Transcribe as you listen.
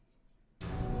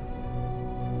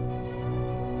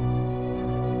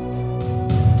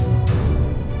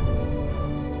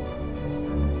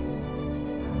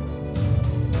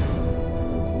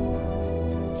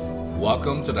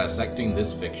Welcome to Dissecting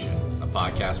This Fiction, a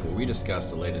podcast where we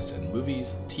discuss the latest in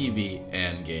movies, TV,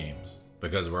 and games.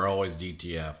 Because we're always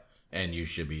DTF, and you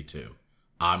should be too.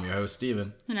 I'm your host,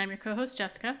 Steven. And I'm your co-host,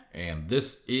 Jessica. And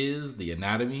this is the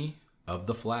anatomy of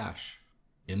the Flash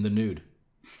in the nude.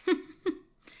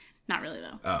 Not really,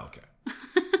 though. Oh, okay.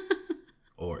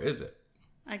 Or is it?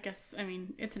 I guess,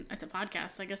 it's a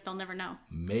podcast. I guess they'll never know.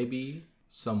 Maybe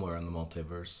somewhere in the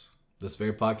multiverse, this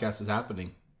very podcast is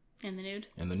happening. In the nude?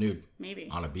 In the nude. Maybe.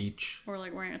 On a beach. Or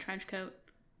like wearing a trench coat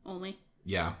only.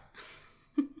 Yeah.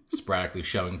 Sporadically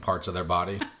showing parts of their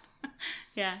body.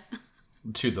 Yeah.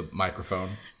 To the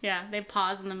microphone. Yeah. They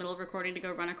pause in the middle of recording to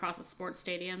go run across a sports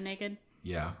stadium naked.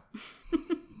 Yeah.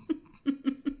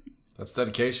 That's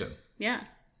dedication. Yeah.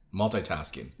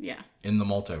 Multitasking. Yeah. In the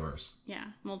multiverse. Yeah.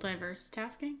 Multiverse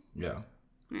tasking? Yeah.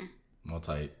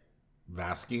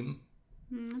 Multi-vasking.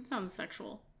 That sounds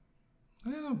sexual.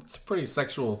 Yeah, it's a pretty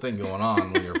sexual thing going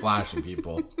on when you're flashing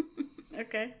people.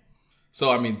 Okay.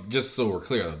 So, just so we're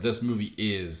clear, this movie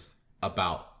is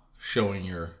about showing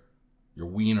your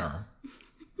wiener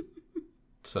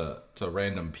to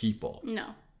random people.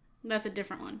 No. That's a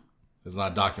different one. It's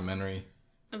not a documentary.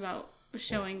 About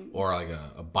showing... Or like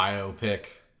a biopic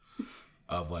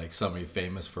of like somebody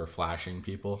famous for flashing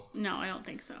people. No, I don't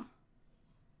think so.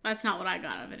 That's not what I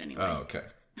got out of it anyway. Oh, okay.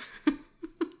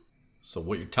 So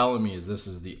what you're telling me is this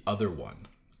is the other one.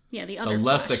 Yeah, the other The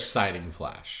less Flash. exciting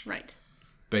Flash. Right.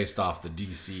 Based off the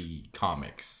DC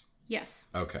comics. Yes.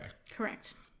 Okay.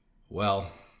 Correct. Well,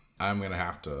 I'm going to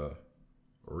have to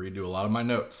redo a lot of my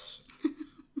notes.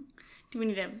 Do we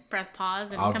need to press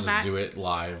pause and I'll come just back? do it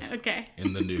live. Okay.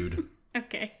 In the nude.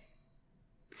 Okay.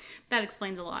 That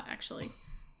explains a lot, actually.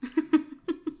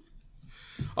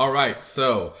 All right.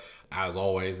 So, as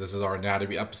always, this is our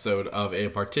anatomy episode of a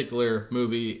particular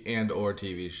movie and or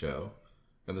TV show.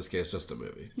 In this case, just a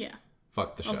movie. Yeah.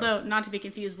 Fuck the show. Although, not to be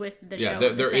confused with the show. Yeah,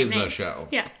 with there the same is name. a show.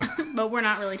 Yeah. But we're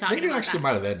not really I talking think it about actually that.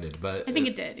 might have ended, but... I think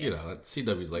it did, yeah. You know,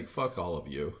 CW's like, fuck all of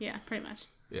you. Yeah, pretty much.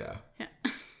 Yeah. Yeah.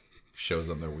 Shows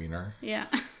them their wiener. Yeah.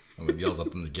 And then yells at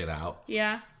them to get out.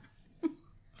 Yeah.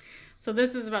 So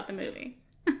this is about the movie.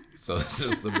 So this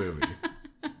is the movie.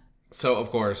 So, of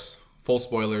course, full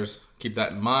spoilers. Keep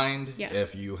that in mind. Yes.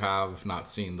 If you have not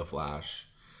seen The Flash,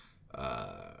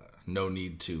 no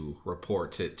need to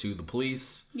report it to the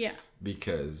police. Yeah.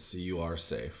 Because you are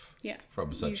safe. Yeah.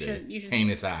 From such you should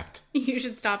heinous act. You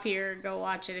should stop here, go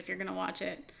watch it if you're going to watch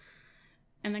it,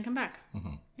 and then come back.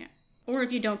 Mm-hmm. Yeah. Or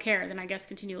if you don't care, then I guess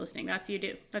continue listening. That's you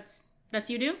do. That's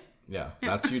you do? Yeah,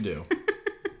 that's you do.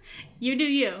 You do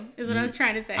you, is what I was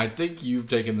trying to say. I think you've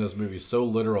taken this movie so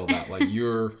literal that like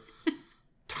you're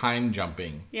time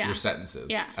jumping your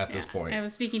sentences at this point. I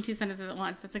was speaking two sentences at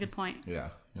once. That's a good point. Yeah,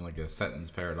 you're like a sentence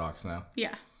paradox now.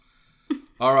 Yeah.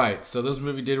 All right, so this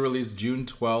movie did release June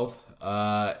 12th,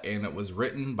 and it was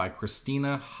written by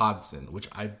Christina Hodson, which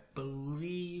I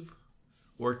believe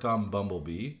worked on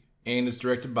Bumblebee, and it's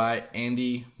directed by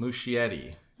Andy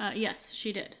Muschietti. Yes,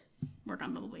 she did work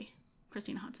on Bumblebee.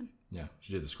 Christina Hodson. Yeah,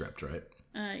 she did the script, right?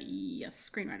 Yes,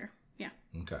 screenwriter. Yeah.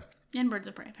 Okay. And Birds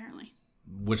of Prey, apparently.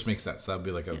 Which makes sense. That would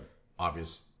be like a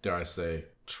obvious, dare I say,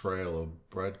 trail of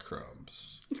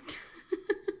breadcrumbs.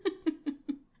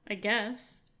 I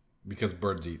guess. Because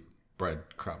birds eat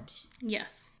breadcrumbs.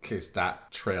 Yes. In case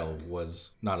that trail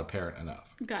was not apparent enough.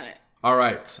 Got it. All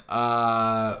right.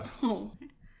 Oh,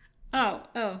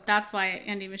 that's why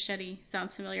Andy Muschietti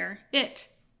sounds familiar. It.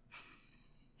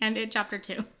 And It Chapter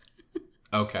 2.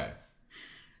 Okay.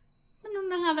 I don't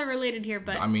know how they're related here,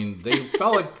 but... they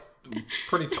felt like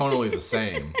pretty tonally the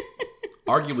same.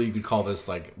 Arguably, you could call this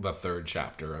like the third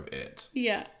chapter of It.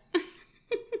 Yeah.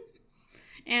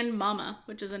 And Mama,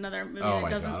 which is another movie that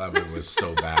doesn't... God, that movie was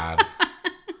so bad.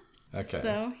 Okay.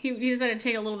 So, he decided to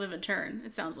take a little bit of a turn,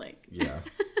 it sounds like. Yeah.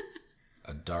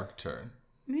 A dark turn.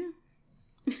 Yeah.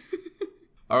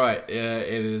 All right,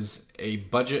 it is a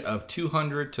budget of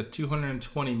 200 to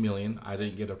 220 million. I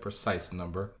didn't get a precise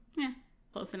number. Yeah,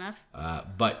 close enough.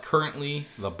 But currently,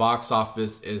 the box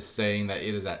office is saying that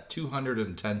it is at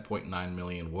 210.9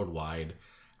 million worldwide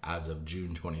as of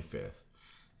June 25th.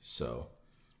 So,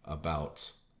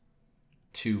 about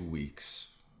 2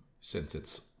 weeks since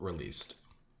it's released.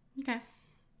 Okay.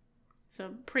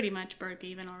 So, pretty much broke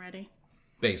even already.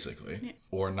 Basically. Yeah.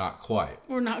 Or not quite.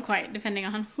 Or not quite, depending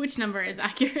on which number is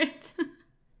accurate.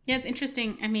 Yeah, it's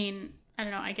interesting. I don't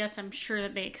know. I guess I'm sure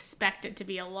that they expect it to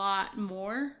be a lot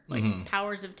more, like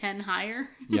powers of 10 higher.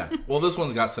 Yeah. Well, this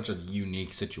one's got such a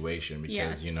unique situation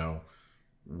because, Yes.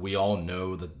 We all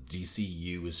know that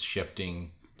DCU is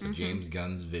shifting to James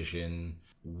Gunn's vision.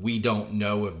 We don't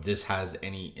know if this has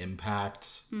any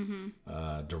impact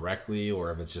directly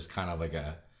or if it's just kind of like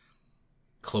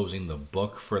closing the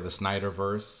book for the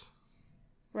Snyderverse.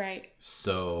 Right.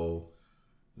 So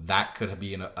that could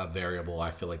be a variable,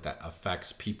 I feel like, that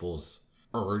affects people's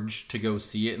urge to go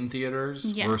see it in theaters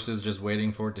versus just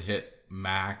waiting for it to hit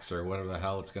Max or whatever the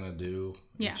hell it's going to do.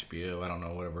 Yeah. HBO, I don't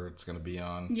know, whatever it's going to be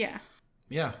on. Yeah.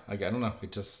 Yeah, I don't know.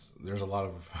 There's a lot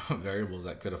of variables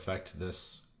that could affect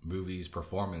this movie's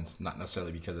performance, not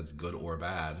necessarily because it's good or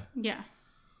bad. Yeah.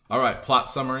 All right, plot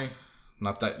summary.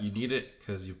 Not that you need it,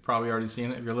 because you've probably already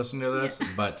seen it if you're listening to this. Yeah.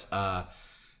 But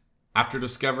after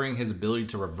discovering his ability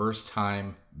to reverse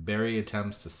time, Barry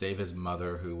attempts to save his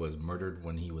mother, who was murdered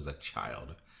when he was a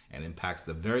child, and impacts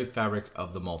the very fabric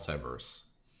of the multiverse.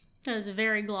 That was a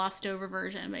very glossed over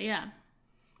version, but yeah.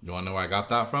 You want to know where I got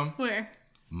that from? Where?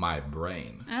 My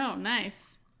brain. Oh,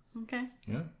 nice. Okay.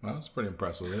 Yeah, I was pretty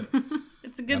impressed with it.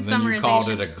 It's a good and summarization. then you called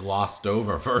it a glossed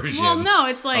over version. Well, no,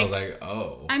 it's like... I was like,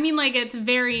 oh. I mean, like, it's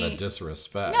very... The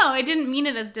disrespect. No, I didn't mean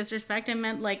it as disrespect. I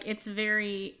meant, like, it's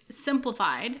very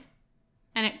simplified,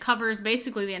 and it covers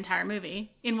basically the entire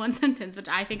movie in one sentence, which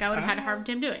I think I would have had a hard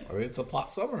time doing. I mean, it's a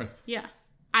plot summary. Yeah.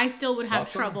 I still would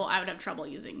have trouble. I would have trouble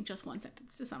using just one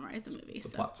sentence to summarize the movie. It's a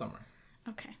plot summary.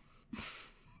 Okay.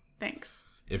 Thanks.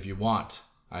 If you want,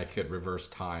 I could reverse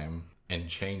time and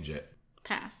change it.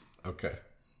 Pass. Okay.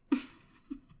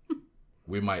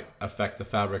 We might affect the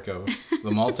fabric of the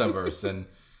multiverse, and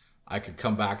I could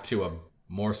come back to a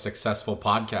more successful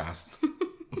podcast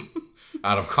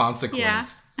out of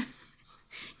consequence. Yeah.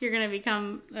 You're going to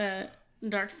become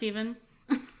Dark Steven?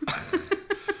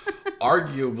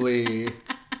 Arguably,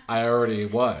 I already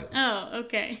was. Oh,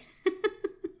 okay.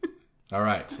 All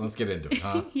right, so let's get into it,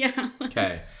 huh? Yeah.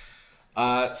 Okay.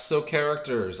 So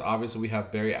characters. Obviously, we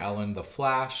have Barry Allen, the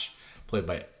Flash, played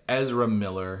by Ezra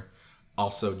Miller.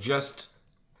 Also,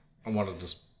 I want to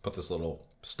just put this little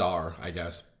star, I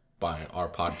guess, by our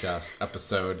podcast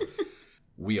episode.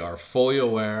 We are fully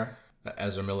aware that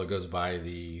Ezra Miller goes by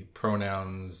the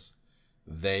pronouns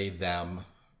they, them.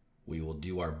 We will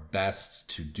do our best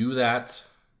to do that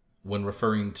when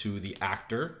referring to the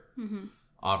actor. Mm-hmm.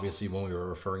 Obviously, when we were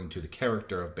referring to the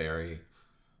character of Barry,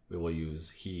 we will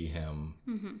use he, him.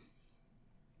 Mm-hmm.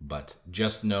 But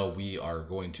just know we are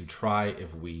going to try.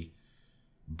 If we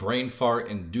brain fart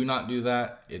and do not do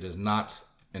that, it is not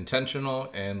intentional,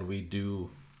 and we do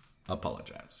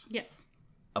apologize. Yeah.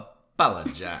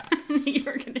 Apologize. You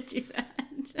were going to do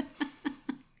that.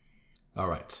 All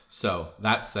right. So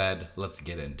that said, let's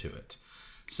get into it.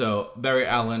 So Barry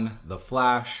Allen, the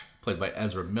Flash, played by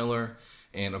Ezra Miller.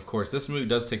 And of course, this movie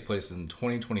does take place in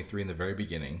 2023 in the very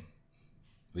beginning.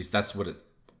 At least that's what it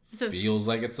feels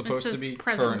like it's supposed to be.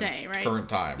 Present day, right? Current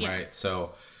time, yeah. Right?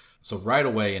 So right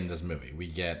away in this movie, we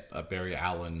get a Barry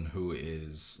Allen who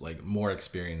is like more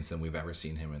experienced than we've ever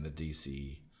seen him in the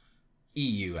DC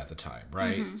EU at the time,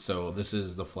 right? Mm-hmm. So this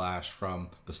is the Flash from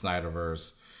the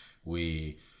Snyderverse.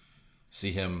 We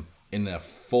see him in a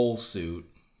full suit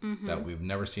that we've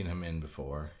never seen him in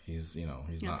before. He's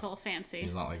not all fancy.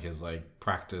 He's not like his like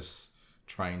practice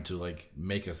trying to like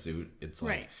make a suit. It's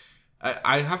like right.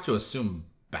 I have to assume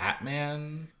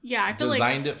Batman I feel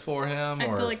designed it for him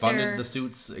or like funded the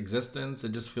suit's existence.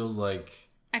 It just feels like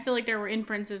I feel like there were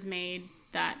inferences made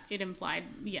that it implied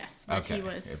that he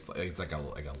was it's like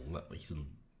he's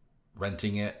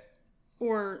renting it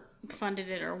or funded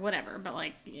it or whatever, but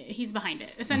like he's behind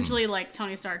it. Essentially, like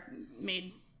Tony Stark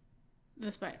made the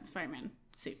Spider-Man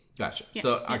suit. Gotcha. Yeah.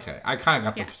 So okay, I kind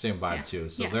of got the same vibe too.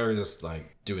 So they're just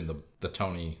like doing the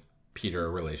Tony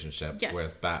Peter relationship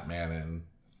with Batman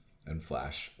and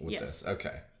Flash with this.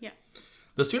 Okay. Yeah.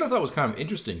 The suit I thought was kind of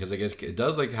interesting because it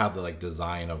does like have the like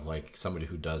design of like somebody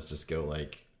who does just go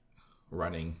like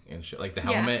running and shit. Like the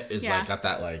helmet is like got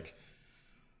that like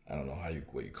I don't know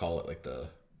what you call it, like the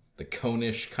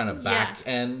cone-ish kind of back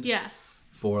end. Yeah.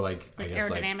 For like I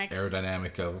guess like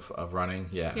aerodynamic of running.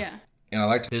 Yeah. Yeah. And I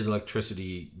liked his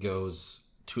electricity goes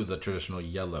to the traditional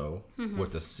yellow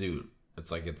with the suit.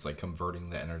 It's like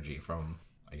converting the energy from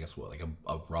I guess like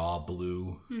a raw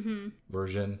blue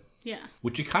version. Yeah.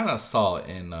 Which you kind of saw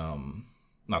in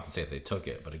not to say that they took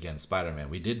it, but again, Spider-Man.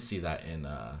 We did see that in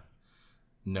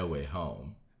No Way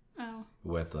Home. Oh.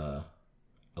 With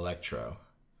Electro.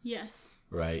 Yes.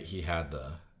 Right? He had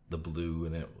the blue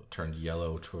and it turned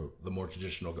yellow to the more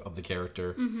traditional of the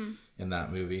character in that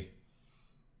movie.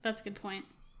 That's a good point.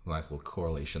 Nice little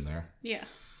correlation there. Yeah.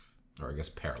 Or I guess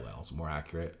parallels, more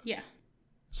accurate. Yeah.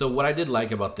 So what I did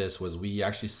like about this was we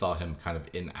actually saw him kind of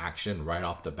in action right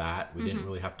off the bat. We didn't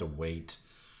really have to wait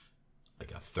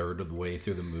like a third of the way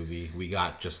through the movie. We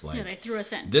got just like... Yeah, they threw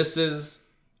us in. This is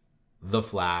the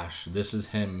Flash. This is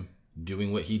him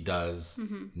doing what he does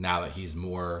now that he's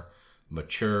more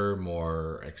mature,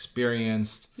 more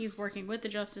experienced. He's working with the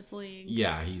Justice League.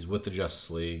 Yeah, he's with the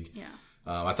Justice League. Yeah.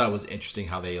 I thought it was interesting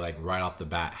how they like right off the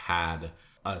bat had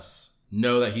us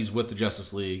know that he's with the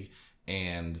Justice League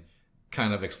and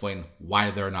kind of explain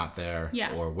why they're not there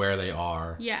Yeah. or where they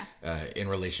are Yeah. in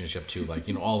relationship to like,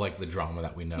 you know, all like the drama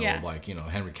that we know. Yeah. Like, you know,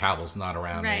 Henry Cavill's not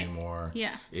around Right. anymore.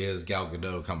 Yeah. Is Gal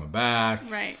Gadot coming back?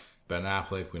 Right. Ben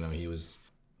Affleck, we know he was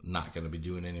not going to be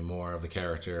doing any more of the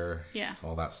character. Yeah.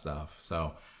 All that stuff.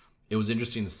 So it was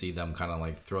interesting to see them kind of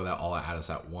like throw that all at us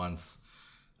at once.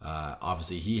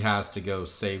 Obviously, he has to go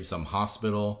save some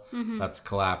hospital that's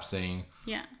collapsing.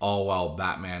 Yeah. All while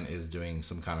Batman is doing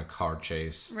some kind of car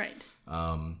chase. Right.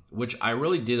 Which I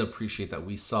really did appreciate that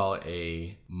we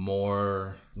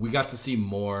got to see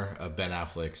more of Ben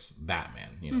Affleck's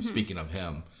Batman. You know, speaking of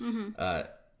him, I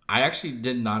actually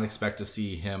did not expect to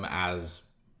see him as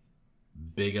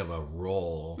big of a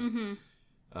role in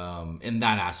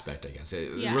that aspect. I guess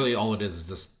really all it is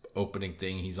this opening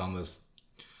thing. He's on this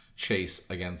chase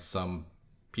against some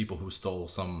people who stole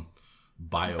some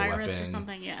Virus bioweapon or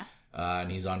something. Yeah.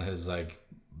 and he's on his like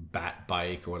bat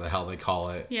bike or what the hell they call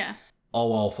it. Yeah.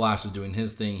 All while Flash is doing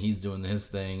his thing, he's doing his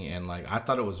thing, and like I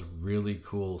thought it was really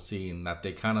cool seeing that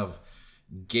they kind of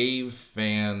gave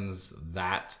fans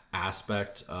that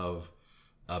aspect of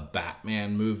a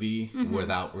Batman movie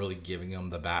without really giving them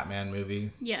the Batman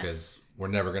movie. Yes. Because we're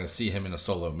never going to see him in a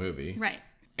solo movie. Right.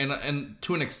 And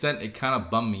to an extent, it kind of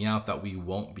bummed me out that we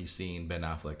won't be seeing Ben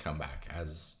Affleck come back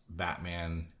as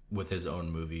Batman with his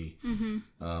own movie.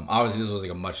 Obviously, this was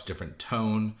like a much different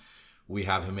tone. We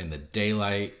have him in the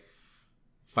daylight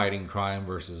fighting crime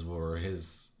versus where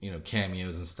his, you know,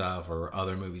 cameos and stuff or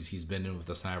other movies he's been in with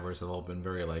the Snyderverse have all been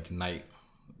very like night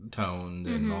toned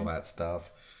and all that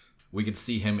stuff. We could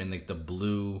see him in like the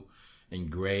blue and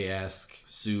gray-esque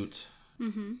suit.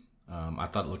 I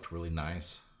thought it looked really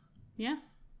nice. Yeah.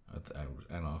 I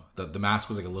don't know. The mask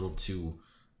was like a little too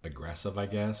aggressive, I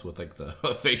guess, with like the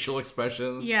facial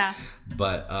expressions. Yeah.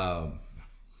 But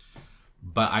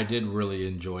I did really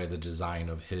enjoy the design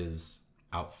of his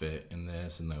outfit in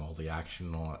this and all the action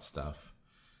and all that stuff.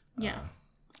 Yeah.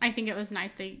 I think it was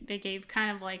nice. They gave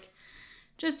kind of like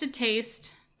just a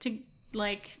taste to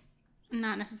like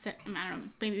not necessarily, I don't know,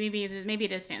 maybe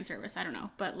it is fan service, I don't know,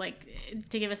 but like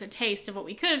to give us a taste of what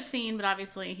we could have seen, but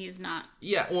obviously he's not.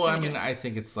 Yeah, well, I mean, I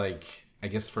think it's like, I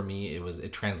guess for me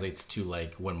it translates to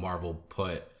like when Marvel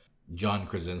put John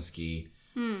Krasinski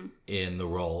in the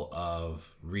role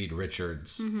of Reed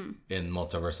Richards in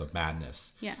Multiverse of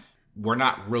Madness. Yeah. We're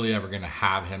not really ever going to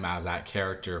have him as that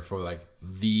character for like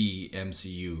the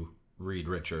MCU Reed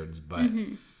Richards, but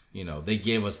you know, they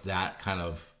gave us that kind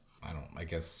of, I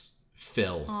guess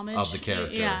fill homage of the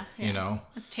character, you know?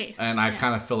 It's taste. And I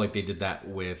kind of feel like they did that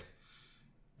with,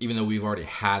 even though we've already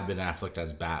had Ben Affleck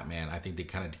as Batman, I think they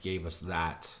kind of gave us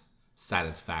that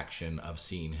satisfaction of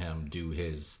seeing him do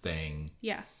his thing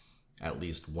at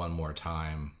least one more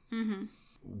time,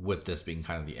 with this being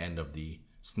kind of the end of the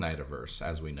Snyderverse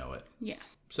as we know it. Yeah.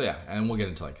 So yeah, and we'll get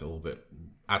into like a little bit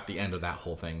at the end of that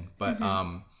whole thing. But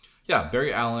yeah,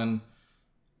 Barry Allen,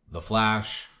 The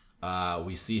Flash,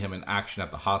 we see him in action at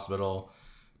the hospital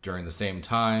during the same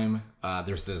time.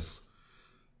 There's this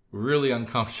really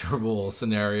uncomfortable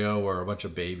scenario where a bunch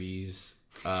of babies...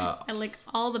 and like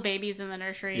all the babies in the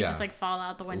nursery just like fall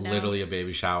out the window. Literally a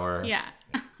baby shower. Yeah.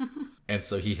 And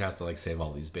so he has to like save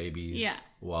all these babies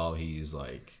while he's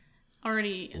like...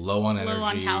 already low on energy, low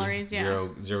on calories,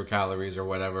 zero calories or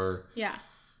whatever. Yeah.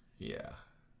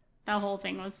 That whole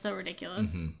thing was so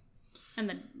ridiculous.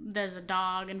 And there's a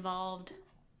dog involved.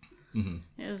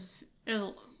 It was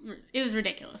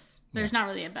ridiculous. There's not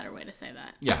really a better way to say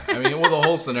that. Yeah, I mean, well, the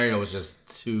whole scenario was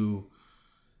just too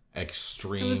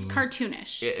extreme. It was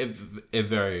cartoonish. It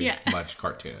very much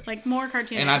cartoonish. Like more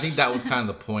cartoonish. And I think that was kind of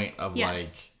the point of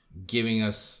like giving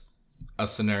us a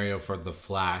scenario for the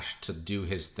Flash to do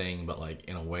his thing, but like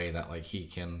in a way that like he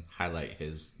can highlight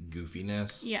his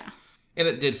goofiness. Yeah. And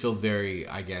it did feel very,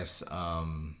 I guess,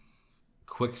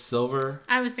 Quicksilver.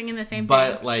 I was thinking the same thing.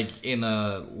 But like in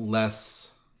a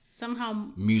less somehow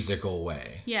musical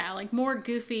way. Yeah, like more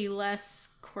goofy, less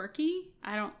quirky.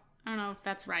 I don't know if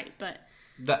that's right, but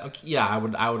I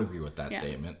would agree with that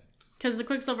statement. Because the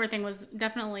Quicksilver thing was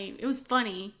definitely, it was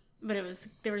funny, but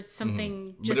there was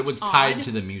something just but it was odd. tied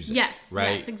to the music. Yes,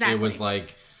 right? yes, exactly. It was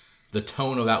like the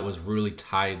tone of that was really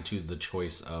tied to the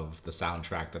choice of the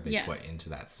soundtrack that they put into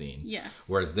that scene. Yes.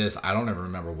 Whereas this, I don't ever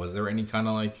remember. Was there any kind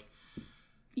of like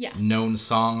known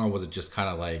song, or was it just kind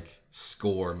of like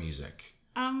score music?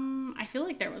 I feel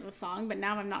like there was a song, but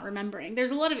now I'm not remembering.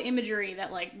 There's a lot of imagery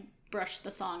that like brushed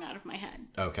the song out of my head.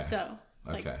 Okay. So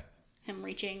like, him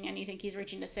reaching, and you think he's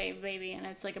reaching to save a baby, and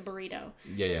it's like a burrito.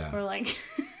 Yeah. Or like...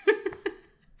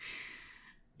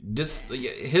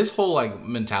 His whole like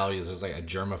mentality is just like a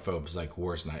germaphobe's like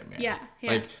worst nightmare. Yeah.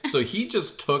 Like, so he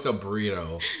just took a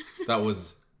burrito that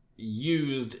was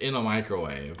used in a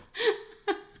microwave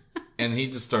and he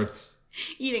just starts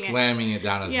slamming it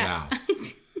down his mouth.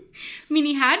 I mean,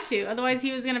 he had to, otherwise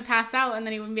he was gonna pass out and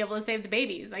then he wouldn't be able to save the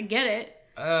babies. I get it.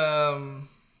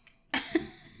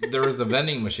 There was the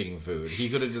vending machine food. He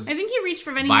could have just I think he reached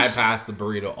for vending bypassed the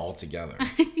burrito altogether. I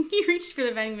think he reached for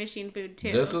the vending machine food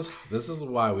too. This is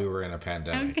why we were in a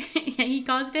pandemic. Okay. Yeah, he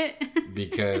caused it.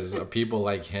 Because of people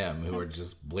like him who are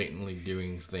just blatantly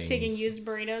doing things. Taking used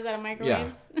burritos out of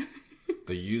microwaves. Yeah.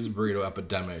 The used burrito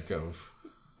epidemic of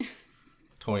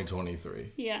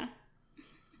 2023. Yeah.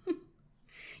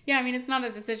 Yeah, I mean, it's not a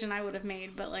decision I would have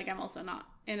made, but like I'm also not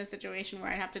in a situation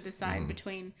where I'd have to decide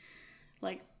between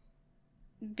like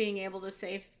being able to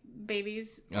save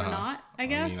babies or not, I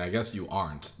guess. I guess you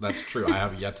aren't. That's true. I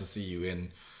have yet to see you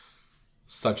in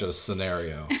such a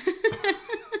scenario.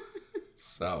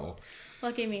 So.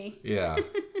 Lucky me. Yeah.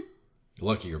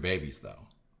 Lucky your babies, though.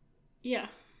 Yeah.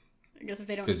 I guess if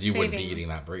they don't because you wouldn't be eating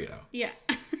that burrito. Yeah.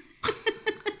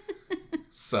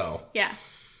 So. Yeah.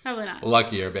 Probably not.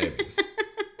 Lucky your babies.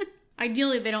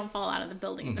 Ideally, they don't fall out of the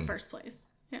building in the first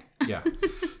place. Yeah. Yeah.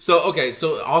 So, okay.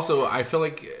 So, also, I feel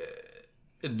like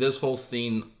this whole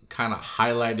scene kind of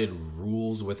highlighted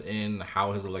rules within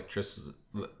how his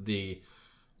the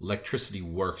electricity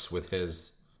works with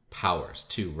his powers,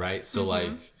 too, right? So,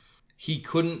 like, he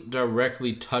couldn't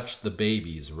directly touch the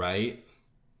babies, right?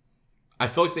 I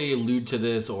feel like they allude to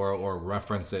this or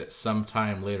reference it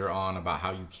sometime later on about how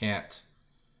you can't...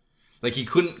 Like, he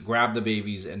couldn't grab the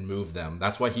babies and move them.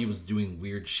 That's why he was doing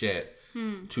weird shit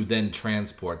to then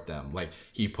transport them. Like,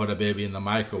 he put a baby in the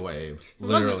microwave,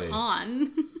 literally. It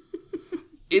wasn't on.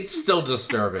 It's still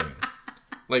disturbing.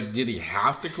 Like, did he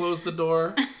have to close the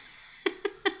door?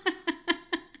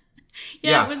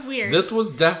 Yeah, it was weird. This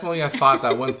was definitely a thought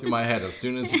that went through my head as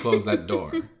soon as he closed that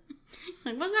door.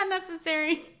 Like, was that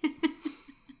necessary?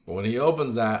 But when he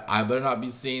opens that, I better not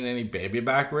be seeing any baby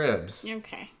back ribs.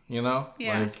 Okay. You know?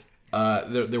 Yeah. Like,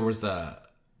 there was the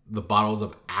bottles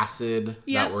of acid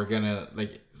that were gonna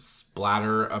like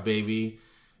splatter a baby,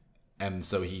 and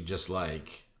so he just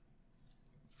like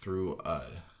threw a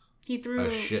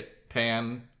shit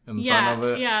pan in front of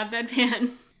it. Yeah, a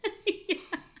bedpan.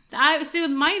 So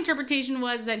my interpretation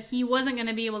was that he wasn't going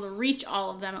to be able to reach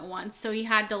all of them at once, so he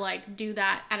had to like do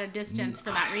that at a distance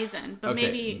for that reason. But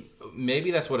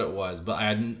maybe that's what it was. But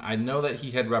I know that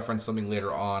he had referenced something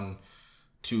later on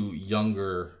to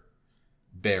Younger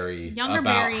Barry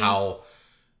about how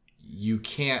you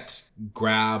can't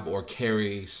grab or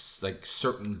carry like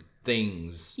certain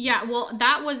things. Yeah, well,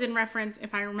 that was in reference,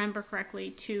 if I remember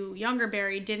correctly, to Younger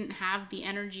Barry didn't have the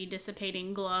energy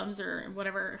dissipating gloves or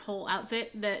whatever whole outfit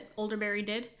that Older Barry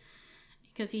did,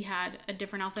 because he had a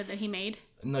different outfit that he made.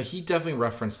 No, he definitely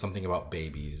referenced something about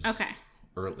babies. Okay.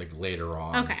 Or like later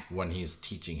on when he's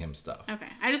teaching him stuff. Okay.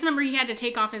 I just remember he had to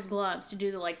take off his gloves to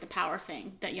do the power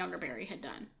thing that Younger Barry had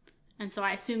done. And so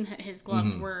I assume that his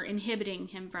gloves were inhibiting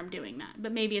him from doing that.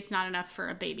 But maybe it's not enough for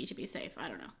a baby to be safe. I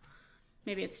don't know.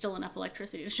 Maybe it's still enough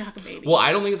electricity to shock a baby. Well,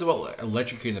 I don't think it's about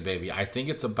electrocuting the baby. I think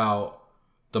it's about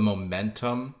the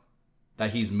momentum that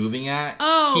he's moving at.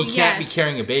 Oh, he can't be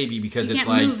carrying a baby because it's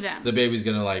like the baby's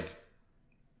gonna like,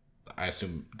 I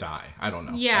assume, die. I don't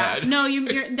know. Yeah, no,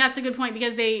 you're that's a good point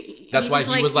because That's why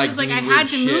he was like, I had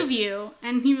to move you,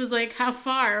 and he was like, how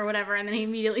far or whatever, and then he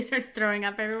immediately starts throwing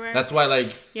up everywhere. That's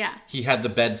why he had the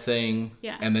bed thing,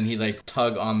 and then he like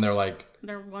tug on their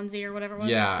onesie or whatever it was.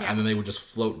 Yeah, and then they would just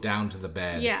float down to the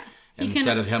bed. Yeah,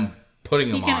 instead of him putting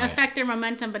them on he can affect their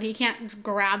momentum, but he can't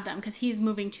grab them because he's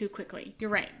moving too quickly.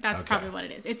 You're right. That's probably what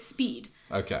it is. It's speed.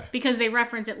 Okay. Because they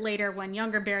reference it later when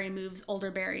Younger Barry moves Older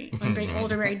Barry. When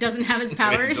Older Barry doesn't have his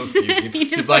powers.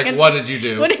 He's like, what did you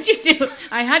do? What did you do?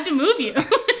 I had to move you.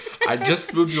 I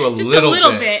just moved you a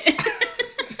little bit.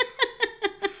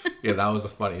 Yeah, that was a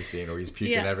funny scene where he's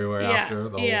puking everywhere after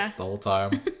the whole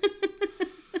time.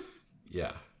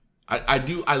 Yeah.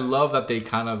 I love that they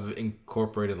kind of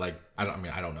incorporated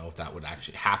I don't know if that would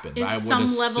actually happen. But I would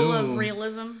some level of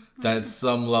realism. That's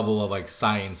some level of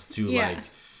science to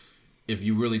if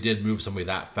you really did move somebody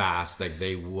that fast,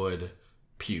 they would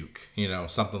puke,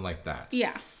 something like that.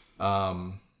 Yeah.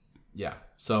 Yeah.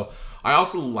 So I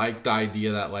also like the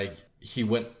idea that he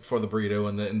went for the burrito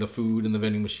and the food and the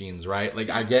vending machines, right?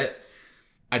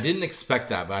 I didn't expect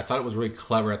that, but I thought it was really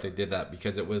clever that they did that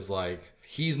because it was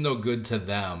he's no good to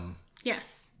them.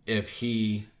 Yes. If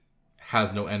he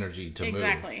has no energy to move.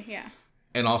 Exactly, yeah.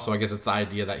 And also, I guess it's the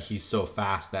idea that he's so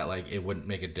fast that, like, it wouldn't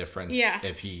make a difference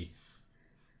if he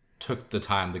took the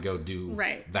time to go do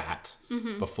that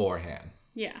beforehand.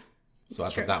 Yeah. So I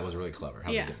thought that was really clever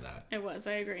how they did that. It was.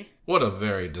 I agree. What a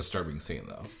very disturbing scene,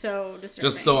 though. So disturbing.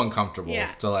 Just so uncomfortable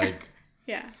to, like...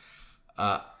 Yeah.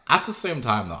 At the same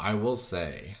time, though, I will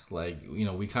say, like, you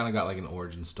know, we kind of got, like, an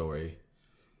origin story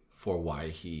for why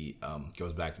he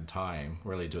goes back in time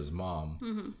related to his mom.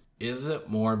 Mm-hmm. Is it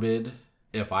morbid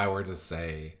if I were to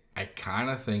say I kind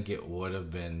of think it would have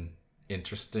been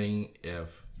interesting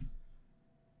if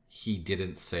he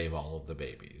didn't save all of the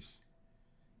babies?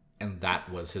 And that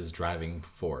was his driving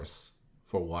force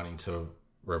for wanting to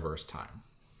reverse time.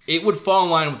 It would fall in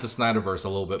line with the Snyderverse a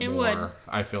little bit more. Would.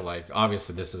 I feel like,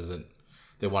 obviously, this isn't...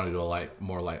 They want to do a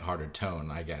more lighthearted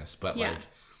tone, I guess. But, like,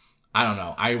 I don't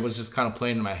know. I was just kind of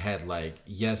playing in my head, like,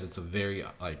 yes, it's a very,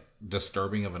 like,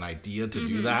 disturbing of an idea to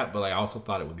do that. But I also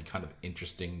thought it would be kind of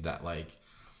interesting that, like,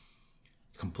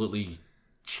 completely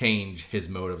change his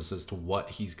motives as to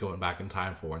what he's going back in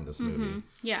time for in this movie.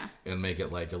 Yeah. And make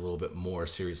it, like, a little bit more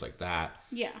serious like that.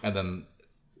 Yeah. And then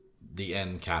the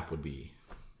end cap would be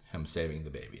him saving the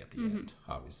baby at the end,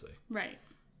 obviously. Right.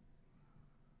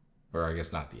 Or I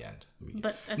guess not the end.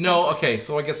 But okay,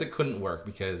 so I guess it couldn't work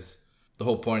because the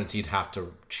whole point is he'd have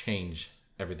to change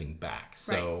everything back.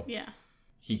 So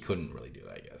he couldn't really do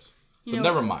that, I guess. So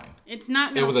never mind. It's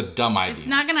not. It was a dumb idea. It's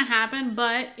not going to happen.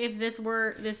 But if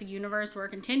this universe were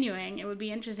continuing, it would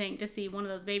be interesting to see one of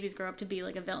those babies grow up to be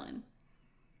like a villain.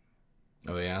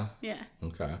 Oh yeah. Yeah.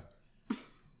 Okay.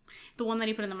 The one that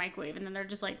he put in the microwave, and then they're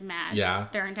just like mad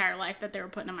their entire life that they were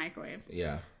put in a microwave.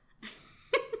 Yeah.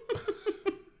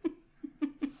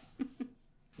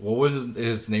 What would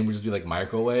his name would just be like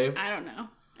Microwave? I don't know.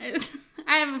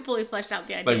 I haven't fully fleshed out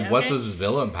the idea. Like, what's his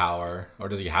villain power? Or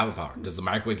does he have a power? Does the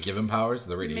microwave give him powers?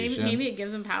 The radiation? Maybe it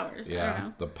gives him powers. Yeah, I don't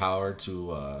know. The power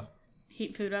to...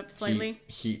 heat food up slightly.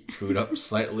 Heat food up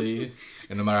slightly.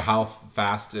 And no matter how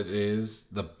fast it is,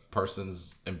 the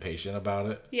person's impatient about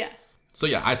it. Yeah. So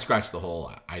yeah, I scratched the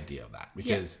whole idea of that.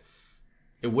 Because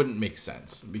it wouldn't make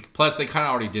sense. Plus, they kind of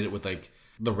already did it with, like...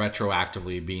 the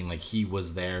retroactively being like he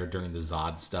was there during the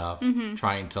Zod stuff,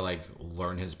 trying to like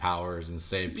learn his powers and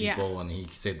save people, and he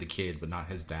saved the kid, but not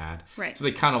his dad. Right. So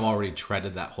they kind of already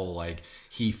treaded that whole like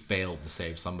he failed to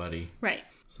save somebody. Right.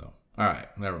 So all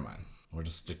right, never mind. We'll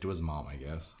just stick to his mom, I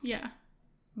guess. Yeah.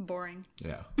 Boring.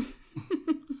 Yeah.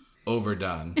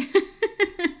 Overdone.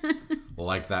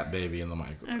 Like that baby in the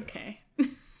microwave. Okay.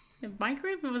 The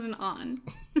microwave wasn't on.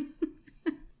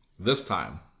 This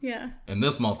time. Yeah. In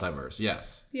this multiverse,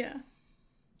 yes. Yeah.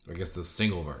 I guess the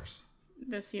single verse.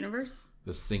 This universe?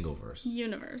 The single verse.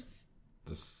 Universe.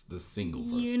 The single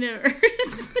verse.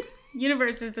 Universe.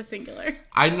 Universe is the singular.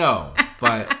 I know,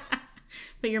 but...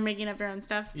 But you're making up your own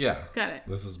stuff? Yeah. Got it.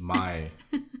 This is my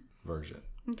version.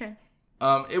 Okay.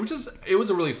 It was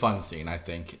a really fun scene, I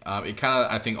think. It kind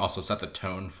of, I think, also set the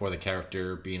tone for the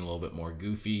character being a little bit more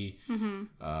goofy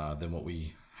than what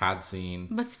we had seen,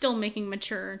 but still making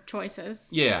mature choices.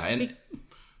 Yeah, and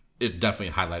it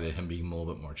definitely highlighted him being a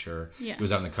little bit more mature. Yeah, he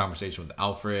was having a conversation with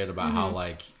Alfred about how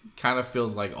like kind of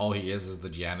feels like all he is the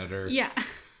janitor. Yeah.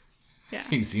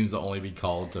 He seems to only be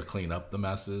called to clean up the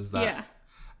messes that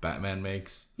Batman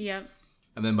makes. Yep.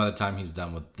 And then by the time he's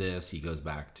done with this, he goes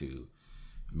back to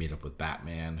meet up with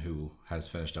Batman, who has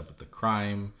finished up with the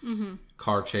crime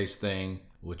car chase thing,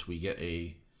 which we get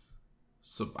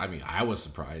So, I mean, I was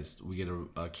surprised. We get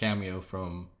a cameo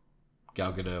from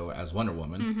Gal Gadot as Wonder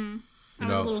Woman. I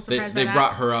was a little surprised by they that.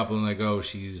 brought her up and like, oh,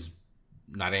 she's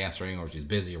not answering or she's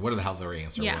busy or whatever the hell their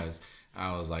answer was.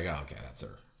 I was like, oh, okay, that's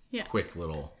her quick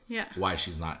little why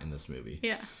she's not in this movie.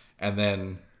 Yeah. And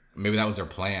then maybe that was their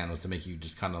plan, was to make you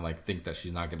just kind of like think that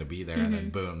she's not going to be there. And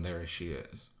then boom, there she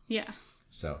is. Yeah.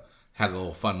 So had a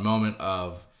little fun moment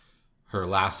of her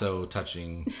lasso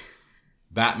touching...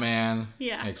 Batman,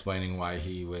 explaining why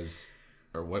he was,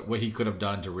 or what he could have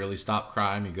done to really stop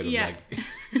crime. He could have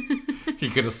he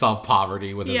could have solved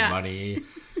poverty with his money.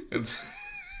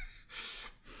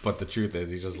 But the truth is,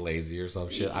 he's just lazy or some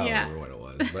shit. I don't remember what it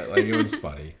was, but like it was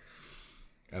funny.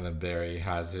 And then Barry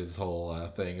has his whole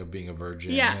thing of being a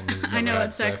virgin. Yeah, and he's never I know had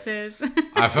what sex is.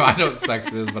 I know what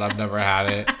sex is, but I've never had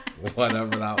it.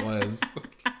 Whatever that was.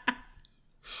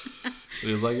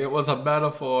 He was like, it was a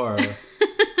metaphor.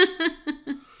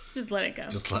 Just let it go.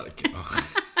 Just let it go.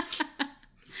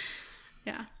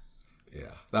 Yeah. Yeah.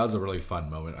 That was a really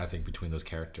fun moment, I think, between those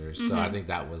characters. So I think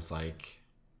that was like,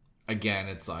 again,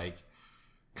 it's like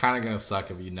kind of going to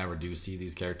suck if you never do see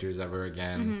these characters ever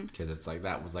again. Because it's like,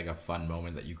 that was like a fun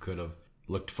moment that you could have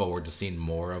looked forward to seeing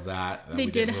more of that. They we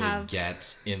did didn't really have...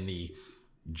 get in the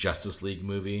Justice League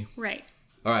movie. Right.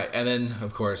 All right, and then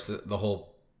of course the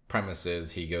whole premise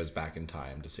is he goes back in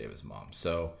time to save his mom.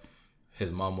 So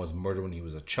his mom was murdered when he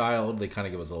was a child. They kind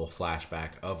of give us a little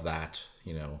flashback of that,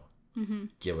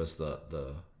 give us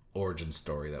the origin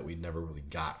story that we never really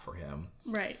got for him.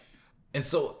 Right. And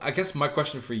so I guess my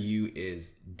question for you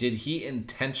is, did he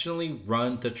intentionally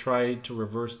run to try to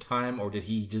reverse time, or did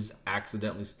he just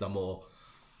accidentally stumble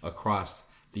across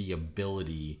the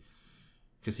ability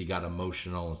because he got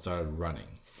emotional and started running?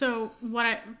 So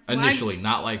initially,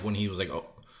 not like when he was like, oh,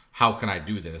 how can I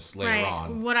do this later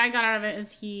on? What I got out of it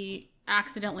is he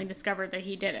accidentally discovered that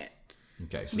he did it.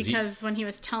 Okay. So because when he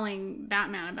was telling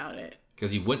Batman about it.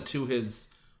 Because he went to his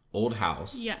old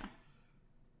house. Yeah.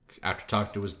 After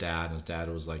talking to his dad, and his dad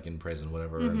was like in prison,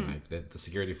 whatever, and like the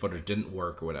security footage didn't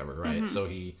work or whatever, right? So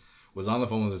he was on the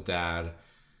phone with his dad,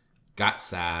 got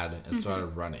sad, and started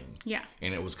running. Yeah.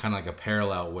 And it was kind of like a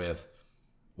parallel with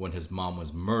when his mom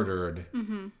was murdered,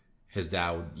 his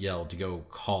dad would yell to go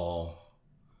call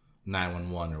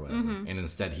 911 or whatever, and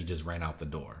instead he just ran out the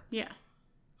door. Yeah.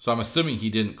 So I'm assuming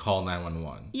he didn't call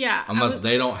 911. Yeah. Unless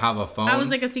they don't have a phone. I was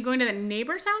like, is he going to the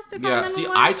neighbor's house to call 911? Yeah,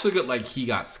 see, I took it like he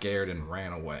got scared and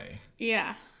ran away.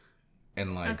 Yeah.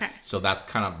 And like, so that's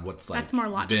kind of what's like that's more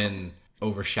logical. Been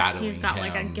overshadowing him. He's got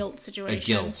like a guilt situation. A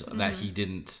guilt that he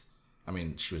didn't, I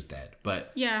mean, she was dead,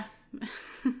 but. Yeah.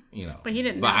 But he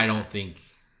didn't know. But I don't think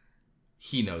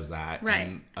he knows that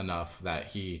enough that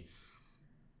he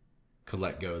could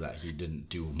let go that he didn't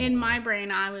do more. In my brain,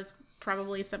 I was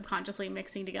probably subconsciously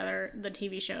mixing together the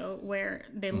TV show where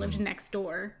they lived next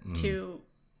door to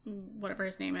whatever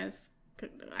his name is,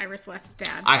 Iris West's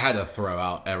dad. I had to throw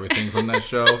out everything from that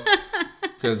show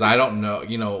because I don't know,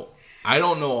 I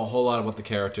don't know a whole lot about the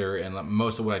character, and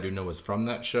most of what I do know is from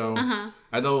that show.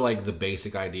 I know like the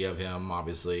basic idea of him,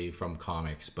 obviously from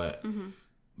comics, but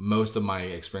most of my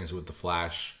experience with the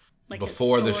Flash like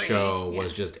before the show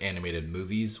was just animated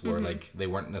movies where like they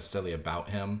weren't necessarily about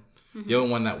him. The only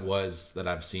one that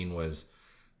I've seen was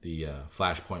the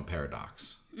Flashpoint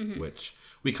Paradox, which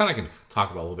we kind of can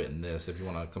talk about a little bit in this if you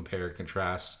want to compare and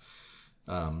contrast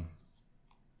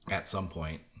at some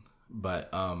point. But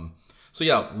so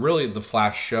yeah, really the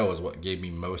Flash show is what gave me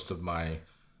most of my,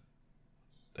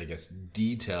 I guess,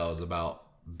 details about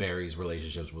Barry's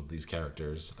relationships with these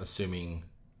characters, assuming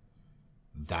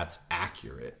that's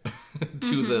accurate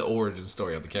to the origin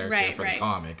story of the character from the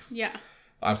comics. Yeah.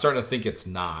 I'm starting to think it's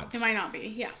not. It might not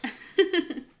be, yeah.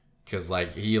 Because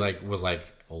like he like was like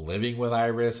living with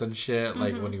Iris and shit.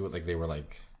 Like when he like they were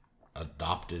like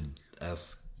adopted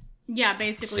as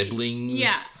basically siblings.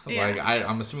 Yeah, like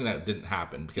I'm assuming that didn't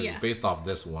happen because based off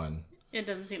this one, it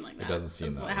doesn't seem like that. It doesn't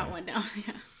seem that's how it went down.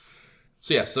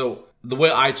 Yeah. So the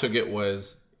way I took it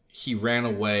was he ran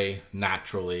away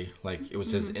naturally, like it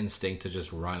was his instinct to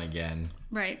just run again.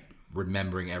 Right.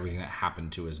 Remembering everything that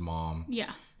happened to his mom.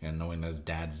 Yeah. And knowing that his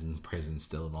dad's in prison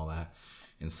still and all that.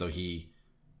 And so he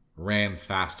ran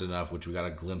fast enough, which we got a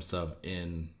glimpse of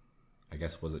in, I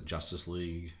guess, was it Justice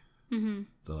League? The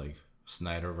like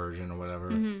Snyder version or whatever.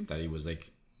 That he was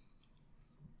like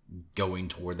going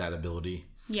toward that ability.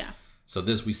 Yeah. So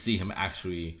this, we see him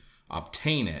actually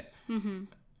obtain it.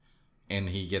 And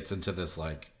he gets into this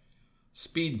like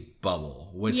speed bubble,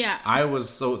 which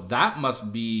so that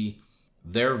must be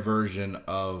their version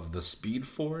of the Speed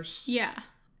Force. Yeah.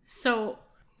 So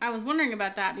I was wondering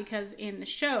about that because in the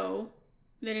show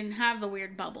they didn't have the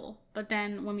weird bubble, but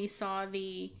then when we saw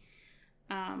the,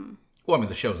 well, I mean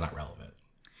the show's not relevant.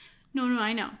 No,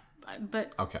 I know,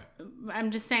 but okay.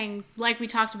 I'm just saying, like we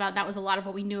talked about, that was a lot of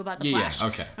what we knew about the Flash.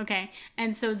 Yeah. Okay.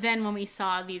 And so then when we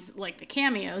saw these like the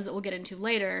cameos that we'll get into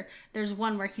later, there's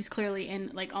one where he's clearly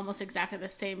in like almost exactly the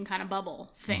same kind of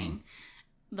bubble thing,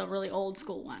 the really old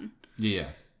school one. Yeah.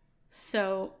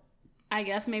 So I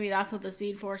guess maybe that's what the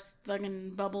Speed Force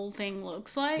fucking bubble thing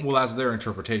looks like. Well, that's their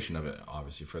interpretation of it,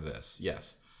 obviously, for this.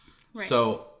 Yes. Right.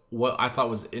 So what I thought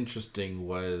was interesting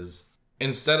was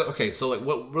instead of, okay, so like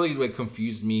what really like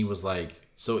confused me was like,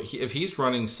 so if he's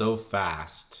running so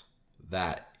fast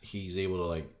that he's able to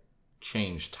like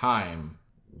change time,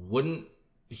 wouldn't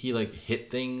he like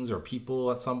hit things or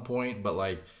people at some point? But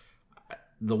like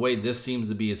the way this seems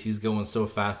to be is he's going so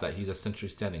fast that he's essentially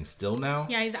standing still now.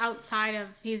 Yeah,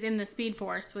 he's in the Speed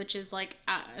Force, which is like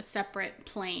a separate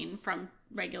plane from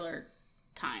regular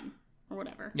time or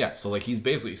whatever. Yeah, so like he's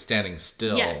basically standing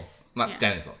still. Yes. Not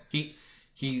standing still.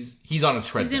 He's on a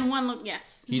treadmill. He's in one look,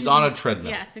 yes. He's on a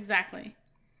treadmill. Yes, exactly.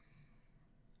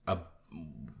 A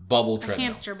bubble treadmill.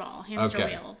 Hamster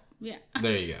wheel. Yeah.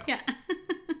 There you go. Yeah.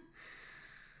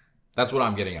 That's what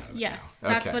I'm getting out of it. Yes,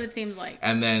 that's what it seems like.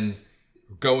 And then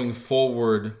going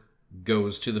forward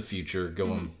goes to the future,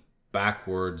 going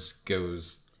backwards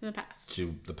goes the past.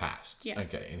 To the past.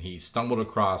 Yes. Okay, and he stumbled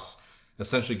across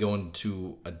essentially going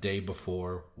to a day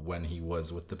before when he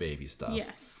was with the baby stuff.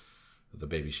 Yes. The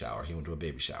baby shower. He went to a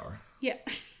baby shower. Yeah.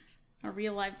 A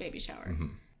real live baby shower. Mm-hmm.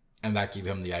 And that gave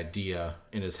him the idea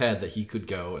in his head that he could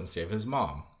go and save his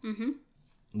mom. Mm-hmm.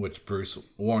 Which Bruce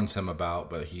warns him about,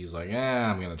 but he's like,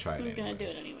 I'm going to try it anyway. I'm going to do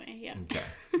it anyway, yeah. Okay.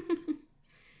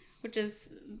 Which is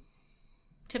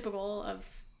typical of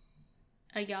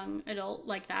a young adult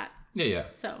like that. Yeah.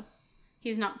 So,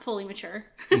 he's not fully mature.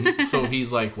 So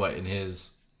he's like, what, in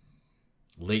his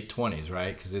late 20s,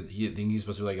 right? Because I think he's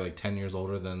supposed to be like 10 years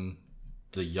older than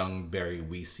the young Barry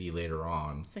we see later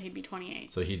on. So he'd be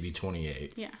 28. So he'd be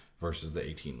 28. Yeah. Versus the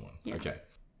 18 one. Yeah. Okay.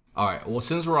 All right. Well,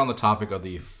 since we're on the topic of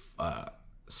the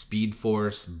Speed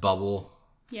Force bubble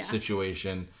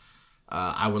situation,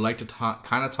 I would like to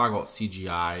kind of talk about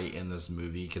CGI in this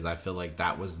movie because I feel like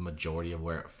that was the majority of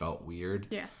where it felt weird.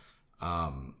 Yes.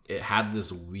 It had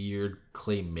this weird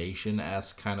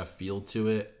claymation-esque kind of feel to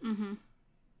it. Mm-hmm.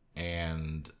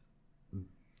 And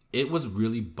it was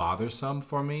really bothersome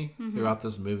for me throughout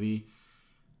this movie.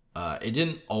 It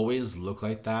didn't always look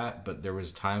like that, but there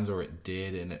was times where it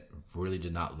did, and it really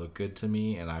did not look good to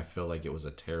me, and I feel like it was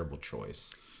a terrible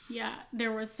choice. Yeah,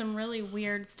 there was some really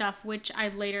weird stuff, which I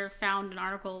later found an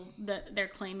article that they're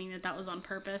claiming that was on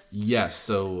purpose. Yes,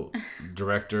 so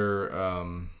director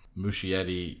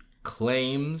Muschietti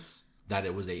claims that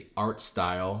it was a art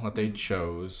style that they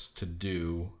chose to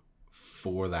do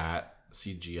for that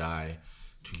CGI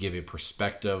to give a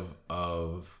perspective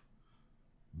of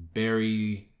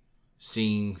Barry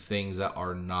seeing things that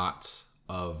are not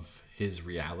of his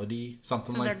reality,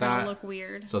 something like that. So they're going to look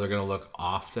weird. So they're going to look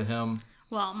off to him.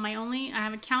 Well, I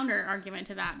have a counter argument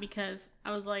to that because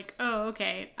I was like, oh,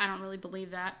 okay, I don't really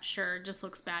believe that. Sure, it just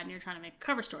looks bad and you're trying to make a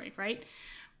cover story, right?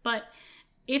 But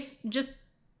if just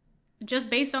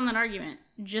based on that argument,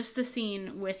 just the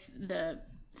scene with the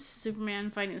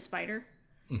Superman fighting the spider,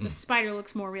 the spider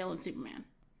looks more real than Superman,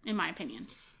 in my opinion.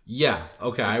 Yeah,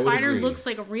 okay, I would agree. The spider looks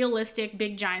like a realistic,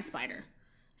 big, giant spider.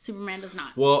 Superman does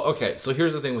not. Well, okay, so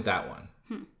here's the thing with that one.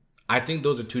 I think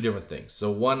those are two different things.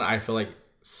 So one, I feel like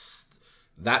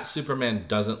that Superman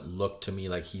doesn't look to me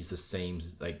like he's the same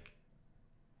like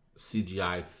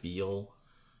CGI feel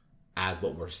as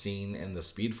what we're seeing in the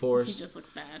Speed Force. He just looks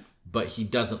bad. But he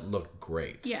doesn't look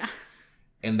great. Yeah.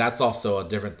 And that's also a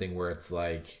different thing where it's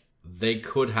like they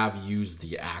could have used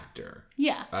the actor.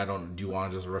 Yeah. Do you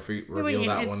want to just reveal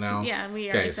that one now? Yeah, we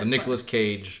okay, so Nicolas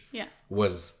Cage yeah.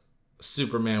 was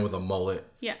Superman with a mullet.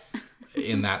 Yeah.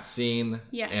 In that scene.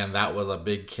 Yeah. And that was a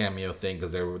big cameo thing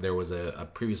because there was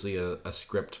previously a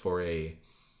script for a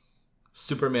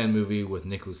Superman movie with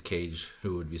Nicolas Cage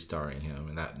who would be starring him,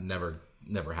 and that never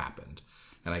happened.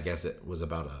 And I guess it was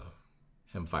about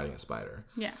him fighting a spider.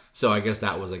 Yeah. So I guess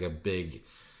that was like a big,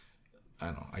 I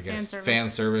don't know, I guess fan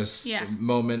service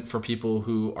moment for people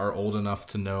who are old enough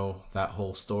to know that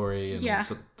whole story and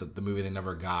the movie they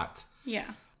never got. Yeah.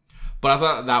 But I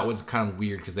thought that was kind of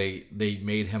weird because they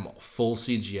made him full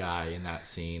CGI in that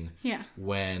scene. Yeah.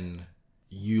 When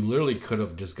you literally could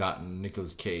have just gotten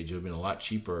Nicolas Cage. It would have been a lot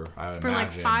cheaper, I would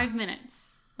imagine. For like 5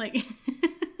 minutes. Like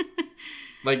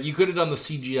like you could have done the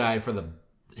CGI for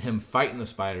him fighting the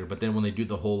spider, but then when they do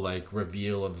the whole like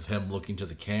reveal of him looking to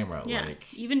the camera,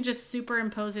 like even just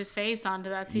superimpose his face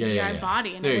onto that CGI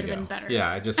body and it would have been better.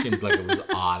 Yeah, it just seemed like it was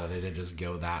odd that they didn't just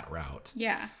go that route.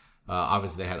 Yeah.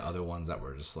 Obviously, they had other ones that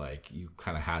were just like, you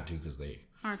kind of had to because they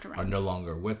are no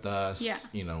longer with us,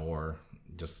 or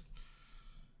just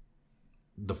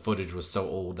the footage was so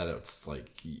old that it's like...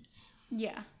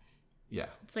 Yeah.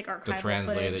 It's like archival to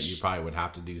translate footage. it, you probably would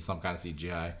have to do some kind of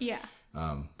CGI. Yeah.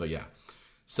 But yeah.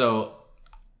 So,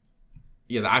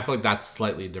 yeah, I feel like that's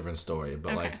slightly a different story.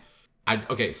 But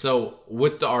so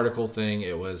with the article thing,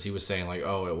 he was saying like,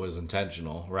 oh, it was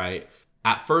intentional, right?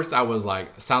 At first, I was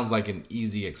like, sounds like an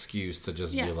easy excuse to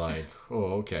just be like,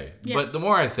 oh, okay. Yeah. But the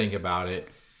more I think about it,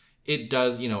 it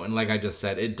does, and like I just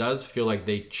said, it does feel like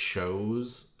they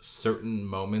chose certain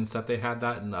moments that they had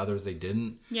that and others they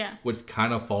didn't. Yeah. Which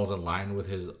kind of falls in line with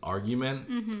his argument.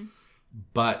 Mm-hmm.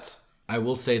 But I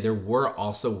will say there were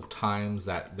also times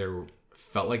that there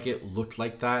felt like it looked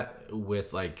like that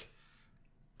with like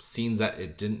scenes that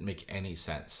it didn't make any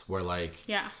sense. Where like...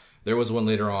 Yeah. There was one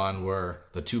later on where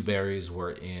the two Barrys were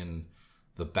in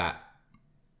the bat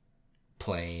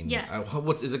plane. Yes.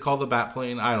 What is it called? The bat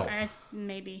plane? I don't.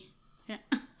 Maybe. Yeah.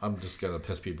 I'm just gonna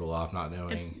piss people off not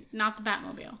knowing. It's not the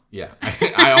Batmobile. Yeah,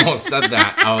 I almost said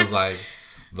that. I was like,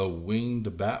 the winged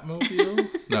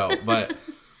Batmobile? No, but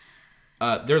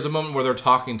there's a moment where they're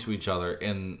talking to each other,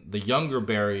 and the younger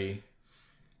Barry,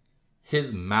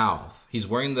 his mouth, he's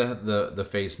wearing the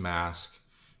face mask.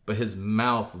 but his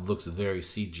mouth looks very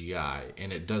CGI,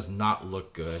 and it does not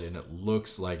look good, and it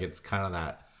looks like it's kind of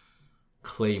that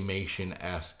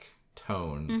claymation-esque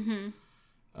tone.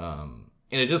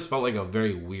 And it just felt like a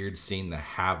very weird scene to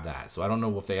have that. So I don't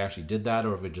know if they actually did that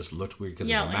or if it just looked weird because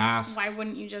of the mask. Why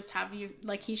wouldn't you just have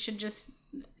they should just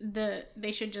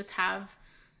have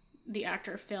the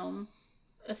actor film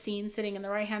a scene sitting in the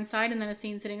right hand side and then a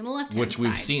scene sitting in the left hand side. Which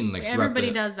we've seen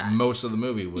everybody does that. Most of the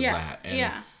movie was that.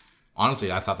 And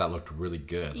honestly, I thought that looked really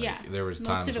good. Like, there was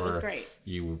times where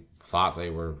you thought they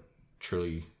were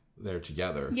truly there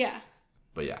together. Yeah.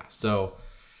 But yeah, so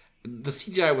the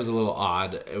CGI was a little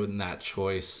odd in that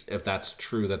choice, if that's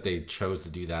true that they chose to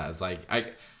do that. It's like,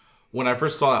 when I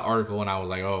first saw that article and I was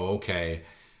like, oh, okay,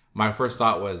 my first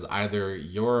thought was either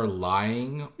you're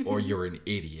lying or you're an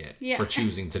idiot for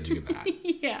choosing to do that.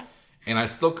 Yeah. And I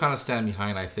still kind of stand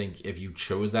behind, I think if you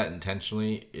chose that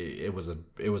intentionally, it was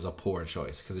a poor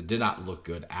choice because it did not look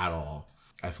good at all.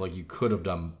 I feel like you could have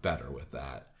done better with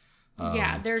that.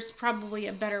 There's probably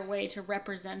a better way to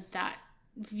represent that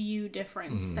view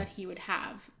difference that he would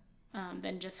have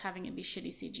than just having it be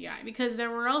shitty CGI, because there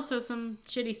were also some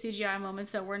shitty CGI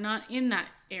moments that were not in that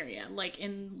area, like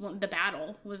in the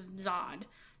battle with Zod.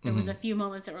 There was a few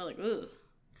moments that were like, ugh.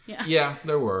 Yeah,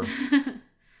 there were.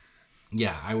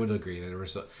 Yeah, I would agree.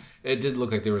 It did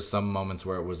look like there were some moments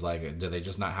where it was like, did they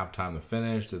just not have time to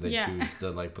finish? Did they choose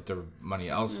to put their money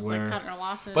elsewhere? Just, cut our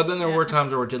losses. But then there were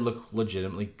times where it did look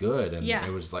legitimately good, and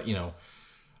it was like,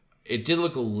 it did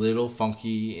look a little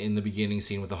funky in the beginning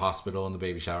scene with the hospital and the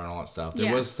baby shower and all that stuff.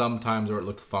 There was some times where it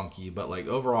looked funky, but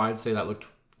overall, I'd say that looked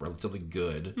relatively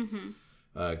good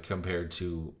compared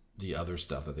to the other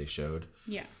stuff that they showed.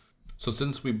 Yeah. So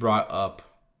since we brought up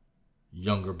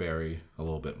younger Barry a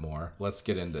little bit more, let's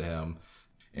get into him.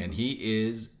 And he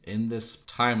is, in this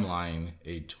timeline,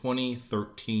 a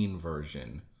 2013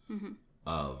 version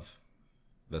of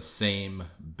the same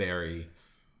Barry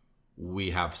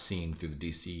we have seen through the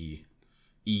DC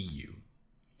EU.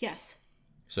 Yes.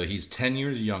 So he's 10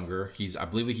 years younger. I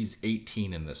believe he's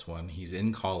 18 in this one. He's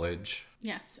in college.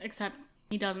 Yes, except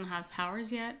he doesn't have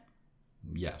powers yet.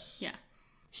 Yes. Yeah.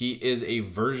 He is a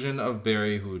version of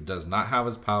Barry who does not have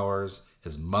his powers.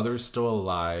 His mother's still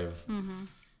alive.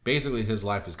 Basically, his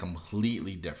life is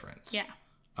completely different. Yeah.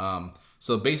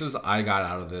 So the basis I got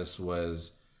out of this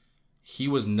was he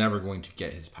was never going to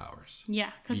get his powers.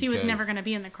 Yeah, because he was never going to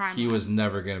be in the crime lab. He was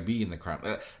never going to be in the crime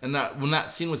lab. And when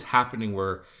that scene was happening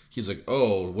where he's like,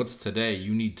 oh, what's today?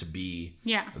 You need to be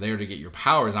there to get your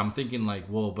powers. I'm thinking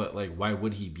but why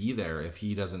would he be there if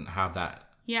he doesn't have that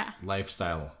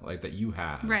lifestyle that you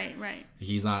have? Right.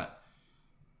 He's not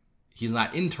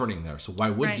interning there, so why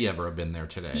would he ever have been there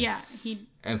today? Yeah.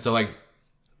 And so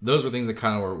those were things that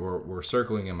kind of were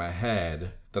circling in my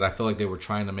head that I feel like they were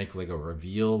trying to make a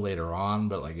reveal later on,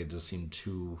 but it just seemed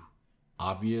too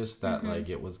obvious that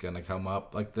it was going to come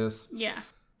up like this. Yeah.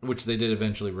 Which they did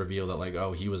eventually reveal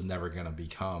that he was never going to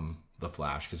become the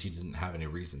Flash because he didn't have any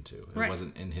reason to. It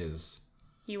wasn't in his...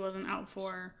 He wasn't out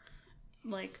for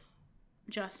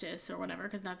justice or whatever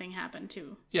because nothing happened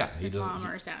to his mom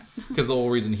or his dad. Because the whole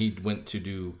reason he went to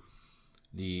do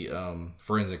the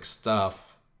forensic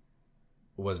stuff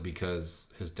was because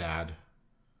his dad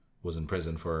was in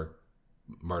prison for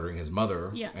murdering his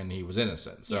mother and he was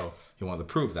innocent. So he wanted to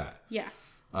prove that. Yeah.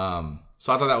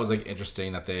 So I thought that was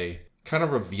interesting that they kind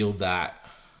of revealed that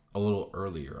a little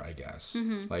earlier, I guess.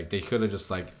 They could have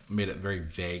just made it very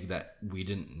vague that we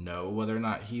didn't know whether or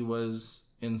not he was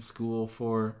in school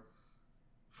for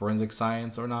forensic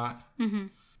science or not.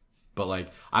 But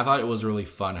I thought it was really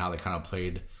fun how they kind of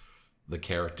played the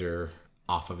character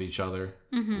off of each other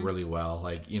really well.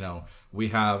 We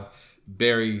have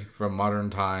Barry from modern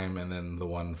time and then the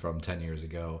one from 10 years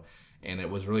ago, and it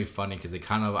was really funny because they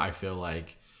kind of, I feel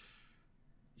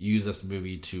use this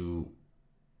movie to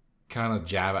kind of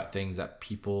jab at things that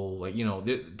people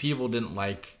people didn't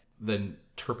like the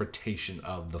interpretation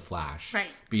of the Flash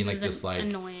being this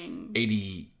annoying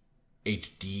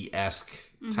ADHD-esque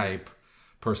type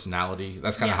personality.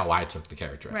 That's kind of how I took the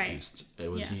character, at least.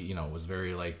 It was he was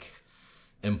very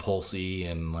impulsive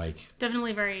and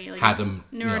definitely very had them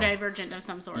neurodivergent of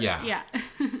some sort. Yeah.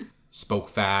 Spoke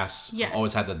fast. Yes.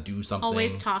 Always had to do something.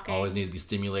 Always talking. Always needed to be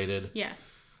stimulated.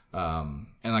 Yes. And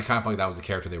I kind of felt that was the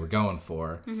character they were going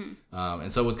for.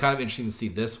 And so it was kind of interesting to see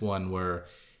this one where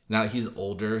now that he's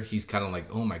older, he's kind of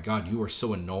oh my God, you are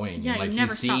so annoying. Yeah, and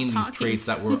he's seen these traits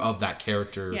that were of that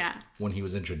character when he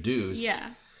was introduced.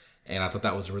 Yeah. And I thought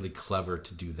that was really clever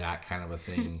to do that kind of a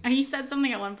thing. And he said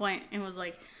something at one point and was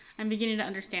I'm beginning to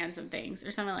understand some things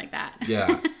or something like that.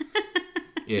 Yeah.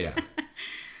 Yeah.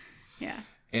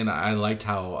 And I liked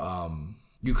how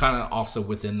you kind of also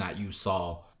within that you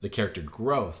saw the character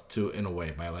growth to in a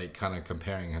way by like kind of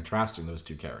comparing and contrasting those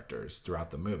two characters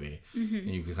throughout the movie. And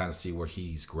you can kind of see where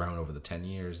he's grown over the 10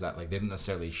 years that like they didn't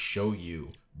necessarily show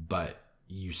you, but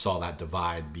you saw that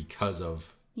divide because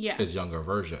of his younger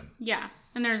version. Yeah.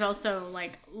 And there's also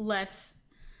like less,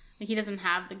 like he doesn't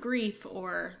have the grief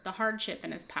or the hardship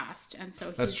in his past. And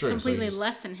so he's completely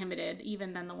less inhibited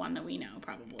even than the one that we know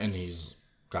probably. And he's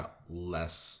got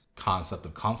less concept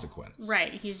of consequence.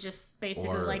 Right. He's just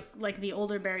basically like the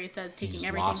older Barry says, taking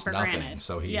everything for nothing, granted.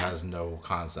 So he has no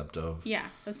concept of... Yeah.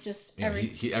 That's just...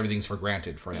 everything's for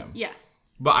granted for him. Yeah.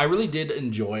 But I really did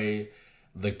enjoy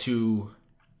the two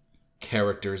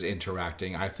characters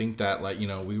interacting. I think that, like, you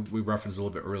know, we referenced a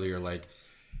little bit earlier, like,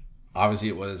 obviously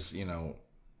it was, you know,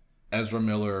 Ezra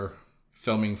Miller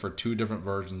filming for two different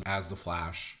versions as the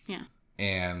Flash. Yeah.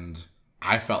 And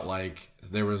I felt like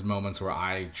there was moments where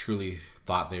I truly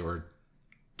thought they were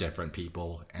different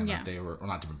people and that they were, well,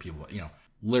 not different people, but, you know,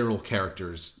 literal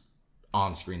characters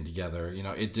on screen together. You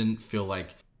know, it didn't feel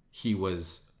like he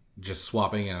was just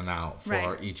swapping in and out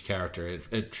for each character.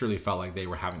 It truly felt like they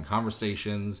were having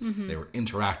conversations. They were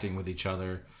interacting with each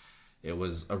other. It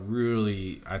was a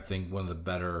really, I think, one of the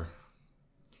better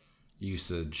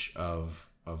usage of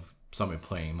somebody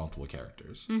playing multiple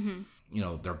characters. You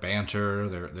know, their banter,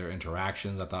 their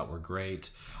interactions, I thought were great.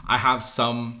 I have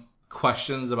some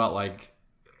questions about like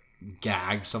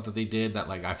gag stuff that they did that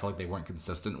like I felt like they weren't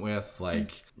consistent with.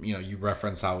 Like, you know, you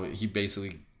reference how he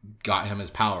basically got him his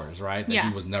powers, right? That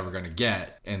he was never going to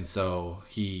get. And so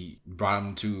he brought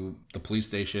him to the police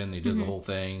station. He did the whole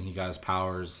thing. He got his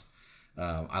powers.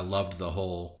 I loved the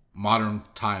whole modern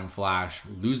time Flash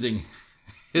losing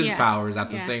his powers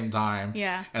at the same time.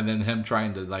 Yeah. And then him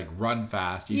trying to like run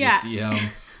fast. You just see him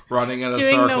running in a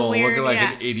circle, looking like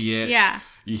an idiot. Yeah.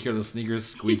 You hear the sneakers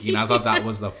squeaking. I thought that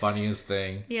was the funniest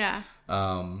thing. Yeah.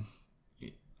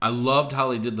 I loved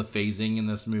how they did the phasing in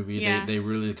this movie. Yeah. They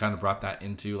really kind of brought that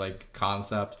into like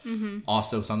concept.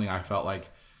 Also something I felt like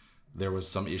there was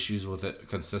some issues with it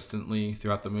consistently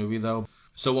throughout the movie though.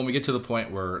 So when we get to the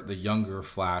point where the younger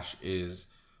Flash is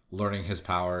learning his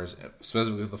powers,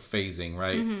 specifically the phasing,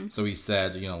 right? So he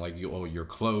said, you know, like, your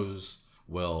clothes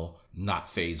will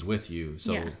not phase with you.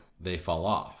 So they fall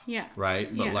off. Yeah.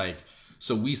 Right? But like,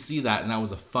 so we see that, and that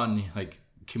was a fun, like,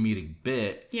 comedic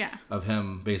bit of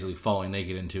him basically falling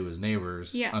naked into his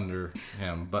neighbors under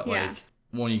him. But like,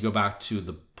 when you go back to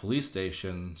the police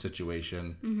station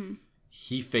situation,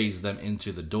 he phased them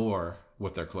into the door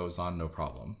with their clothes on, no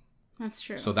problem. That's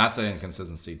true. So that's an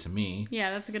inconsistency to me.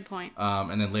 Yeah, that's a good point.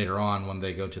 And then later on, when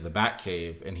they go to the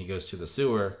Batcave and he goes to the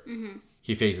sewer,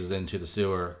 he phases into the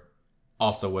sewer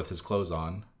also with his clothes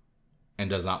on and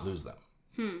does not lose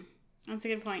them. That's a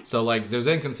good point. So, like, there's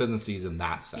inconsistencies in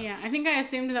that sense. Yeah, I think I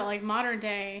assumed that, like, modern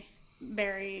day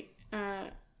Barry,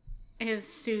 his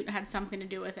suit had something to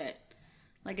do with it.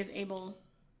 Like, is able...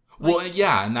 Like, well,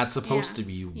 yeah, and that's supposed to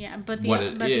be but what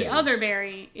it is. The other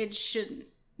Barry, it shouldn't...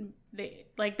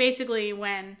 Like, basically,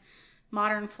 when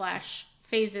modern Flash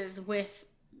phases with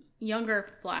younger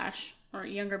Flash, or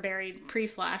younger Barry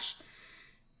pre-Flash,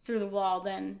 through the wall,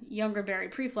 then younger Barry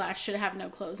pre-Flash should have no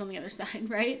clothes on the other side,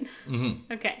 right?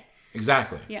 Okay.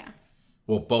 Exactly. Yeah.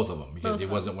 Well, both of them, because he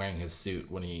wasn't wearing his suit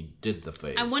when he did the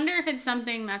phase. I wonder if it's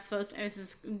something that's supposed to, this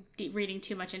is reading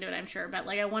too much into it, I'm sure, but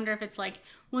like, I wonder if it's like,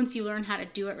 once you learn how to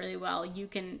do it really well, you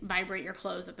can vibrate your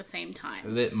clothes at the same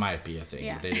time. That might be a thing.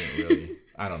 Yeah. They didn't really,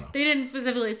 I don't know. They didn't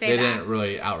specifically say that. They didn't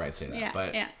really outright say that,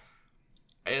 but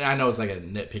and I know it's like a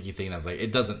nitpicky thing that's like,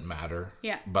 it doesn't matter.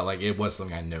 Yeah. But like, it was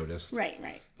something I noticed. Right.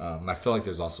 And I feel like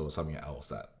there's also something else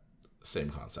that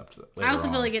same concept. I also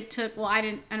feel like it took, well, I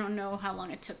don't know how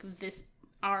long it took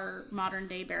our modern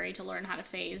day Barry to learn how to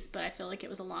phase, but I feel like it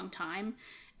was a long time.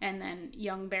 And then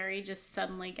young Barry just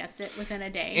suddenly gets it within a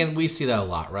day. And we see that a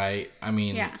lot, right? I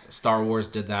mean, Star Wars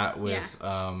did that with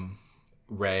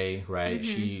Rey, right?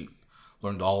 She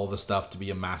learned all the stuff to be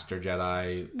a Master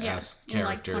Jedi-esque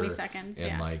character in like 20 seconds.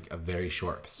 In like a very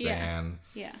short span.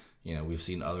 Yeah. You know, we've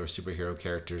seen other superhero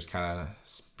characters kind of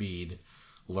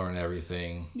learn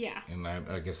everything. Yeah. And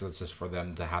I guess that's just for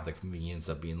them to have the convenience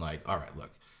of being like, all right,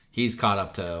 look, he's caught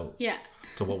up to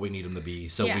what we need him to be,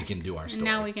 so we can do our story.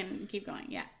 Now we can keep going.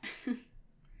 Yeah.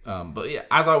 But yeah,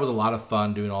 I thought it was a lot of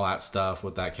fun doing all that stuff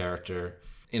with that character,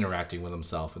 interacting with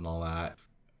himself and all that.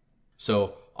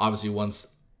 So obviously once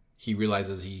he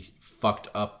realizes he fucked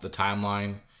up the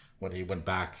timeline when he went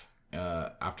back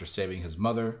after saving his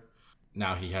mother,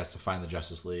 now he has to find the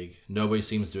Justice League. Nobody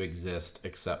seems to exist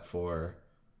except for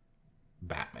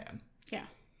Batman. Yeah.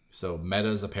 So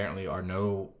metas apparently are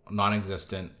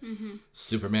non-existent.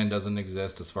 Superman doesn't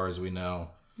exist as far as we know.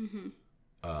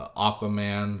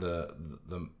 Aquaman,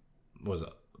 the was it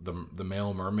the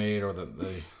male mermaid or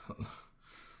the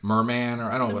merman,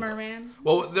 or I don't know The what merman.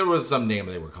 well, there was some name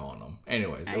they were calling him.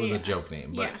 Anyways, it was a joke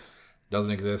name, but Yeah.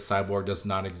 doesn't exist. Cyborg does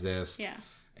not exist. Yeah.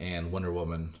 And Wonder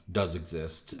Woman does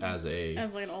exist as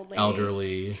Like an old lady.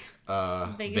 elderly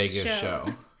Vegas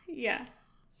show. Yeah.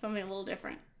 Something a little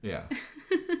different. Yeah.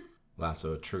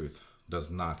 Lasso of Truth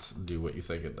does not do what you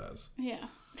think it does. Yeah.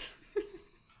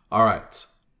 All right.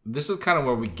 This is kind of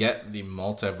where we get the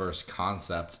multiverse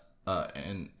concept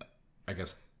and I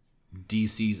guess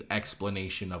DC's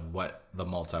explanation of what the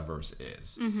multiverse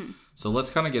is. Mm-hmm. So let's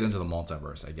kind of get into the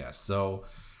multiverse, I guess. So,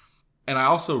 and I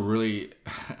also really,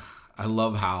 I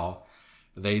love how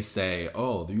they say,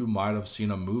 oh, you might have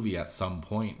seen a movie at some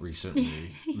point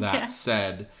recently that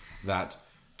said that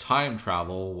time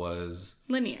travel was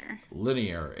linear.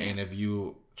 And if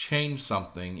you change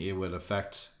something, it would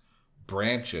affect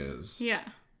branches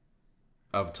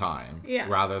of time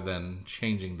rather than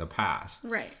changing the past.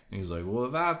 Right. And he's like, well,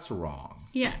 that's wrong.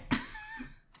 Yeah.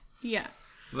 Yeah.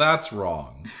 That's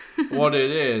wrong. What it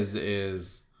is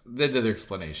they did the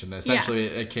explanation. Essentially,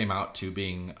 it came out to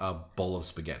being a bowl of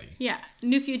spaghetti. Yeah.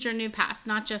 New future, new past,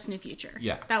 not just new future.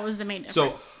 Yeah. That was the main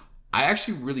difference. So I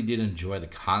actually really did enjoy the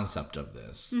concept of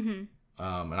this. Mm-hmm.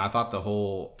 And I thought the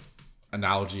whole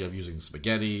analogy of using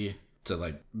spaghetti to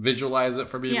like visualize it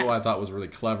for people, I thought was really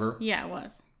clever. Yeah, it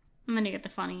was. And then you get the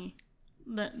funny,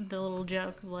 the little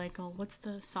joke of like, oh, what's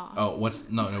the sauce? Oh,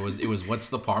 it was what's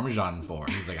the Parmesan for?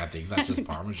 And he's like, I think that's just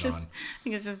Parmesan. I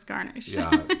think it's just garnish.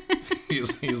 Yeah.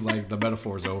 He's like, the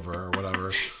metaphor's over or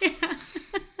whatever. Yeah.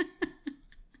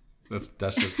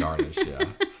 That's just garnish,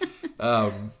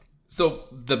 yeah. So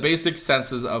the basic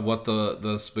senses of what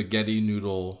the spaghetti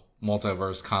noodle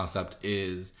multiverse concept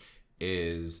is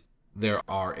there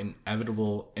are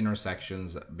inevitable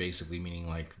intersections, basically meaning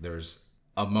like there's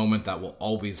a moment that will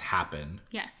always happen.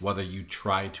 Yes. Whether you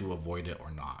try to avoid it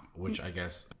or not, which I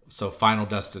guess, so Final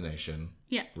Destination.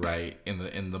 Yeah. Right? In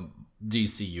the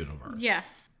DC universe. Yeah.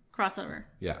 Crossover.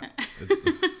 Yeah.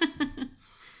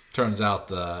 Turns out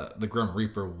the Grim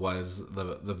Reaper was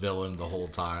the villain the whole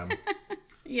time.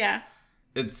 Yeah.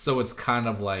 It's kind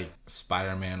of like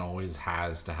Spider-Man always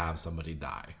has to have somebody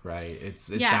die, right? It's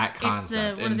that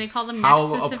concept. What do they call them? How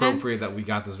Nexus appropriate events? that we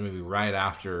got this movie right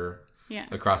after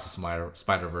Across the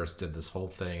Spider-Verse did this whole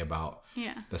thing about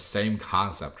the same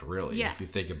concept, really, if you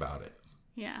think about it.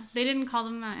 Yeah. They didn't call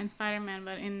them that in Spider-Man,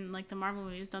 but in like the Marvel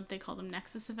movies, don't they call them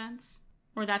Nexus events?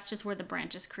 Or that's just where the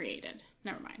branch is created.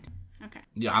 Never mind. Okay.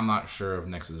 Yeah, I'm not sure if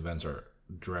Nexus events are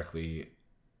directly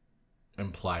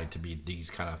implied to be these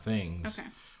kind of things. Okay.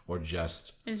 Or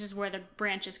just... It's just where the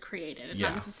branch is created. It's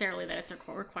not necessarily that it's a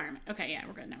core requirement. Okay, yeah,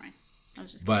 we're good. Never mind. I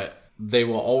was just kidding. But they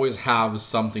will always have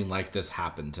something like this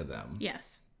happen to them.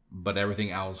 Yes. But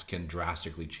everything else can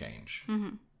drastically change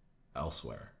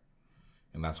elsewhere.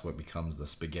 And that's what becomes the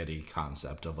spaghetti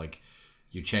concept of like,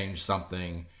 you change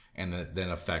something and that then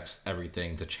affects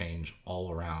everything to change all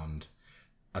around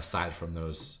aside from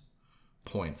those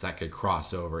points that could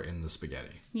cross over in the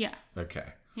spaghetti. Yeah. Okay.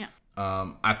 Yeah.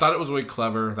 I thought it was really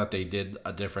clever that they did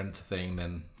a different thing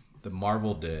than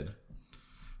Marvel did.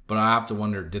 But I have to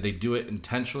wonder, did they do it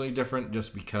intentionally different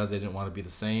just because they didn't want to be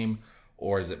the same?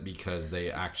 Or is it because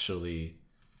they actually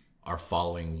are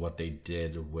following what they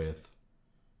did with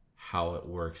how it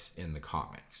works in the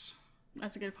comics?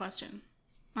 That's a good question.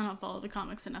 I don't follow the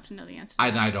comics enough to know the answer.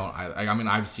 I don't. I mean,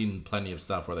 I've seen plenty of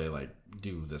stuff where they like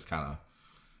do this kind of,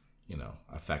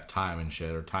 affect time and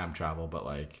shit or time travel, but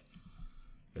like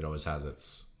it always has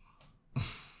its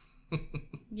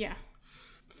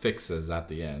fixes at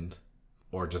the end,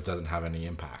 or it just doesn't have any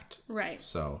impact. Right.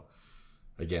 So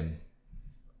again,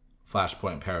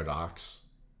 Flashpoint Paradox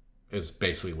is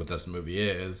basically what this movie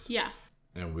is. Yeah.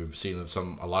 And we've seen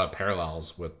a lot of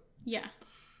parallels with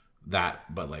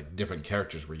that, but like different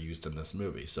characters were used in this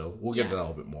movie. So we'll get to that a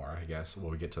little bit more, I guess,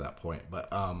 when we get to that point. But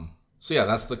so yeah,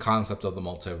 that's the concept of the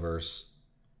multiverse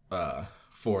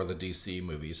for the DC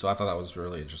movie. So I thought that was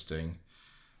really interesting.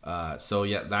 So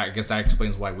yeah, I guess that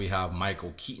explains why we have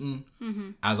Michael Keaton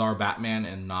as our Batman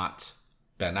and not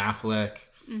Ben Affleck.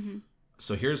 Mm-hmm.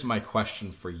 So here's my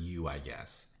question for you, I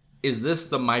guess. Is this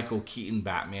the Michael Keaton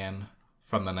Batman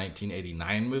from the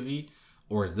 1989 movie?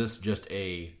 Or is this just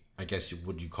I guess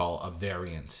would you call a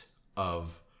variant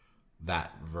of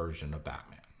that version of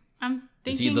Batman? I'm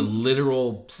thinking... Is he the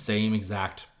literal same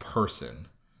exact person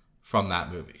from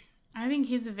that movie? I think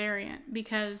he's a variant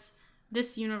because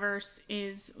this universe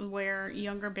is where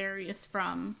younger Barry is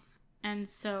from. And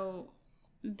so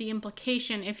the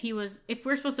implication, if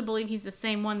we're supposed to believe he's the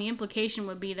same one, the implication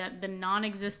would be that the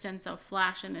non-existence of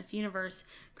Flash in this universe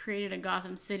created a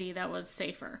Gotham City that was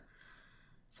safer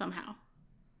somehow.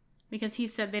 Because he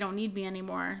said they don't need me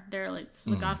anymore. They're like,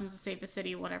 the Gotham's the safest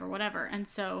city, whatever. And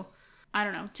so, I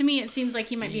don't know. To me, it seems like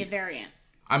he might be a variant.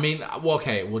 I mean, well,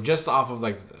 okay, well, just off of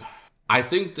like, I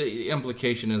think the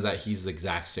implication is that he's the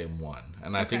exact same one.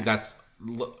 And I think that's,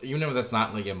 even if that's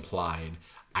not like implied,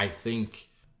 I think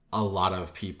a lot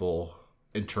of people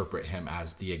interpret him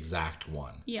as the exact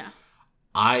one. Yeah.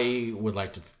 I would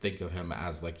like to think of him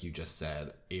as, like you just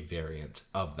said, a variant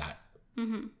of that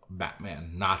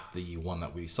Batman, not the one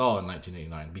that we saw in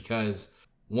 1989. Because,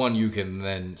 one, you can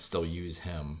then still use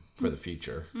him for the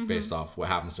future. Based off what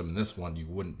happens to him in this one, you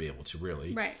wouldn't be able to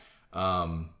really. Right.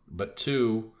 But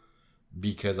two,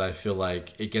 because I feel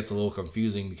like it gets a little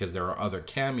confusing because there are other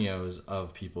cameos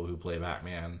of people who play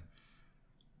Batman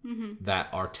that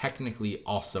are technically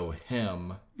also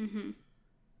him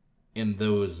in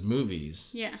those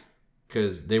movies. Yeah.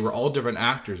 Because they were all different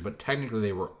actors, but technically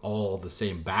they were all the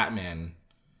same Batman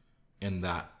in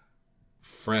that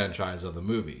franchise of the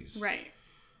movies. Right.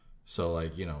 So,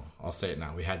 like, you know, I'll say it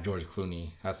now. We had George Clooney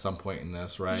at some point in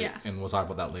this, right? Yeah. And we'll talk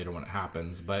about that later when it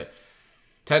happens. But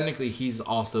technically he's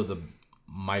also the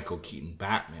Michael Keaton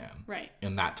Batman. Right.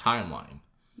 In that timeline.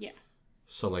 Yeah.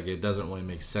 So, like, it doesn't really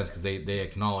make sense because they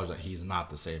acknowledge that he's not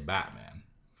the same Batman.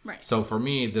 Right. So, for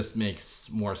me, this makes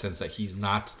more sense that he's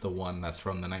not the one that's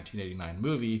from the 1989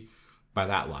 movie by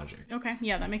that logic. Okay.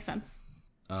 Yeah, that makes sense.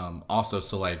 Also,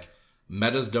 so, like,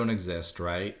 metas don't exist,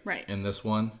 right? Right. In this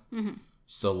one.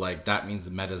 So, like, that means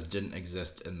the metas didn't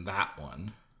exist in that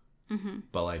one.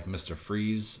 But, like, Mr.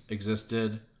 Freeze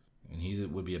existed, and he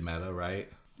would be a meta, right?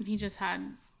 He just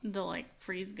had the, like,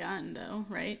 freeze gun, though,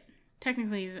 right?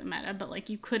 Technically he's a meta, but, like,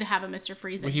 you could have a Mr.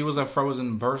 Freeze. Well, he was a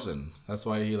frozen person. That's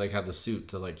why he, like, had the suit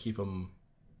to, like, keep him.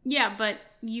 Yeah, but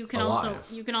you can alive.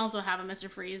 also have a Mr.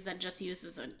 Freeze that just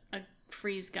uses a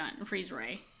freeze gun, a freeze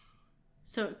ray.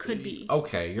 So it could be.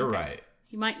 Okay, you're right.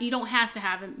 You don't have to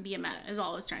have him be a meta, is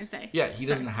all I was trying to say. Yeah, he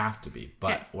doesn't have to be,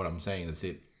 but what I'm saying is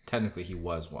technically he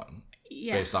was one.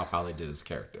 Yeah. Based off how they did his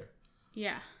character.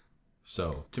 Yeah.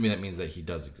 So, to me, that means that he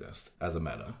does exist as a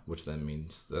meta, which then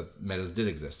means that metas did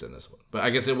exist in this one. But I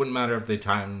guess it wouldn't matter if they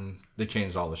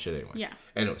changed all the shit anyways. Yeah.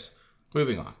 Anyways,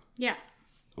 moving on. Yeah.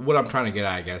 What I'm trying to get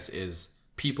at, I guess, is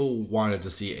people wanted to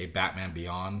see a Batman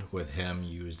Beyond with him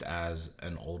used as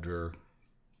an older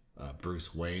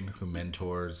Bruce Wayne who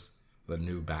mentors the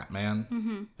new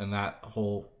Batman in that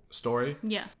whole story.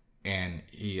 Yeah. And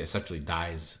he essentially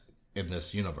dies in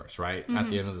this universe, right? At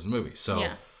the end of this movie. So,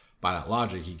 by that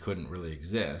logic, he couldn't really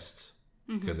exist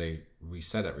because they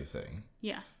reset everything.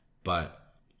 Yeah.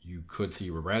 But you could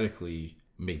theoretically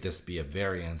make this be a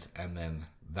variant, and then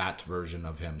that version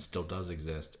of him still does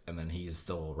exist, and then he's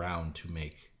still around to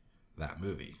make that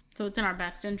movie. So it's in our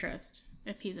best interest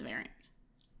if he's a variant.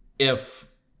 If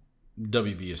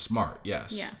WB is smart,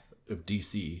 yes. Yeah. If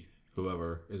DC,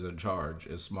 whoever is in charge,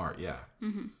 is smart, yeah.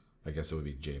 I guess it would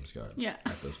be James Gunn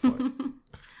at this point.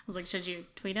 I was like, should you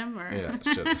tweet him? Or? Yeah,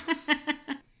 should.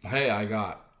 Hey, I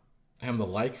got him to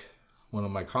like one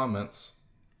of my comments.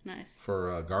 Nice.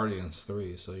 For Guardians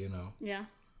 3, so you know. Yeah.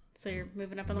 So you're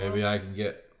moving up in the Maybe world? I can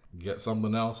get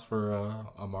something else for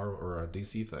a Marvel or a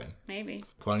DC thing. Maybe.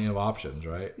 Plenty of options,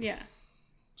 right? Yeah.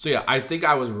 So yeah, I think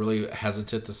I was really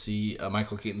hesitant to see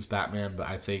Michael Keaton's Batman, but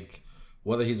I think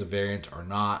whether he's a variant or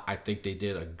not, I think they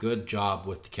did a good job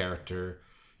with the character.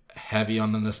 Heavy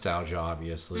on the nostalgia,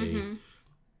 obviously.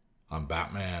 On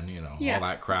Batman, you know, all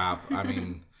that crap. I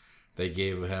mean, they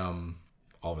gave him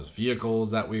all of his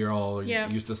vehicles that we are all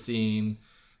used to seeing.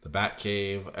 The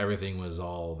Batcave, everything was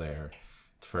all there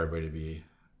for everybody to be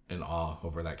in awe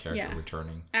over that character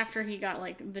returning. After he got,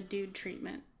 like, the dude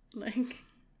treatment. Like,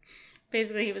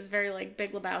 basically he was very, like,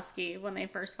 Big Lebowski when they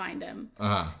first find him.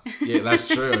 Yeah, that's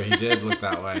true. He did look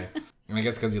that way. And I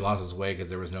guess because he lost his way because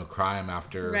there was no crime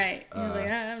after. Right. He was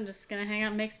like, I'm just going to hang out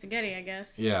and make spaghetti, I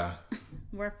guess. Yeah.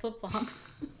 Wear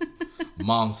flip-flops.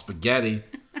 Mom spaghetti.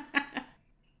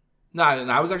 No,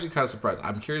 and I was actually kind of surprised.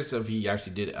 I'm curious if he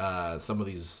actually did some of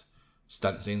these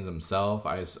stunt scenes himself.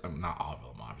 I'm not all of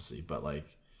them, obviously, but like,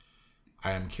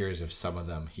 I am curious if some of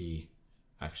them he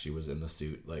actually was in the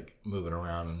suit, like moving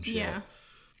around and shit. Yeah.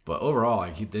 But overall,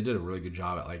 like they did a really good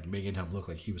job at like making him look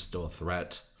like he was still a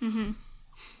threat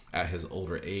at his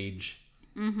older age.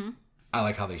 I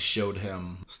like how they showed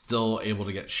him still able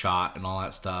to get shot and all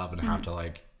that stuff, and have to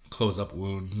like close up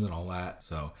wounds and all that.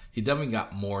 So he definitely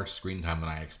got more screen time than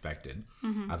I expected.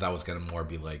 I thought it was gonna more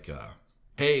be like,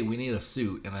 hey, we need a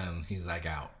suit, and then he's like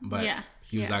out. But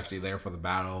he was actually there for the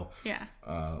battle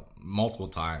multiple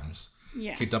times.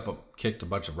 Yeah. Kicked a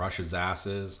bunch of Russia's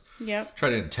asses. Yep. Tried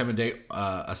to intimidate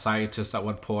a scientist at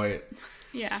one point.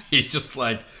 Yeah. He's just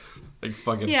like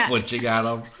fucking flinching at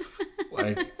him.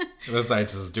 Like, the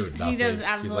scientist is doing nothing. He does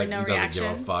absolutely no reaction. He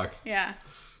doesn't give a fuck. Yeah.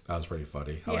 That was pretty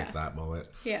funny. I liked that moment.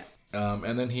 Yeah.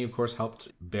 And then he, of course, helped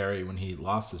Barry when he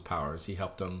lost his powers. He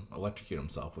helped him electrocute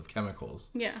himself with chemicals.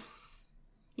 Yeah.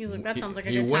 He's like, that sounds like a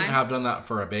good time. He wouldn't time. have done that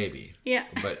for a baby. Yeah.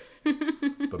 But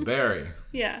Barry.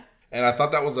 Yeah. And I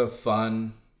thought that was a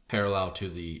fun parallel to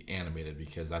the animated,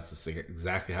 because that's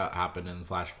exactly how it happened in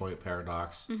Flashpoint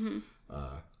Paradox. Mm-hmm.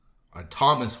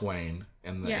 Thomas Wayne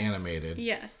in the animated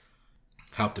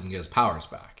helped him get his powers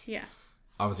back. Yeah.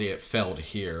 Obviously, it failed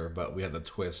here, but we had the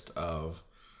twist of,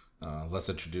 let's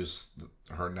introduce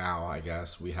her now, I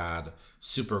guess. We had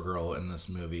Supergirl in this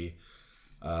movie,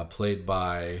 played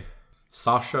by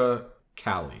Sasha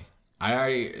Calle. I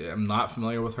am not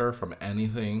familiar with her from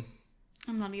anything.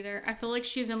 I'm not either. I feel like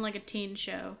she's in like a teen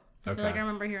show. I feel like I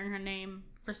remember hearing her name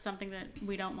for something that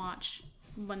we don't watch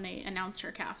when they announced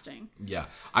her casting. Yeah.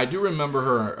 I do remember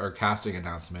her casting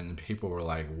announcement, and people were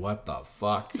like, what the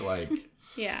fuck? Like,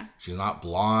 yeah. She's not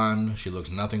blonde. She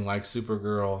looks nothing like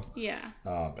Supergirl. Yeah.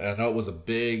 And I know it was a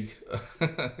big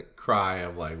cry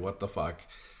of like, what the fuck?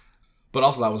 But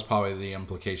also that was probably the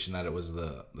implication that it was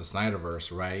the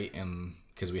Snyderverse, right? And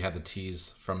because we had the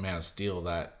tease from Man of Steel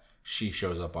that she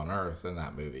shows up on Earth in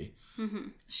that movie. Mm-hmm.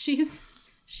 She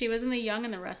was in The Young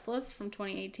and the Restless from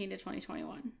 2018 to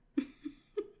 2021.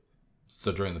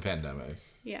 So during the pandemic.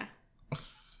 Yeah.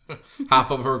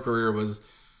 Half of her career was,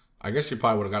 I guess she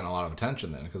probably would have gotten a lot of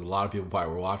attention then, because a lot of people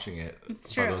probably were watching it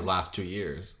for those last 2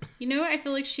 years. You know, I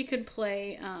feel like she could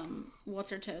play, what's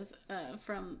her toes,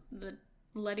 from the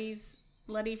Letty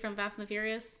from Fast and the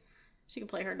Furious. She could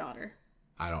play her daughter.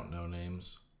 I don't know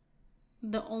names.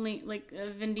 The only, like,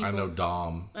 Vin Diesel's... I know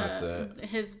Dom. That's it.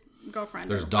 His girlfriend.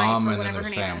 There's Dom and then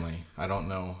there's family. I don't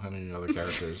know any other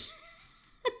characters.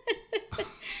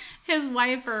 His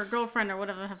wife or girlfriend or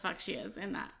whatever the fuck she is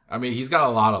in that. I mean, he's got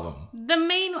a lot of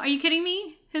them. Are you kidding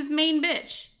me? His main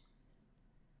bitch.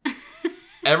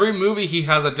 Every movie he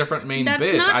has a different main That's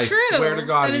bitch. Not I true. swear to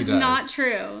God, he does. That is not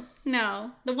true.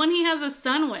 No. The one he has a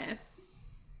son with.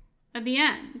 At the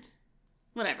end.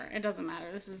 Whatever. It doesn't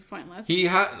matter. This is pointless.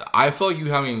 I feel like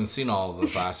you haven't even seen all of the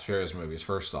Fast Furious movies,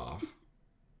 first off.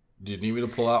 Do you need me to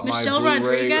pull out my Blu-ray? Michelle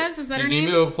Rodriguez? Is that her name? Do you need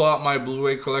me to pull out my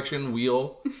Blu-ray collection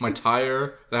wheel? My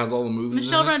tire that has all the movies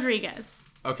Michelle in it? Rodriguez.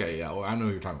 Okay, yeah. Well, I know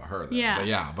you're talking about her then.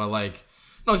 Yeah. But like...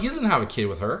 No, he doesn't have a kid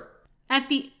with her.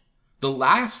 The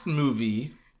last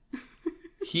movie,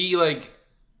 he like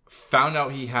found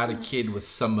out he had a kid with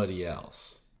somebody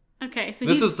else. Okay, so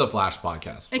this is the Flash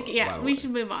podcast. Okay, yeah, we should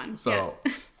move on. So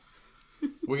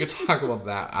we could talk about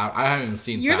that. I haven't even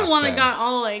seen. You're Fast the one 10. that got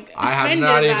all like. I have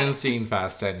not even seen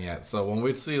Fast 10 yet. So when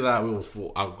we see that,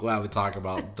 I'll gladly talk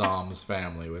about Dom's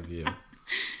family with you.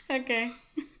 Okay.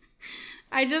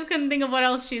 I just couldn't think of what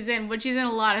else she's in, but she's in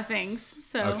a lot of things.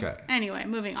 So anyway,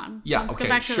 moving on. Yeah. Let's okay. Go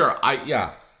back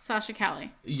to Sasha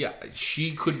Calle. Yeah,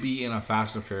 she could be in a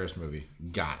Fast and Furious movie.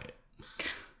 Got it.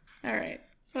 All right.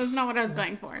 That's not what I was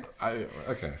going for.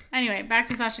 Okay. Anyway, back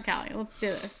to Sasha Calle. Let's do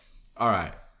this. All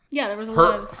right. Yeah, there was a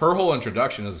lot of... Her whole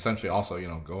introduction is essentially also,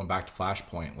 going back to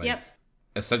Flashpoint. Like,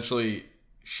 essentially,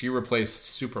 she replaced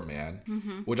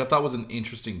Superman, which I thought was an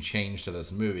interesting change to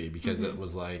this movie, because it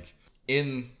was like,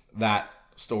 in that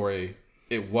story,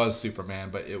 it was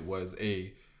Superman, but it was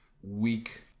a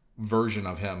weak version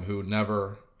of him who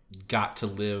never got to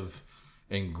live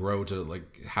and grow to,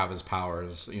 like, have his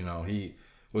powers. He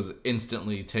was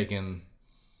instantly taken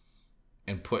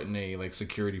and put in a like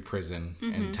security prison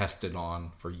and tested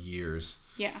on for years.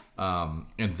 Yeah.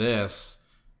 In this,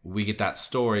 we get that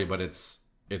story, but it's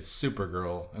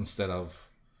Supergirl instead of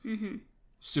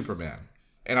Superman.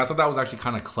 And I thought that was actually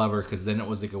kind of clever, because then it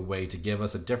was like a way to give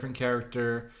us a different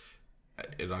character.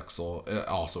 It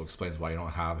also explains why you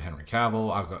don't have Henry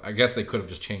Cavill. I guess they could have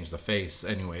just changed the face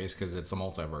anyways, because it's a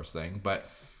multiverse thing, but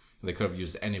they could have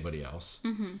used anybody else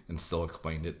and still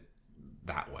explained it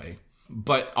that way.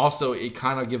 But also, it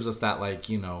kind of gives us that, like,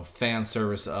 fan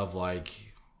service of,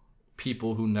 like,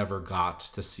 people who never got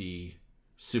to see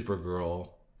Supergirl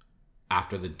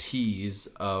after the tease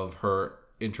of her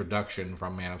introduction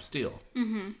from Man of Steel.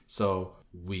 So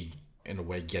we, in a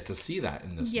way, get to see that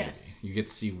in this movie. You get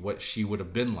to see what she would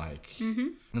have been like.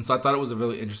 And so I thought it was a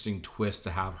really interesting twist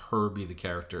to have her be the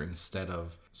character instead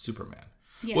of Superman.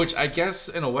 Yeah. Which I guess,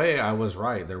 in a way, I was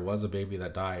right. There was a baby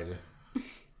that died.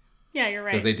 Yeah, you're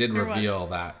right. Because they did reveal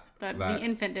that the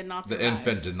infant did not survive. The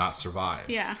infant did not survive.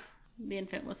 Yeah. The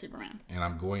infant was Superman. And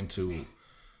I'm going to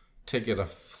take it a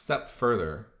step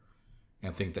further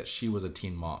and think that she was a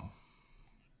teen mom.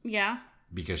 Yeah.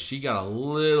 because she got a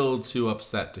little too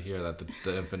upset to hear that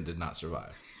the infant did not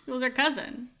survive. It was her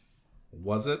cousin.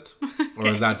 Was it? Or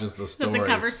is that just the story? Is that the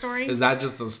cover story? Is that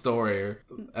just the story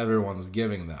everyone's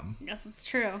giving them? I guess it's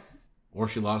true. Or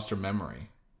she lost her memory.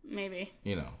 Maybe.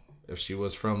 You know, if she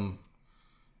was from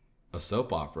a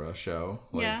soap opera show,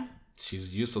 like, yeah,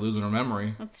 she's used to losing her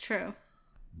memory. That's true.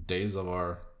 Days of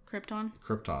our Krypton.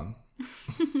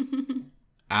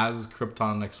 As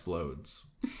Krypton explodes.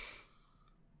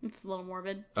 It's a little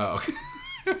morbid. Oh,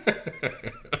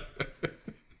 okay.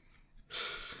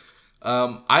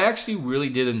 I actually really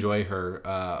did enjoy her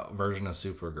version of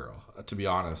Supergirl, to be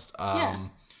honest. Yeah.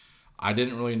 I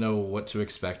didn't really know what to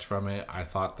expect from it. I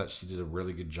thought that she did a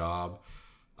really good job.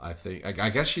 I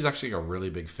guess she's actually a really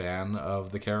big fan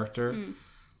of the character.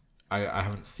 I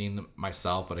haven't seen it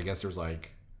myself, but I guess there's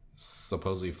like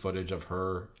supposedly footage of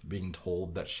her being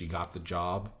told that she got the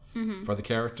job for the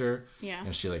character. Yeah.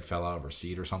 And she like fell out of her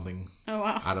seat or something. Oh,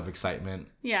 wow. Out of excitement.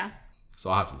 Yeah. So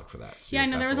I'll have to look for that. Yeah, I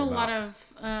know there was a lot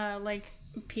of like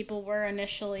people were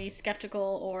initially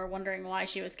skeptical or wondering why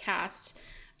she was cast,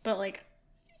 but like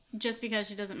just because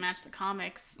she doesn't match the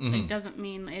comics, it doesn't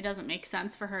mean it doesn't make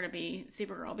sense for her to be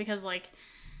Supergirl, because like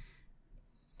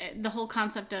the whole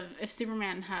concept of if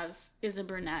Superman is a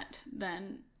brunette,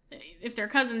 then if they're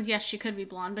cousins, yes, she could be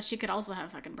blonde, but she could also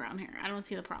have fucking brown hair. I don't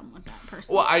see the problem with that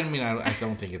personally. Well, I mean, I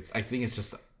don't think it's. I think it's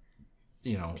just,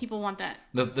 you know, people want that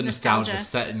the nostalgia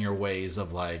set in your ways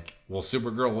of like, well,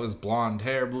 Supergirl was blonde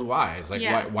hair, blue eyes. Like,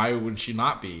 why would she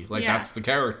not be? Like, that's the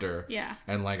character. Yeah.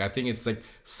 And like, I think it's like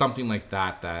something like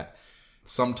that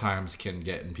sometimes can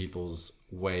get in people's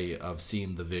way of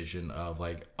seeing the vision of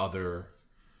like other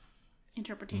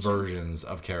interpretations, versions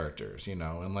of characters, you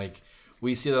know, and like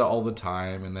we see that all the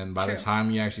time. And then by the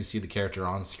time you actually see the character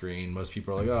on screen, most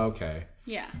people are like, oh, okay.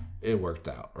 Yeah. It worked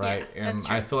out, right? Yeah, and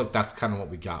I feel like that's kind of what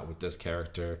we got with this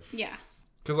character. Yeah.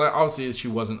 Because like, obviously she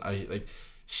wasn't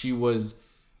she was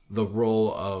the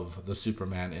role of the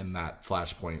Superman in that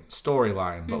Flashpoint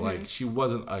storyline, but like she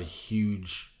wasn't a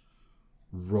huge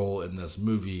role in this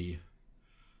movie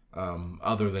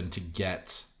other than to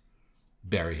get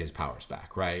Barry his powers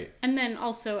back, right? And then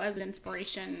also as an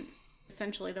inspiration,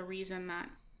 essentially the reason that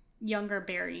younger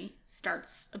Barry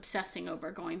starts obsessing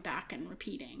over going back and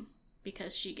repeating,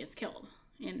 because she gets killed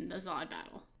in the Zod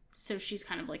battle. So she's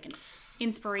kind of like an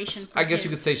inspiration for I guess you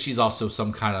could say she's also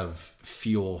some kind of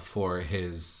fuel for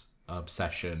his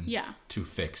obsession to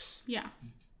fix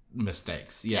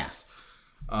mistakes. Yes.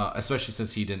 Yeah. Especially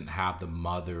since he didn't have the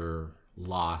mother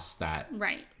loss that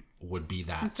would be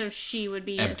that and so she would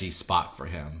be empty spot for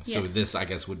him. Yeah. So this, I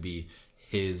guess, would be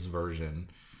his version.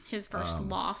 His first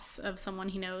loss of someone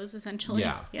he knows, essentially.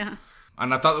 Yeah. Yeah.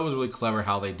 And I thought it was really clever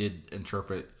how they did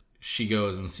interpret. She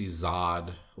goes and sees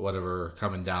Zod, whatever,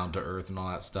 coming down to Earth and all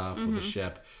that stuff with the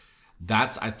ship.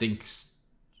 That's, I think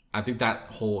that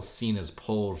whole scene is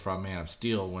pulled from Man of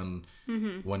Steel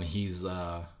when he's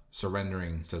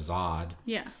surrendering to Zod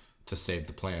to save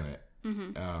the planet.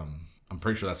 I'm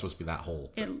pretty sure that's supposed to be that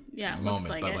whole moment,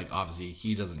 like but like obviously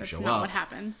he doesn't show up. That's not what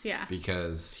happens,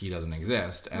 because he doesn't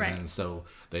exist, and then so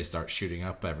they start shooting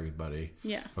up everybody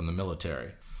from the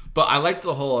military. But I like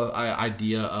the whole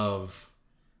idea of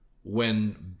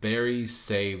when Barry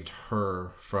saved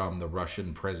her from the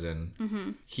Russian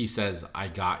prison, he says, "I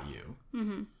got you,"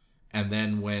 and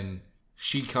then when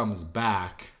she comes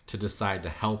back to decide to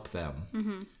help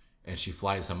them, and she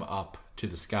flies him up to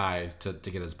the sky to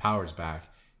get his powers back.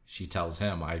 She tells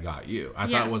him, "I got you." I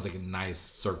thought it was like a nice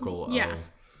circle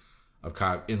of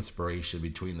kind of inspiration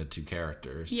between the two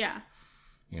characters. Yeah,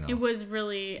 you know, it was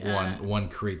really one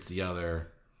creates the other,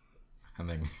 and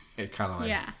then it kind of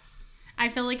like I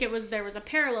feel like there was a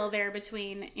parallel there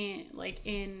between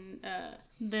in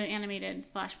the animated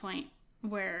Flashpoint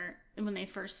where when they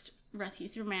first rescue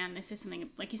Superman, they say something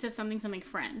like he says something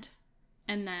friend,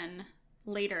 and then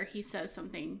later he says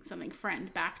something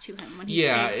friend back to him when he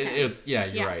saves him.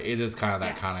 You're right. It is kind of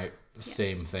that kind of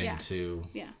same thing too.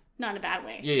 Yeah, not in a bad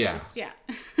way. Yeah, just,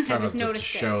 kind of to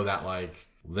show that like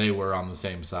they were on the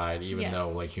same side, even though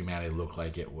like humanity looked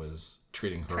like it was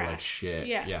treating her like shit.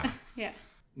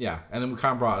 Yeah. And then we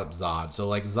kind of brought up Zod. So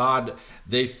like Zod,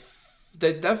 they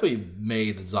definitely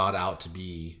made Zod out to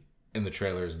be in the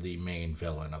trailers the main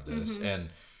villain of this, and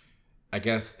I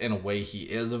guess in a way he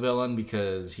is a villain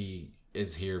because he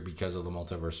is here because of the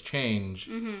multiverse change,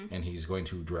 and he's going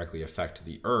to directly affect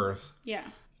the Earth. Yeah.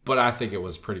 But I think it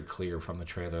was pretty clear from the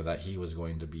trailer that he was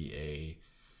going to be a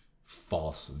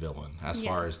false villain as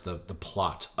far as the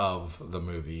plot of the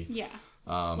movie. Yeah.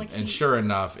 And sure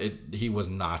enough, he was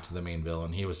not the main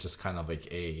villain. He was just kind of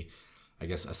like a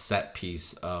set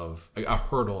piece of a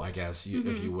hurdle, I guess,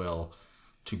 if you will,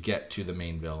 to get to the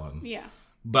main villain. Yeah.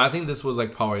 But I think this was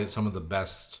like probably some of the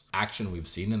best action we've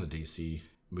seen in the DC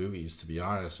movies, to be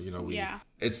honest. You know,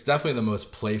 it's definitely the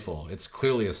most playful. It's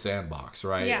clearly a sandbox,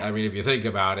 right? Yeah. I mean, if you think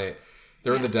about it,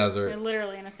 they're in the desert. They're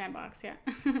literally in a sandbox,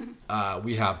 yeah.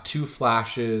 We have 2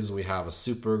 Flashes. We have a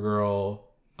Supergirl,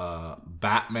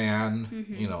 Batman,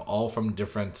 you know, all from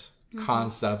different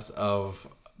concepts of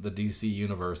the DC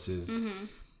universes,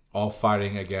 all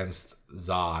fighting against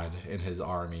Zod and his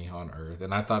army on Earth.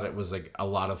 And I thought it was like a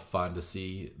lot of fun to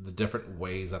see the different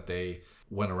ways that they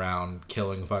went around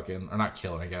killing or not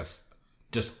killing, I guess,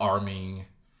 disarming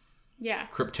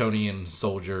Kryptonian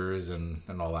soldiers and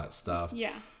all that stuff.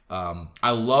 Yeah.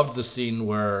 I loved the scene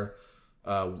where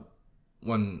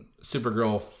when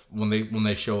Supergirl, when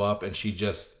they show up and she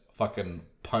just fucking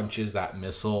punches that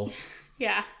missile.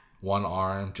 Yeah. One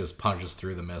arm just punches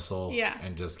through the missile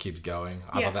and just keeps going.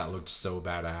 I thought that looked so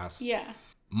badass. Yeah.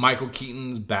 Michael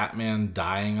Keaton's Batman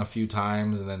dying a few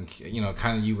times, and then, you know,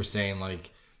 kind of you were saying, like,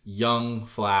 young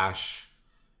Flash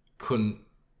couldn't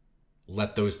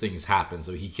let those things happen,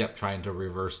 so he kept trying to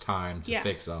reverse time to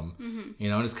fix them. You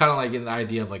know, and it's kind of like an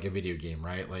idea of like a video game,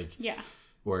 right? Like,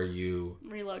 where you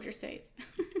reload your save.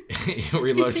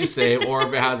 reload your save, or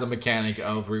if it has a mechanic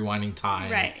of rewinding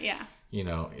time. Right, yeah. You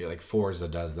know, like Forza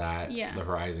does that, the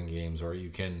Horizon games, or you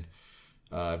can,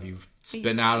 if you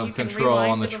spin out of control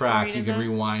on the track, you can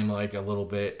rewind like a little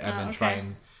bit and then try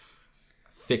and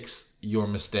fix your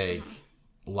mistake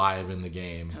live in the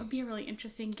game. That would be a really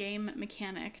interesting game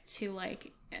mechanic to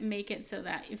like make it so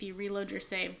that if you reload your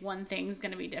save, one thing's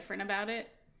going to be different about it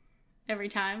every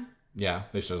time. Yeah,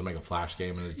 they should just make a Flash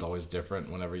game and it's always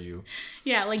different whenever you...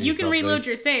 Yeah, like you can reload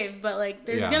your save, but like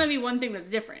there's going to be one thing that's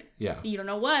different. Yeah. You don't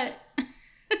know what.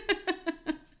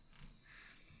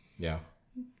 Yeah.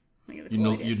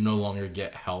 You no longer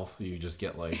get health, you just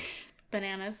get like...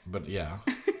 bananas. But yeah.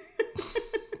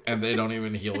 And they don't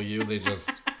even heal you, they just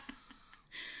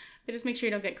make sure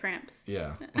you don't get cramps.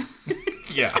 Yeah.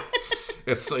 Yeah.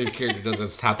 It's like your character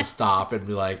doesn't have to stop and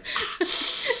be like...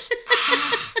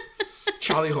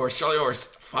 Charlie horse,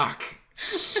 fuck.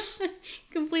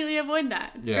 Completely avoid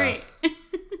that. It's great.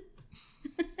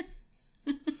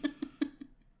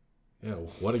 Yeah,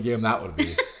 what a game that would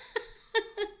be.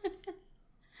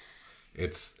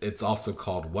 It's also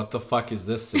called What the Fuck Is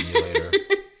This Simulator?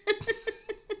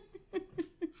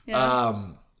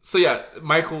 So yeah,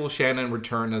 Michael Shannon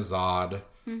returned as Zod.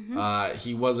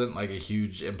 He wasn't like a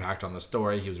huge impact on the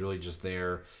story. He was really just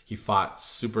there. He fought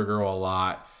Supergirl a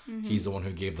lot. He's the one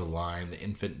who gave the line, "The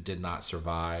infant did not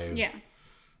survive." Yeah.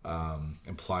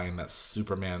 Implying that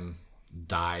Superman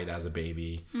died as a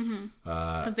baby.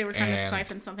 Because they were trying to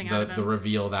siphon something out of him. The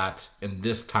reveal that in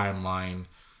this timeline,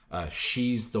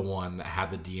 she's the one that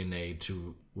had the DNA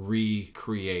to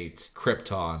recreate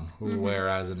Krypton,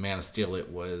 whereas in Man of Steel it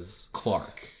was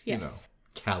Clark. Yes. You know,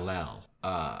 Kal-El.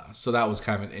 So that was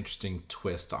kind of an interesting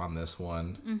twist on this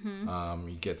one.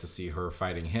 You get to see her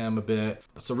fighting him a bit.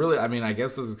 So really, I mean, I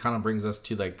guess this kind of brings us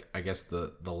to like, I guess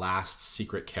the last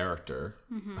secret character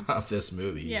of this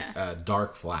movie,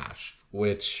 Dark Flash,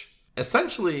 which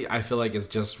essentially I feel like is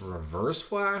just Reverse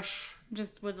Flash,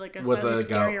 just with like a with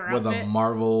a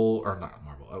Marvel or not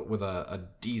Marvel, with a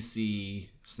DC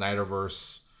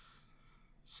Snyderverse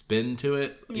spin to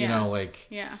it. You know, like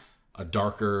a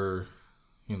darker,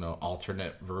 you know,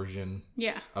 alternate version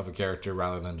of a character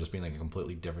rather than just being like a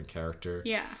completely different character.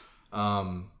 Yeah.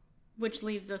 Which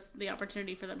leaves us the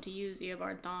opportunity for them to use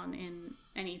Eobard Thawne in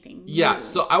anything new. Yeah,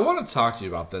 so I want to talk to you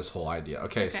about this whole idea.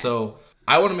 Okay, so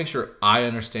I want to make sure I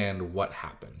understand what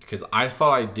happened, because I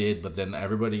thought I did, but then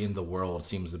everybody in the world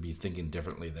seems to be thinking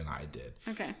differently than I did.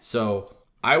 Okay. So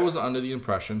I was under the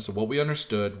impression, so what we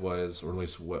understood was, or at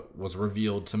least what was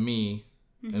revealed to me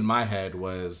in my head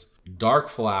was Dark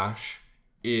Flash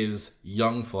is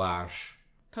young Flash,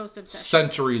 post-obsession,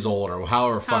 centuries old, or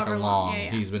however fucking long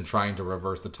he's been trying to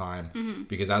reverse the time.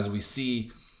 Because as we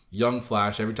see young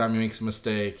Flash, every time he makes a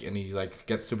mistake and he like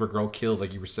gets Supergirl killed,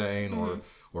 like you were saying,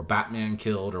 or Batman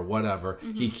killed or whatever,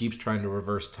 he keeps trying to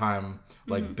reverse time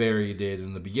like Barry did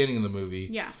in the beginning of the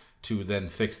movie. To then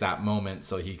fix that moment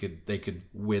so they could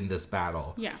win this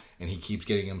battle. Yeah. And he keeps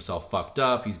getting himself fucked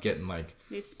up. He's getting like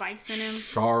these spikes in him.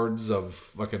 Shards of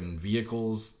fucking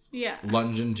vehicles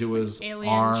lunge into his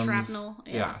alien arms. Shrapnel.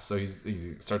 Yeah. So he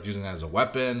starts using it as a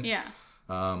weapon. Yeah.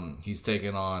 He's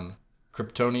taking on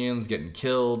Kryptonians, getting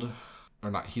killed.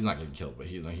 Or not, he's not getting killed, but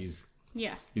he's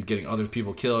getting other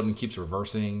people killed and keeps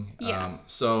reversing. Yeah.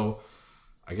 So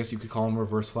I guess you could call him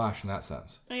Reverse Flash in that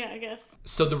sense. Oh, yeah, I guess.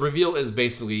 So the reveal is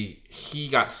basically he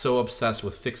got so obsessed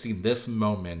with fixing this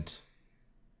moment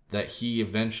that he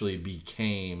eventually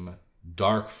became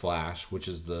Dark Flash, which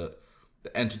is the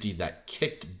the entity that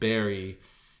kicked Barry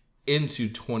into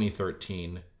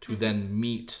 2013 to then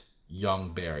meet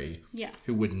young Barry,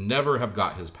 who would never have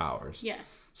got his powers.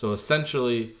 Yes. So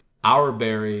essentially, our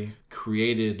Barry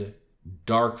created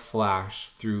Dark Flash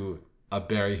through a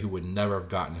Barry who would never have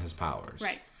gotten his powers.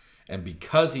 Right. And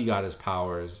because he got his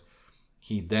powers,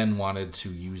 he then wanted to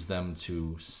use them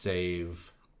to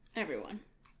save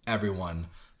everyone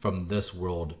from this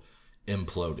world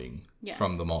imploding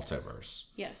from the multiverse.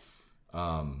 Yes.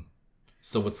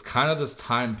 So it's kind of this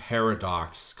time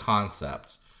paradox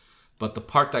concept. But the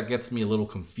part that gets me a little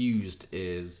confused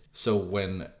is, so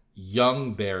when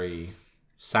young Barry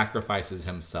sacrifices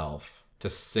himself to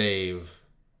save,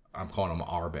 I'm calling him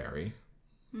our Barry,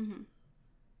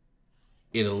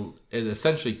 it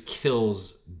essentially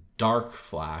kills Dark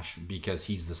Flash because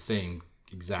he's the same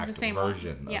exact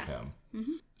version of him.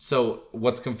 Mm-hmm. So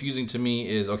what's confusing to me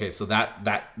is, okay, so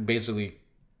that basically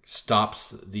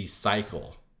stops the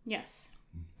cycle. Yes.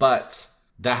 But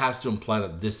that has to imply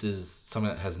that this is something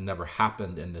that has never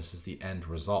happened and this is the end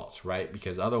result, right?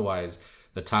 Because otherwise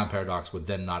the time paradox would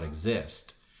then not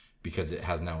exist because it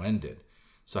has now ended.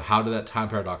 So how did that time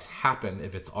paradox happen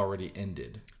if it's already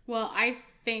ended? Well, I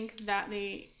think that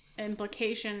the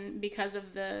implication, because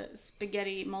of the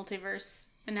spaghetti multiverse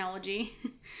analogy,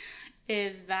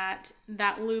 is that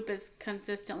loop is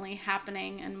consistently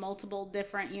happening in multiple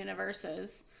different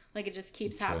universes. Like, it just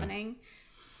keeps happening.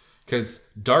 Because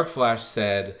Dark Flash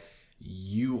said,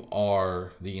 you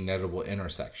are the inevitable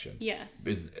intersection. Yes.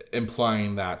 Is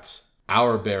implying that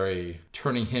our Barry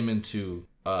turning him into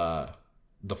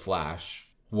the Flash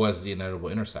was the inevitable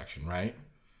intersection, right?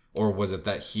 Or was it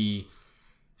that he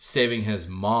saving his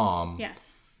mom,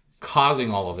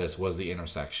 causing all of this, was the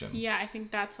intersection? Yeah, I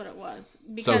think that's what it was.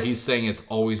 So he's saying it's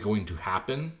always going to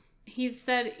happen? He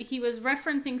said he was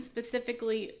referencing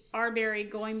specifically our Barry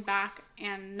going back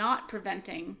and not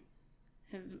preventing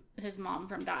his mom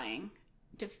from dying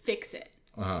to fix it.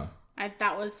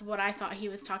 That was what I thought he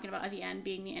was talking about at the end,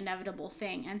 being the inevitable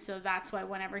thing. And so that's why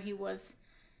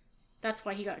that's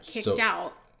why he got kicked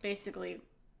out, basically.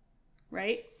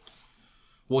 Right?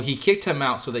 Well, he kicked him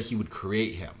out so that he would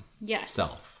create him. Yes.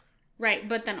 Self. Right,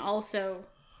 but then also...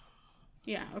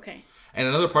 Yeah, okay. And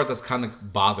another part that's kind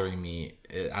of bothering me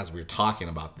as we're talking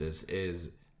about this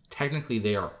is technically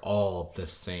they are all the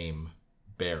same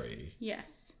Barry.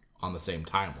 Yes. On the same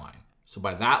timeline. So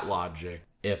by that logic,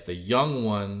 if the young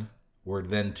one were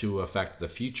then to affect the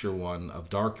future one of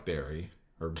Dark Barry,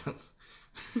 or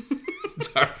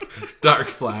Dark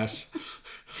Flash.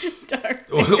 Dark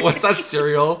Barry. What's that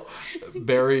cereal?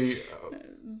 Barry...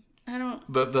 I don't...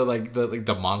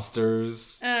 The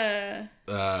monsters...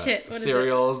 Shit, what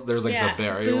cereals. Is it? There's the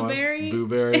berry Boo one. Berry? Boo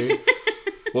Berry.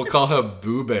 We'll call her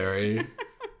Boo Berry.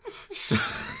 So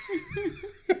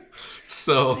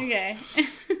okay.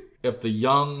 If the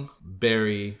young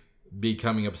Barry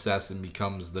becoming obsessed and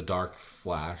becomes the Dark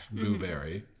Flash, Boo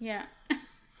Berry. Yeah.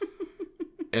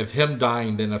 If him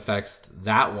dying then affects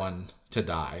that one to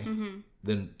die,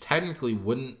 then technically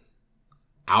wouldn't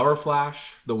our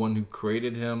Flash, the one who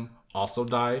created him, also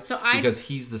die? Because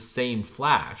he's the same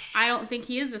Flash. I don't think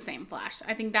he is the same Flash.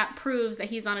 I think that proves that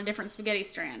he's on a different spaghetti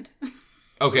strand.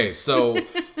 Okay, so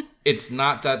it's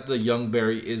not that the young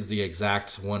Barry is the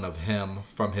exact one of him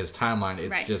from his timeline.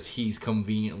 It's just he's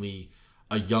conveniently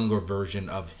a younger version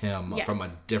of him from a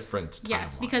different timeline.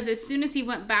 Yes, because as soon as he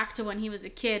went back to when he was a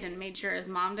kid and made sure his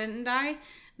mom didn't die,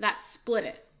 that split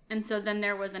it. And so then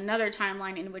there was another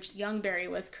timeline in which young Barry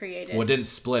was created. Well, it didn't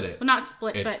split it. Well, not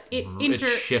split, but it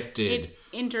shifted. It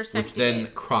intersected. Which then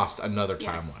crossed another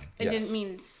timeline. Yes. It didn't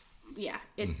mean... Yeah,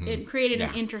 it created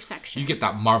an intersection. You get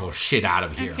that Marvel shit out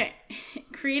of here. Okay.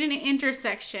 Created an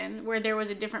intersection where there was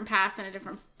a different past and a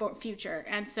different future.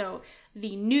 And so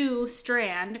the new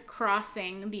strand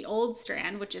crossing the old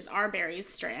strand, which is our Barry's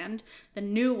strand, the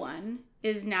new one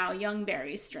is now young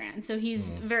Barry's strand. So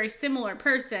he's a very similar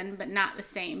person, but not the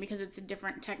same because it's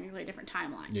technically a different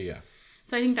timeline. Yeah.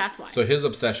 So I think that's why. So his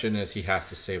obsession is he has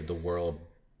to save the world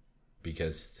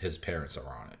because his parents are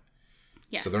on it.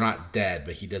 Yes. So they're not dead,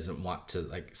 but he doesn't want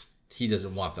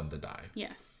them to die.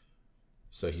 Yes.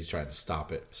 So he's trying to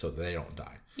stop it so they don't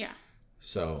die. Yeah.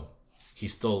 So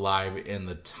he's still alive in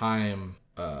the time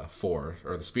force,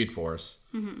 or the Speed Force,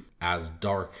 as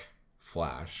Dark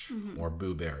Flash, or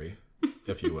Boo Berry,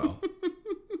 if you will.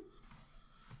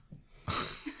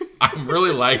 I'm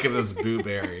really liking this Boo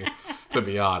Berry, to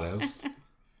be honest.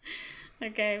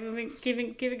 Okay, keep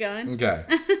it going. Okay.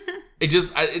 It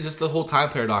just the whole time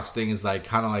paradox thing is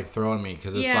kind of throwing me,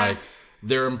 because it's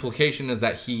their implication is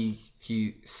that he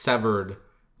severed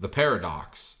the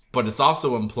paradox, but it's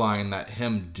also implying that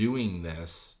him doing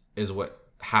this is what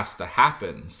has to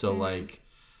happen. So like,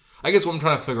 I guess what I'm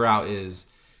trying to figure out is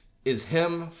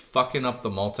him fucking up the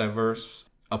multiverse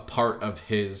a part of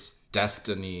his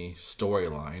Destiny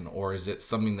storyline, or is it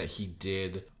something that he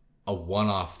did a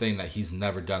one-off thing that he's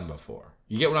never done before?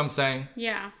 You get what I'm saying?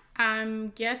 Yeah. I'm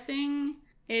guessing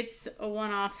it's a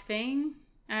one-off thing.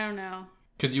 I don't know.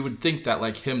 Because you would think that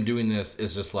like him doing this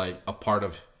is just like a part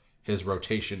of his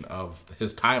rotation of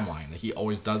his timeline. He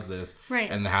always does this, right,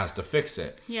 and has to fix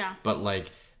it. Yeah. But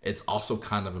like, it's also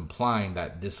kind of implying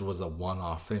that this was a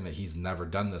one-off thing, that he's never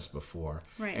done this before.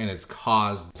 Right. And it's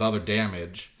caused other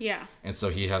damage. Yeah. And so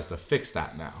he has to fix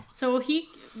that now. So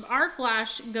our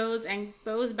Flash goes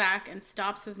back and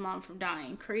stops his mom from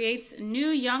dying, creates a new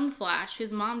young Flash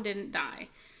whose mom didn't die.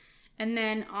 And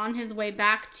then on his way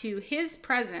back to his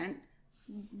present,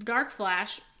 Dark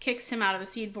Flash kicks him out of the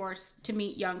Speed Force to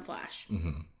meet young Flash.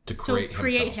 Mm-hmm. To create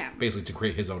himself. Him. Basically to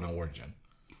create his own origin.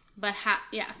 But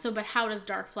how does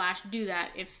Dark Flash do that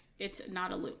if it's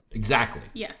not a loop? Exactly.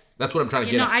 Yes. That's what I'm trying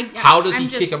to get at. How does he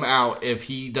kick him out if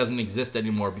he doesn't exist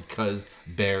anymore because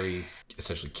Barry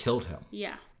essentially killed him?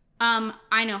 Yeah.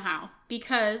 I know how.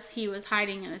 Because he was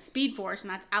hiding in the Speed Force,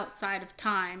 and that's outside of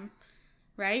time,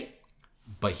 right?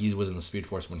 But he was in the Speed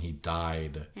Force when he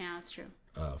died. Yeah, that's true.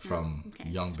 From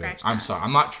young Barry. That. I'm sorry.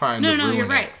 I'm not trying to ruin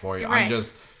it for you. I'm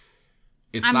just...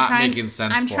 I'm not making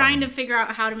sense. I'm trying to figure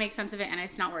out how to make sense of it, and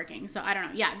it's not working. So I don't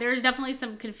know. Yeah, there's definitely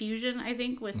some confusion, I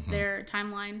think, with their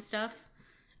timeline stuff,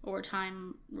 or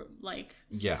time like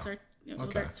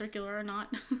whether it's circular or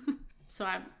not. So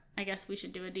I guess we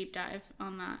should do a deep dive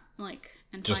on that, like,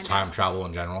 and just time travel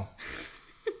in general.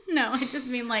 No, I just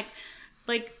mean like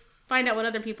find out what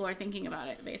other people are thinking about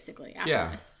it, basically.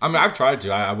 After this. I mean, I've tried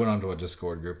to. I went onto a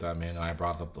Discord group that I'm in, and I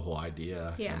brought up the whole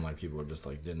idea, and like people were just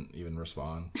like didn't even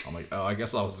respond. I'm like, oh, I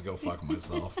guess I'll just go fuck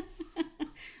myself.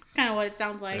 It's kind of what it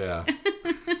sounds like. Yeah.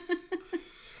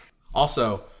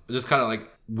 Also, just kind of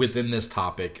like within this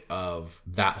topic of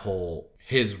that whole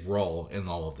his role in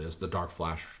all of this, the Dark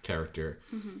Flash character.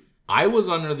 Mm-hmm. I was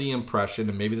under the impression,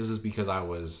 and maybe this is because I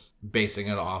was basing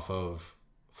it off of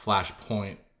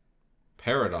Flashpoint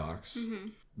Paradox. Mm-hmm.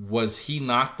 Was he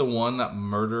not the one that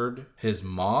murdered his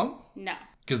mom? No.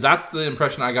 Because that's the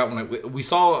impression I got when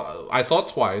I saw it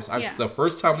twice. The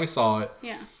first time we saw it,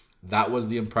 that was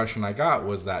the impression I got,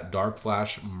 was that Dark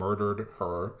Flash murdered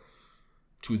her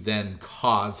to then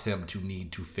cause him to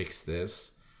need to fix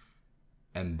this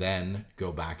and then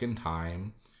go back in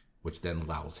time, which then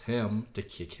allows him to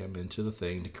kick him into the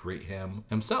thing to create him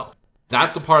himself.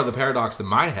 That's a part of the paradox in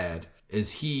my head,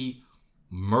 is he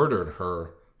murdered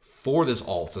her for this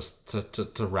all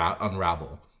to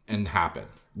unravel and happen,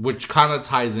 which kind of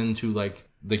ties into like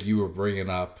you were bringing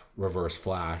up Reverse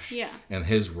Flash, and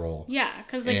his role,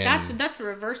 because like that's the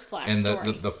Reverse Flash and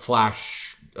story. the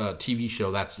Flash TV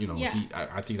show, that's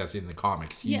I think that's in the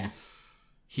comics.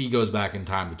 He goes back in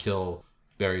time to kill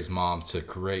Barry's mom to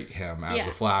create him as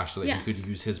the Flash, so that he could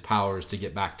use his powers to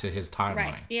get back to his timeline.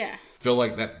 Right. Yeah. Feel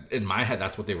like that in my head,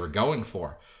 that's what they were going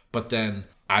for. But then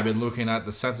I've been looking at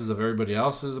the senses of everybody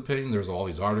else's opinion. There's all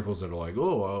these articles that are like,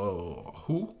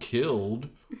 who killed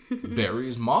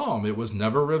Barry's mom? It was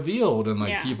never revealed. And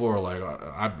like people are like,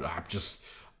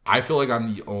 I feel like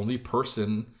I'm the only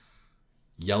person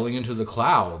yelling into the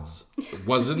clouds.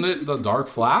 Wasn't it the Dark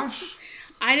Flash?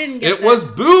 I didn't get it. Was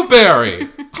Boo Berry.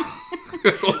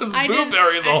 It was Boo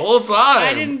Berry the whole time.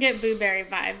 I didn't get Boo Berry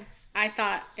vibes. I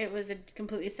thought it was a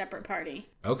completely separate party.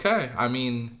 Okay. I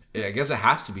mean, I guess it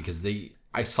has to be, because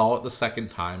I saw it the second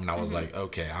time and I was like,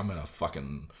 okay, I'm going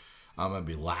to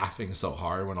be laughing so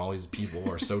hard when all these people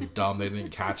are so dumb they didn't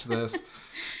catch this.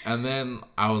 And then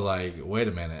I was like, wait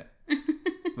a minute.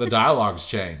 The dialogue's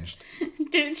changed.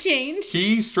 Did it change?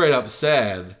 He straight up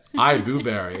said, I, Boo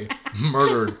Berry,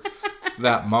 murdered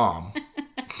that mom.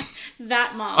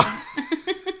 That mom.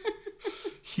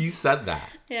 He said that.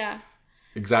 Yeah.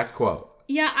 Exact quote.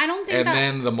 Yeah, I don't think and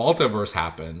then the multiverse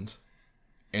happened,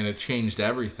 and it changed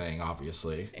everything,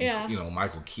 obviously. Yeah.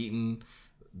 Michael Keaton,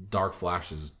 Dark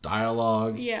Flash's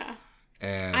dialogue. Yeah.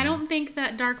 And I don't think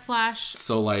that Dark Flash...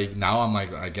 So, like, now I'm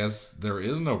like, I guess there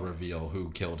is no reveal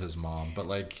who killed his mom, but,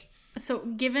 like... So,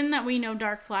 given that we know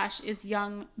Dark Flash is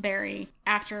young Barry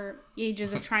after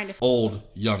ages of trying to... Old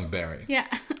young Barry. Yeah,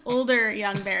 older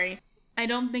young Barry. I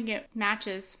don't think it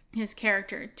matches his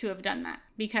character to have done that,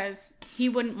 because he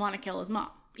wouldn't want to kill his mom.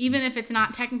 Even if it's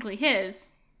not technically his,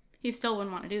 he still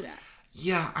wouldn't want to do that.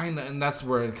 Yeah, I know, and that's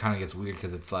where it kind of gets weird,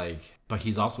 because it's like, but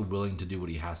he's also willing to do what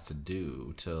he has to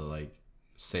do to, like,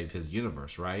 save his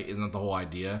universe, right? Isn't that the whole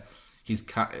idea? He's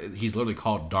literally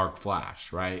called Dark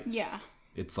Flash, right? Yeah.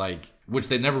 it's like, which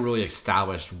they never really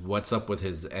established what's up with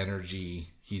his energy.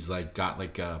 He's like got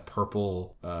like a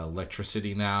purple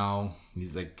electricity now.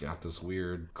 He's like got this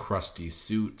weird crusty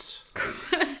suit.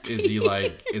 Crusty.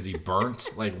 Is he burnt?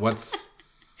 Like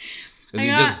is he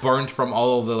just burnt from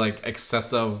all of the like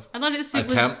excessive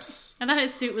attempts? I thought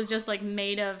his suit was just like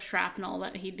made of shrapnel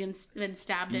that he'd been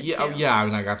stabbed into. Yeah, yeah. I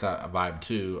mean, I got that vibe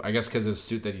too. I guess because his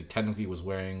suit that he technically was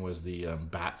wearing was the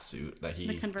bat suit that he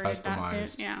the converted customized. Bat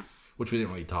suit, yeah. Which we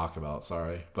didn't really talk about.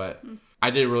 Sorry, but I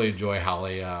did really enjoy how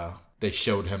they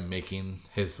showed him making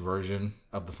his version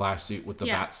of the Flash suit with the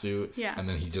bat suit. Yeah. And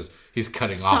then he's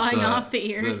cutting Sawing off the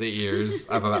ears. The ears.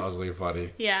 I thought that was really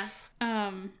funny. Yeah.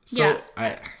 So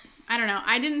I don't know.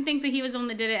 I didn't think that he was the one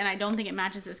that did it, and I don't think it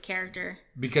matches his character.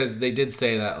 Because they did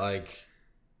say that like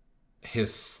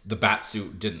the bat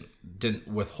suit didn't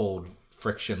withhold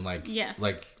friction like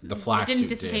the Flash suit didn't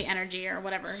dissipate energy or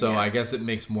whatever. So I guess it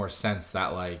makes more sense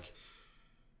that like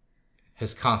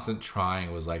his constant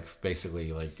trying was like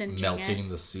basically like singeing melting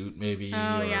the suit maybe.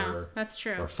 Yeah, that's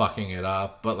true. Or fucking it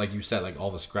up. But like you said, like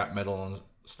all the scrap metal and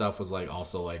stuff was like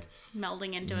also like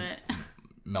melding into it.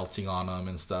 Melting on them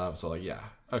and stuff. So like, yeah.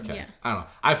 Okay. Yeah. I don't know.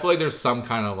 I feel like there's some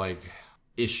kind of like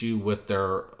issue with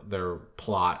their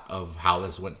plot of how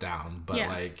this went down. But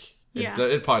like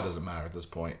it probably doesn't matter at this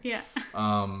point. Yeah.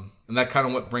 And that kind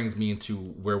of what brings me into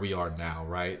where we are now,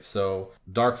 right? So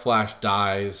Dark Flash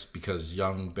dies because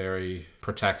young Barry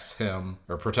protects him,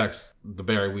 or protects the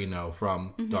Barry we know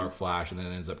from Dark Flash, and then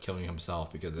ends up killing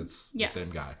himself because it's the same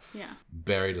guy. Yeah.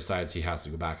 Barry decides he has to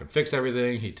go back and fix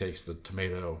everything. He takes the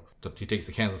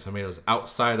cans of tomatoes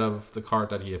outside of the cart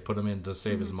that he had put him in to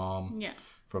save his mom. Yeah.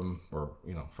 From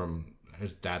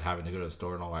his dad having to go to the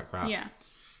store and all that crap. Yeah.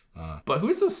 But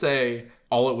who's to say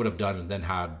all it would have done is then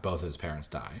had both his parents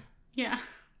die? Yeah.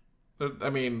 I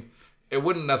mean, it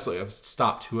wouldn't necessarily have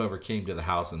stopped whoever came to the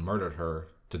house and murdered her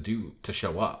to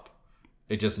show up.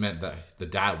 It just meant that the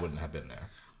dad wouldn't have been there.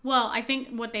 Well, I think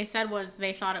what they said was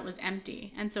they thought it was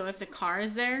empty. And so if the car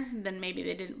is there, then maybe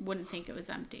they wouldn't think it was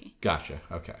empty. Gotcha.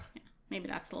 Okay. Yeah. Maybe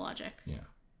that's the logic. Yeah.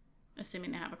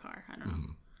 Assuming they have a car. I don't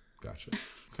know. Gotcha.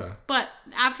 Okay. But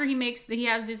after he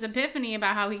has this epiphany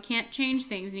about how he can't change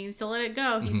things, he needs to let it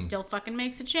go, he still fucking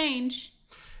makes a change.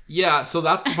 Yeah, so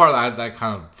that's the part that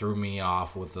kind of threw me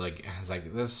off with like, it's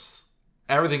like this,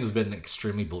 everything's been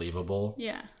extremely believable.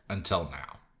 Yeah. Until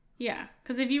now. Yeah,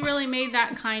 because if you really made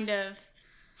that kind of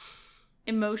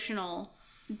emotional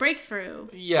breakthrough,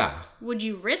 would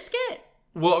you risk it?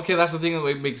 Well, okay, that's the thing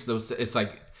that makes those, it's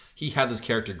like, he had this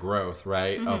character growth,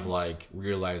 right? Of like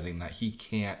realizing that he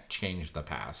can't change the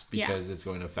past because it's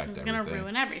going to affect everything. It's going to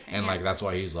ruin everything. And like, that's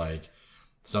why he's like,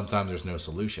 sometimes there's no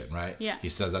solution, right? Yeah. He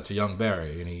says that to young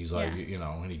Barry, and he's like,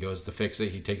 when he goes to fix it,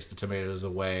 he takes the tomatoes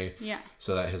away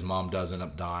so that his mom does end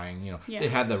up dying. They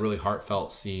had that really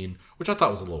heartfelt scene, which I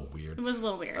thought was a little weird. It was a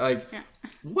little weird. Like,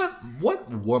 what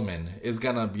woman is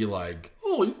gonna be like,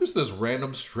 oh, who's this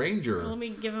random stranger? Let me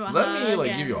give him a hug. Let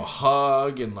me give you a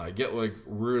hug and like get like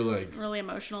really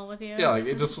emotional with you. Yeah, like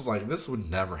it just was like, this would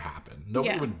never happen.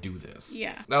 Nobody would do this.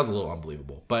 Yeah. That was a little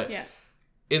unbelievable. But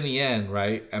in the end,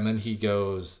 right? And then he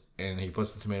goes and he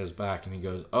puts the tomatoes back and he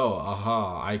goes, oh,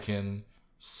 aha, I can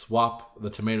swap the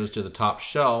tomatoes to the top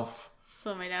shelf.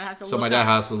 So my dad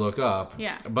has to look up.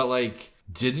 Yeah. But like,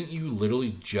 didn't you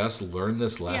literally just learn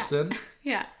this lesson?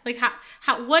 Yeah. Like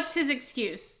how what's his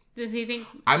excuse? Does he think?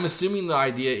 I'm assuming the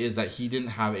idea is that he didn't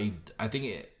have he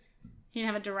didn't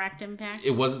have a direct impact.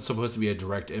 It wasn't supposed to be a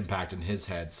direct impact in his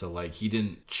head, so like he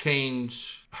didn't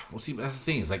change. Well, see, that's the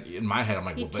thing is like in my head, I'm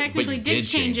like, he technically did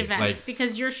change events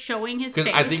because you're showing his face.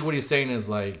 Because I think what he's saying is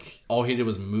like all he did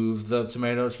was move the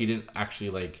tomatoes. He didn't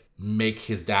actually like make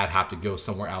his dad have to go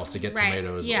somewhere else to get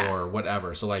tomatoes or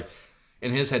whatever. So like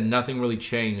in his head, nothing really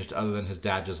changed other than his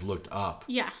dad just looked up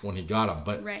when he got him.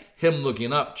 But him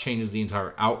looking up changes the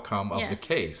entire outcome of the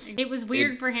case. It was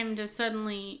weird for him to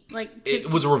suddenly like. It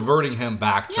was reverting him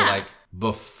back to like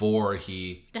before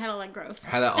he had a like growth.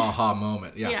 Had that aha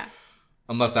moment. Yeah.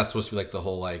 Unless that's supposed to be like the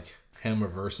whole like him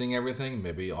reversing everything.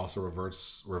 Maybe he also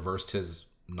reversed his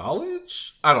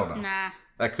knowledge. I don't know. Nah.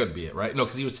 That couldn't be it, right? No,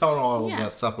 because he was telling all of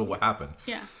that stuff, but what happened?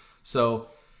 Yeah. So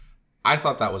I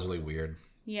thought that was really weird.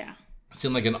 Yeah. It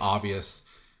seemed like an obvious,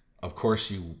 of course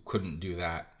you couldn't do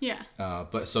that. Yeah.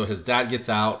 But so his dad gets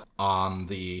out on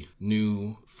the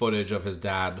new footage of his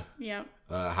dad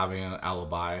having an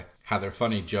alibi. Had their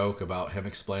funny joke about him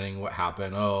explaining what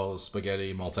happened. Oh,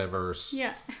 spaghetti multiverse.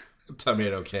 Yeah.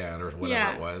 Tomato can or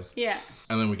whatever it was. Yeah.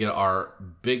 And then we get our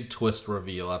big twist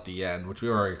reveal at the end, which we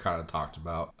already kind of talked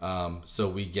about. So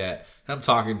we get him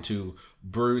talking to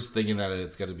Bruce, thinking that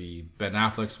it's going to be Ben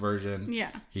Affleck's version.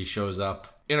 Yeah. He shows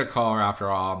up in a car after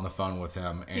all on the phone with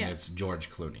him, and Yeah. it's George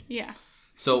Clooney. Yeah.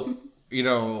 So, you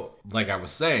know, like I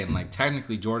was saying, like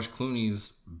technically George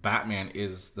Clooney's Batman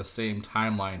is the same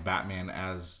timeline Batman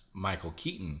as Michael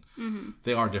Keaton. Mm-hmm.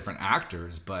 They are different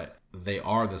actors, but they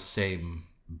are the same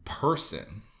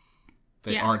person.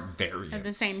 They aren't variants.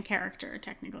 The same character,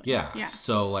 technically. Yeah. Yeah.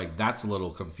 So, like, that's a little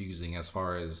confusing as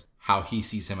far as how he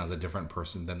sees him as a different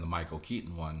person than the Michael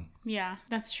Keaton one. Yeah,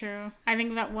 that's true. I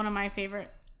think that one of my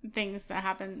favorite things that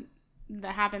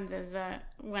happens is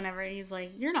whenever he's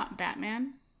like, "You're not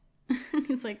Batman."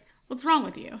 He's like, "What's wrong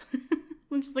with you?"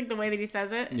 Which is like the way that he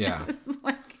says it. Yeah. It's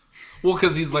like Well,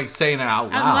 because he's like saying it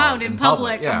out loud in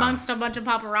public Yeah. amongst a bunch of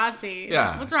paparazzi.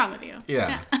 Yeah. What's wrong with you?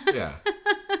 Yeah. Yeah.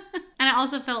 And I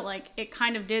also felt like it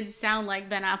kind of did sound like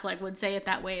Ben Affleck would say it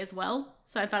that way as well.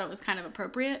 So I thought it was kind of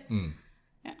appropriate.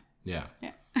 Yeah.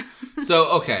 Yeah.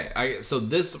 So, okay. So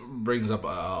this brings up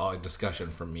a discussion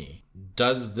for me.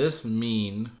 Does this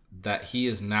mean that he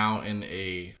is now in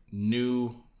a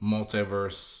new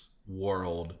multiverse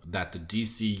world, that the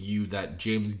DCU that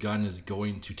James Gunn is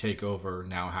going to take over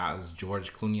now has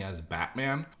George Clooney as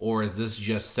Batman? Or is this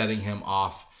just setting him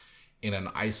off in an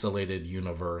isolated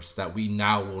universe that we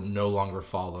now will no longer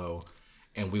follow,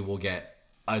 and we will get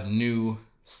a new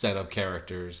set of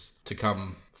characters to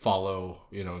come follow,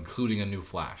 you know, including a new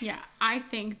Flash? Yeah, I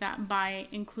think that by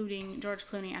including George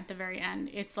Clooney at the very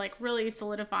end, it's like really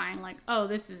solidifying, like, oh,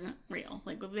 this isn't real.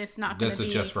 Like, this not going to be. This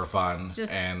is just for fun,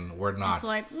 and we're not. It's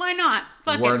like, why not?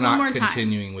 Fuck we're it, not one more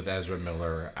continuing with Ezra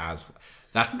Miller as.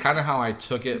 That's kind of how I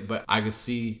took it, but I could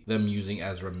see them using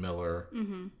Ezra Miller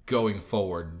going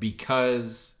forward,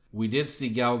 because we did see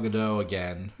Gal Gadot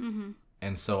again.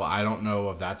 And so I don't know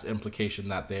if that's implication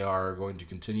that they are going to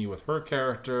continue with her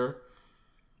character.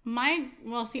 I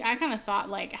kind of thought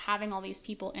like having all these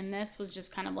people in this was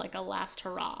just kind of like a last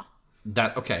hurrah.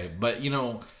 Okay, but you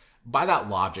know, by that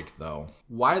logic though,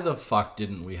 why the fuck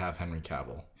didn't we have Henry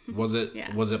Cavill? Was it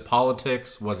Yeah. was it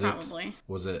politics? Probably.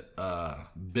 Was it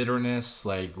bitterness?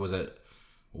 Like, was it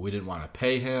we didn't want to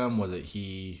pay him? Was it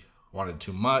he wanted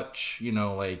too much? You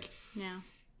know, like, Yeah.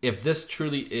 if this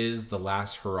truly is the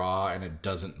last hurrah and it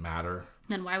doesn't matter,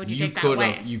 Then why would you take that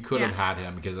away? You could have had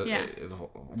him, because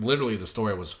literally the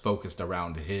story was focused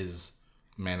around his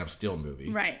Man of Steel movie.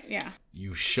 Right, yeah.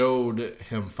 You showed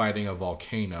him fighting a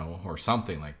volcano or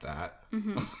something like that.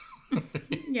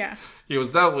 Yeah. He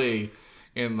was definitely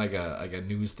in like a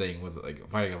news thing with like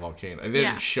fighting a volcano. They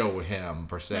didn't show him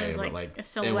per se, It was but like like a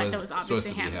silhouette that was obviously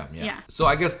supposed to be him. Yeah. Yeah. So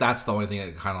I guess that's the only thing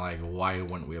that kind of like, why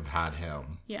wouldn't we have had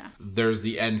him? Yeah. There's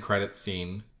the end credits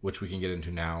scene, which we can get into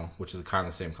now, which is kind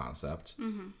of the same concept.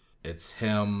 It's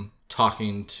him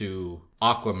talking to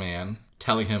Aquaman,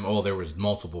 telling him, oh, there was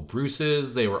multiple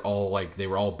Bruces. They were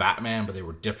all Batman, but they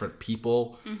were different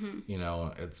people. You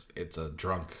know, it's a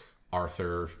drunk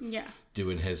Arthur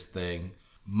doing his thing.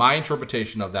 My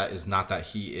interpretation of that is not that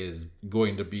he is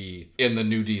going to be in the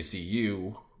new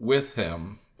DCU with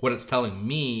him. What it's telling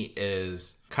me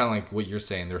is kind of like what you're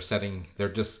saying.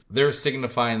 They're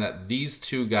signifying that these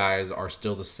two guys are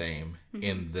still the same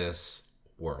in this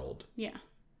world. Yeah.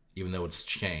 Even though it's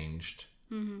changed.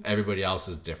 Everybody else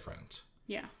is different.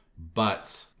 Yeah.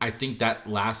 But I think that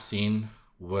last scene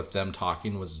with them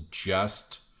talking was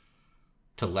just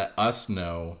to let us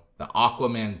know that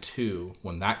Aquaman 2,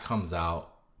 when that comes out,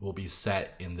 will be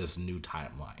set in this new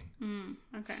timeline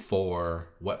Okay. for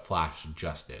what Flash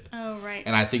just did. Oh, right.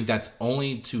 And I think that's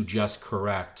only to just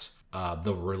correct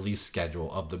the release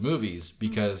schedule of the movies,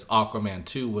 because Aquaman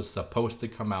 2 was supposed to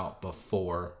come out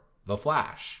before The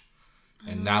Flash.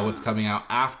 And now it's coming out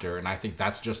after, and I think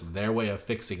that's just their way of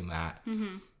fixing that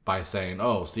by saying,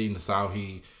 oh, seeing this how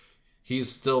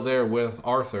he's still there with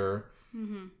Arthur.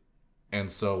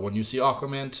 And so when you see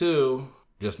Aquaman 2,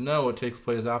 just know it takes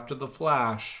place after The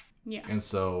Flash. Yeah. And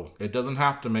so it doesn't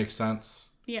have to make sense.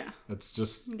 Yeah. It's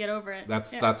just... Get over it.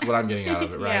 That's what I'm getting out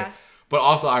of it, right? Yeah. But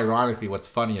also, ironically, what's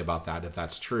funny about that, if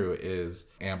that's true, is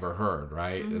Amber Heard,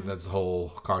 right? And that's the whole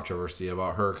controversy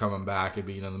about her coming back and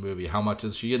being in the movie. How much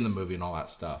is she in the movie and all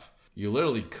that stuff? You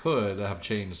literally could have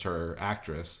changed her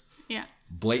actress Yeah.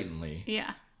 blatantly.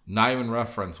 Yeah. Not even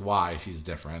reference why she's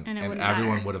different. And it And wouldn't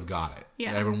everyone matter. would have got it.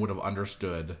 Yeah. Everyone would have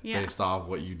understood Yeah. based off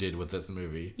what you did with this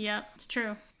movie. Yep. It's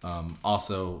true.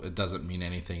 Also, it doesn't mean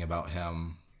anything about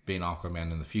him being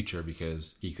Aquaman in the future,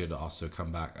 because he could also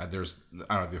come back. I don't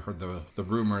know if you heard the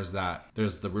rumors that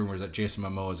Jason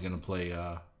Momoa is going to play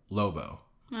Lobo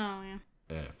Oh,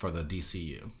 yeah. for the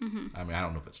DCU. I mean, I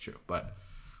don't know if it's true, but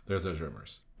there's those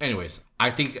rumors. Anyways,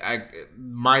 I think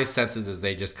my senses is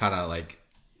they just kind of like,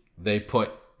 they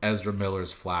put Ezra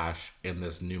Miller's Flash in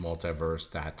this new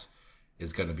multiverse that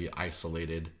is going to be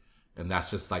isolated And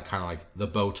that's just like kind of like the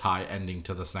bow tie ending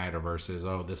to the Snyderverse is,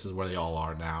 oh, this is where they all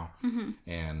are now.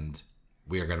 And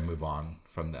we are going to move on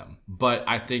from them. But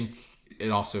I think it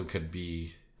also could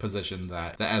be positioned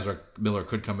that Ezra Miller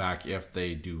could come back if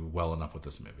they do well enough with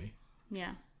this movie.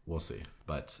 Yeah. We'll see.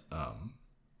 But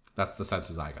that's the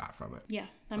senses I got from it. Yeah,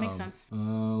 that makes sense.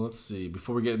 Let's see.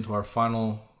 Before we get into our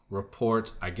final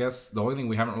report, I guess the only thing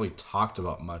we haven't really talked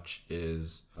about much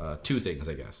is two things,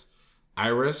 I guess.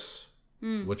 Iris,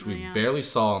 which we barely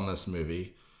saw in this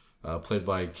movie, played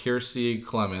by Kiersey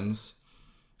Clemons.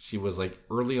 She was like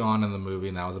early on in the movie,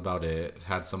 and that was about it.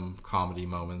 Had some comedy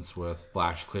moments with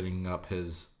Flash cleaning up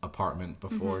his apartment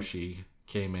before she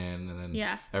came in, and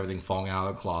then everything falling out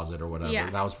of the closet or whatever.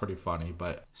 Yeah. That was pretty funny.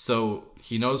 But so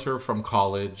he knows her from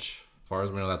college. As far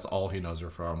as we know, that's all he knows her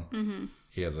from.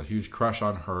 He has a huge crush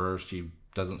on her. She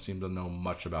doesn't seem to know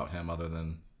much about him other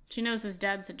than... She knows his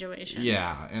dad's situation.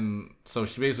 Yeah, and so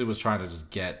she basically was trying to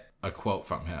just get a quote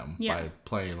from him by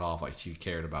playing it off like she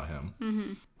cared about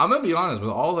him. I'm gonna be honest,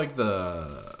 with all like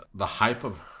the hype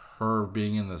of her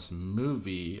being in this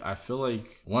movie, I feel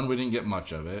like, one, we didn't get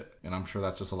much of it, and I'm sure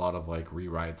that's just a lot of like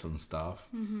rewrites and stuff.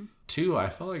 Two, I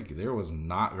felt like there was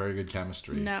not very good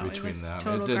chemistry between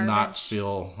them. It did not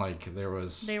feel like there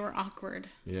was... They were awkward.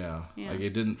 Yeah, like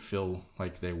it didn't feel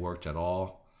like they worked at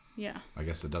all. Yeah. I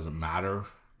guess it doesn't matter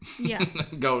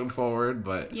going forward,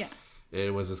 but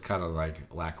it was just kind of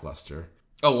like lackluster.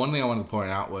 Oh, one thing I wanted to point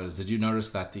out was, did you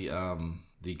notice that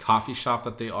the coffee shop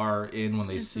that they are in when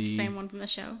it's the same one from the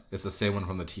show? It's the same one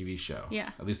from the TV show.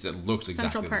 Yeah. At least it looks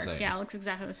exactly the same. Yeah, it looks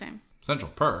exactly the same.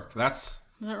 Central Perk. Is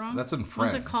that wrong? That's in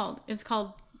Friends. What's it called? It's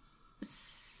called...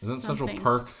 Isn't Central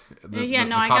Perk I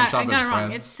got it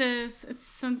wrong. It's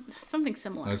something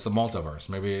similar. It's the multiverse.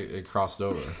 Maybe it crossed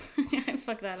over. I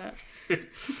fucked that up.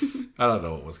 I don't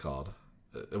know what it was called.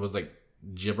 It was like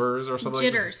Jibbers or something?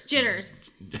 Jitters.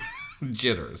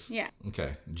 Jitters. Yeah.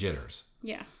 Okay, Jitters.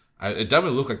 Yeah. It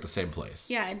definitely looked like the same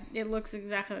place. Yeah, it looks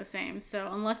exactly the same. So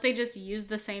unless they just use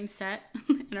the same set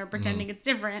and are pretending it's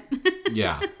different.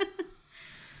 Yeah.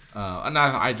 And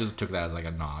I just took that as like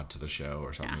a nod to the show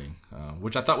or something,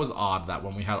 which I thought was odd that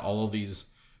when we had all of these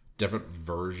different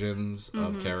versions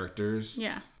of characters,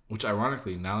 which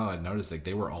ironically, now that I noticed, like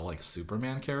they were all like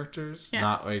Superman characters,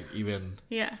 not like even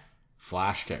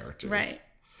Flash characters. Right.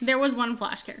 There was one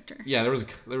Flash character. Yeah, there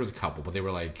was a couple, but they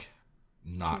were like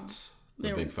not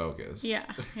the big focus. Yeah.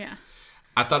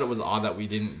 I thought it was odd that we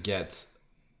didn't get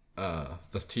the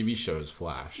TV show's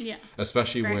Flash. Yeah.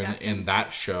 Especially when in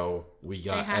that show we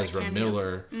got Ezra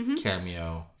Miller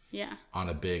cameo on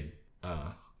a big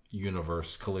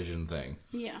universe collision thing.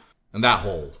 Yeah. And that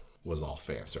whole was all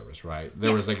fan service, right?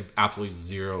 There was like absolutely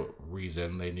zero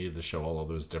reason they needed to show all of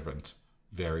those different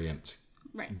variant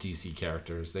DC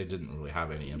characters. They didn't really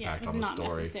have any impact on the story.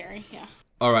 Not necessary. Yeah.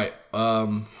 All right.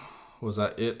 Was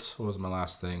that it? What was my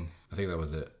last thing? I think that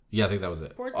was it. Yeah, I think that was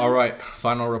it. All right,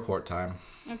 final report time.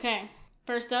 Okay.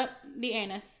 First up, the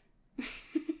anus. This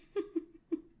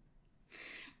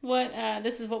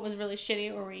is what was really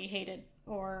shitty or we hated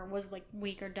or was like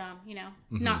weak or dumb, you know?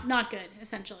 Not good,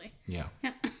 essentially. Yeah.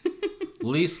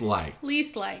 Least liked.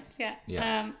 Yeah.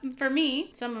 Yes. For me,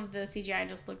 some of the CGI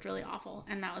just looked really awful,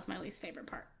 and that was my least favorite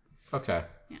part. Okay.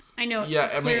 Yeah. I know.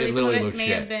 Yeah, I mean, it literally looked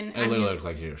shit. It literally looked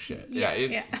like shit.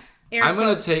 Yeah. I'm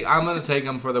gonna take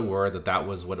them for the word that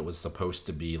was what it was supposed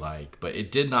to be like, but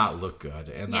it did not look good,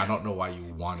 and I don't know why you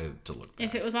wanted it to look bad.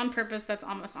 If it was on purpose, that's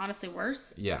almost honestly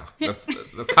worse. Yeah, that's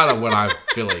kind of what I'm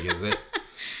feeling. Is it?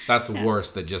 That's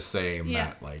worse than just saying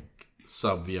that like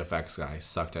some VFX guy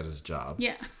sucked at his job.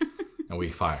 Yeah. And we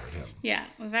fired him. Yeah,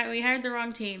 we hired the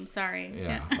wrong team. Sorry.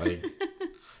 Yeah. Like,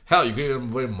 hell, you could even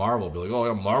blame Marvel. Be like, oh,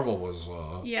 yeah, Marvel was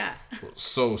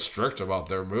so strict about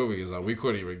their movies that we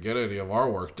couldn't even get any of our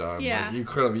work done. Yeah. Like, you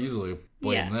could have easily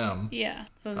blamed them. Yeah.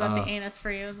 So is that the anus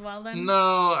for you as well then?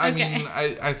 No, I mean,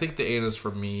 I think the anus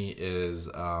for me is,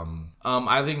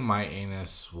 I think my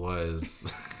anus was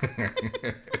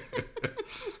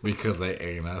because they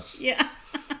anus. Yeah.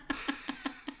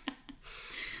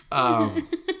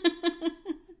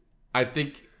 I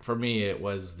think for me it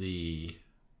was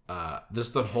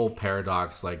just the whole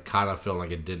paradox, like kind of felt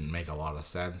like it didn't make a lot of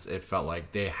sense. It felt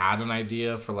like they had an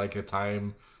idea for like a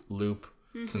time loop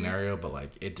scenario, but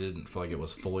like it didn't feel like it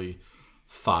was fully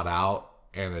thought out,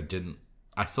 and it didn't.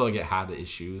 I feel like it had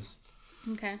issues.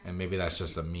 Okay. And maybe that's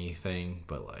just a me thing,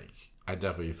 but like I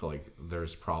definitely feel like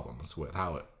there's problems with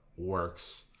how it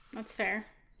works. That's fair.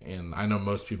 And I know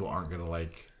most people aren't gonna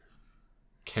like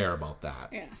care about that.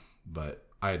 Yeah. But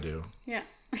I do. Yeah.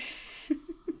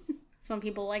 Some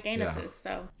people like anuses,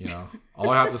 so. You know, all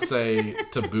I have to say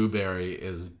to Boo Berry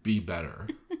is be better.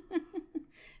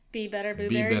 Be better, Boo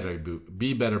Be Berry. better,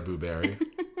 Be better, Boo Berry.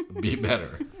 Be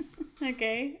better.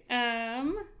 Okay.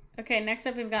 Okay, next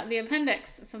up we've got the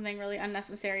appendix. Something really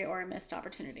unnecessary or a missed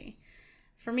opportunity.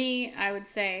 For me, I would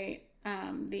say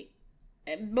the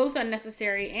both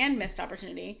unnecessary and missed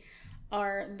opportunity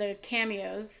are the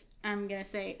cameos. I'm going to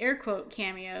say air quote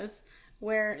cameos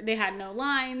where they had no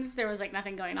lines. There was like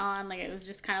nothing going on. Like it was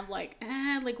just kind of like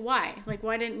why? Like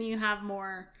why didn't you have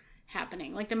more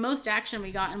happening? Like the most action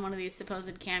we got in one of these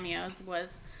supposed cameos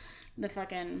was the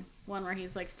fucking one where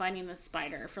he's like fighting the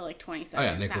spider for like 20 seconds.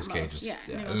 Oh yeah, Nicolas Cage. Yeah,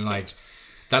 and like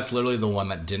that's literally the one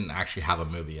that didn't actually have a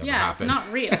movie ever happen. It's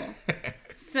not real.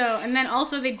 So, and then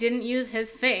also they didn't use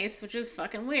his face, which was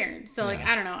fucking weird. So like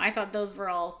I don't know. I thought those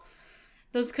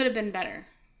could have been better,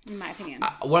 in my opinion.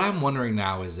 What I'm wondering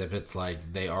now is if it's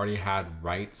like they already had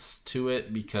rights to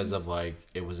it because of like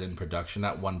it was in production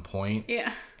at one point.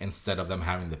 Yeah. Instead of them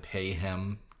having to pay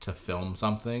him to film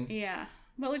something. Yeah.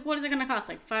 But like, what is it going to cost?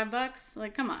 Like $5?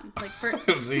 Like, come on. Like, for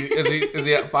is he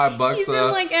at $5? He's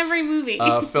in like every movie.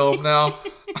 Film now.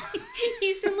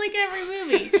 He's in like every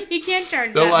movie. He can't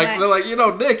charge that much. They're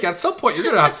like, Nick. At some point, you're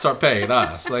gonna have to start paying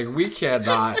us. Like, we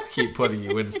cannot keep putting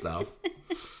you in stuff.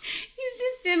 He's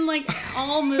just in like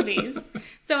all movies,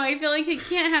 so I feel like he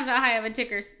can't have that high of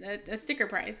a sticker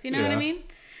price. You know what I mean?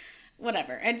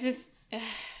 Whatever. I just.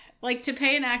 Like, to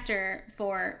pay an actor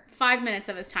for 5 minutes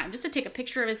of his time just to take a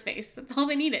picture of his face. That's all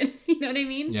they needed. You know what I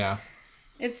mean? Yeah.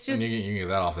 It's just... And you can get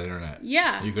that off the internet.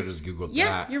 Yeah. You could just Google that.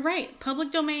 Yeah, you're right. Public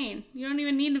domain. You don't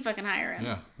even need to fucking hire him.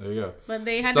 Yeah, there you go. But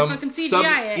they had to fucking CGI some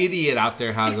it. Idiot out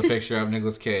there has a picture of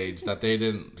Nicolas Cage that they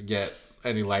didn't get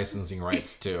any licensing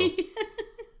rights to.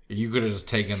 You could have just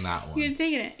taken that one. You could have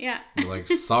taken it, yeah. You're like,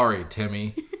 sorry,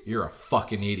 Timmy. You're a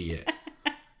fucking idiot.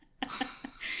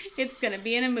 It's going to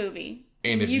be in a movie.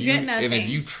 And if get nothing. And if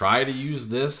you try to use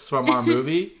this from our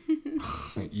movie,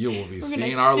 you will be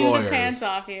seeing our lawyers. Sue the pants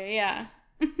off you, yeah.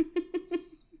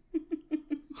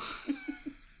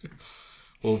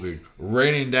 We'll be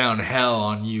raining down hell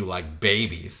on you like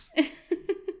babies.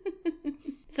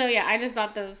 So yeah, I just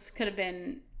thought those could have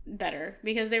been better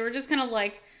because they were just kind of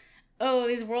like, oh,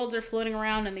 these worlds are floating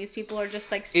around and these people are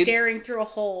just like staring through a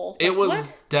hole. Like, it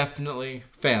was definitely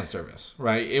fan service,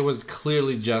 right? It was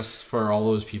clearly just for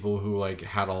all those people who like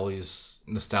had all these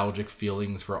nostalgic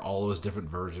feelings for all those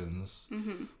different versions.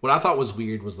 Mm-hmm. What I thought was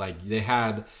weird was like they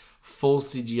had full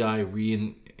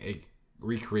CGI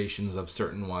recreations of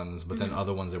certain ones, but then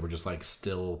other ones that were just like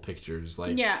still pictures,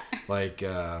 like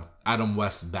Adam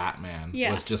West's Batman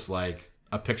was just like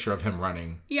a picture of him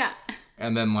running. Yeah.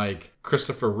 And then, like,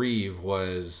 Christopher Reeve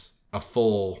was a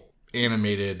full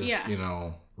animated,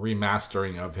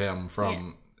 remastering of him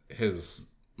from his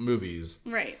movies.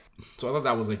 Right. So I thought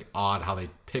that was, like, odd how they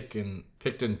picked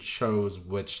and chose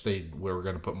which they were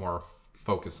going to put more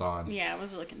focus on. Yeah, it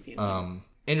was really confusing.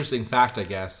 Interesting fact, I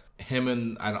guess. Him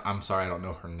and, I'm sorry, I don't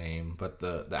know her name, but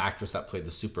the actress that played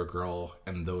the Supergirl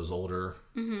in those older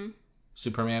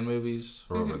Superman movies,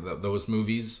 or those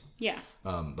movies. Yeah.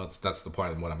 That's the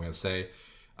point of what I'm going to say.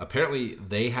 Apparently,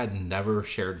 they had never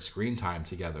shared screen time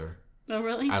together. Oh,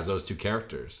 really? As those two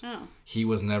characters. Oh. He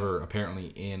was never apparently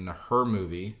in her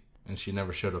movie, and she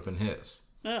never showed up in his.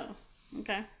 Oh,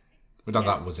 okay. Which I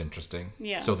thought was interesting.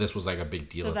 Yeah. So this was like a big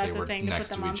deal that they were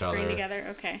next to each other. Together.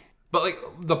 Okay. But like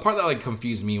the part that like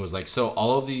confused me was like, so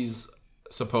all of these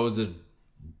supposed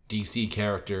DC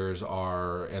characters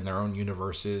are in their own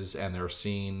universes, and they're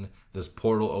seeing this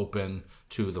portal open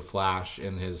to the Flash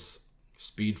in his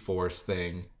Speed Force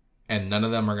thing, and none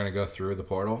of them are going to go through the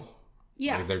portal.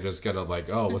 Yeah. Like they're just going to like,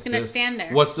 oh, what's gonna this? Stand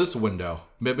there. What's this window?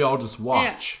 Maybe I'll just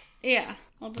watch. Yeah.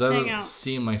 I'll just Doesn't hang out.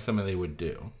 Seem like something they would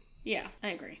do. Yeah, I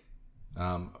agree.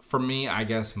 For me, I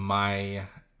guess my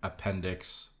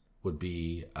appendix would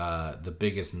be the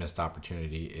biggest missed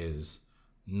opportunity is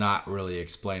not really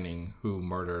explaining who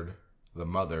murdered the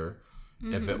mother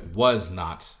if it was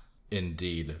not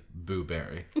indeed Boo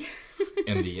Berry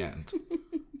in the end.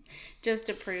 Just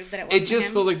to prove that it wasn't It just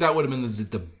him. feels like that would have been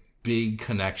the big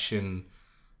connection,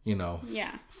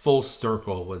 full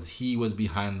circle was he was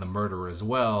behind the murder as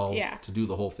well to do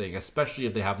the whole thing, especially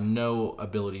if they have no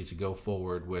ability to go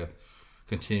forward with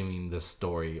continuing this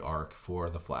story arc for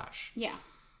the Flash. Yeah.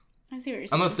 I see what you're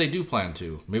saying. Unless they do plan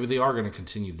to. Maybe they are going to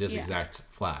continue this exact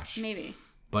Flash. Maybe.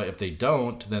 But if they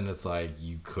don't, then it's like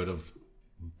you could have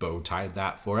bow-tied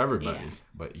that for everybody.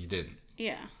 But you didn't.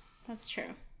 Yeah, that's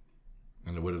true.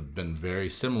 And it would have been very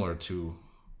similar to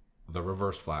the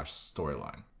Reverse Flash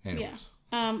storyline. Anyways.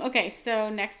 Yeah. Okay, so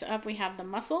next up we have the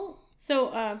Muscle.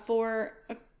 So for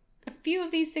a few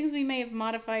of these things, we may have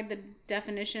modified the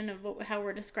definition of how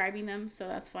we're describing them. So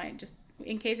that's why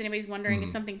in case anybody's wondering if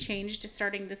something changed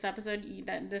starting this episode,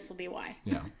 that this will be why.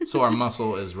 Yeah. So our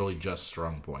muscle is really just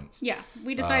strong points. Yeah.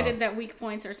 We decided that weak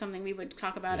points are something we would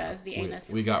talk about as the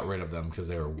anus. We got rid of them because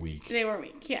they were weak. They were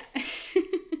weak, yeah.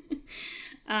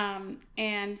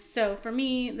 And so for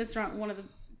me, one of the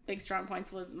big strong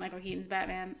points was Michael Keaton's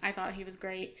Batman. I thought he was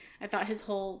great. I thought his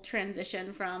whole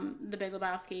transition from The Big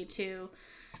Lebowski to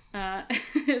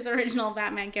his original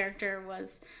Batman character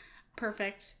was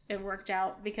perfect. It worked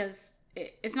out because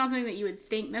it's not something that you would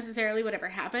think necessarily would ever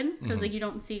happen because like you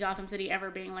don't see Gotham City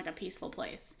ever being like a peaceful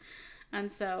place.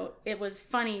 And so it was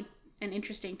funny and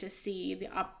interesting to see the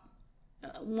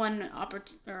one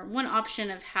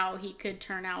option of how he could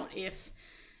turn out if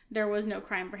there was no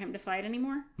crime for him to fight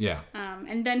anymore. Yeah.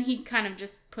 And then he kind of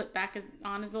just put back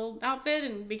on his old outfit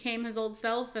and became his old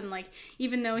self. And like,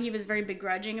 even though he was very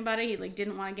begrudging about it, he like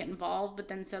didn't want to get involved. But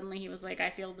then suddenly he was like, I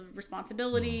feel the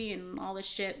responsibility and all this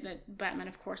shit that Batman,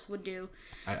 of course, would do.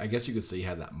 I guess you could say he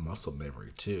had that muscle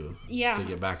memory too. Yeah. To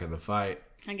get back in the fight.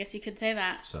 I guess you could say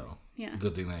that. So. Yeah.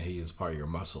 Good thing that he is part of your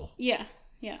muscle. Yeah.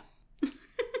 Yeah.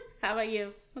 How about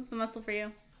you? What's the muscle for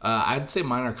you? I'd say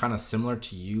mine are kind of similar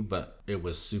to you, but it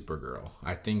was Supergirl.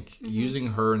 I think using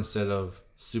her instead of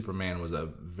Superman was a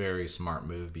very smart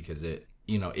move because it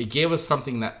gave us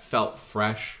something that felt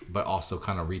fresh, but also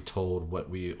kind of retold what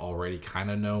we already kind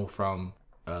of know from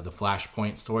the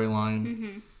Flashpoint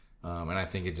storyline. And I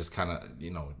think it just kind of,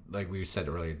 like we said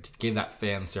earlier, gave that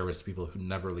fan service to people who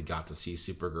never really got to see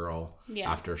Supergirl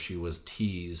after she was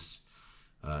teased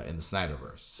in the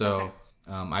Snyderverse. So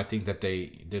I think that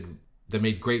they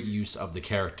made great use of the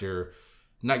character,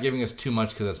 not giving us too much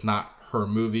because it's not her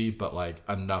movie, but like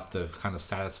enough to kind of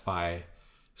satisfy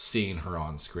seeing her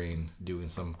on screen doing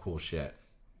some cool shit.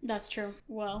 That's true.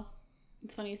 Well,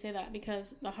 it's funny you say that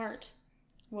because the heart,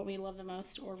 what we love the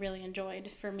most or really enjoyed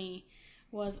for me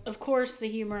was, of course, the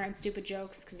humor and stupid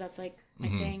jokes because that's like my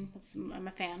thing. I'm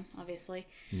a fan, obviously.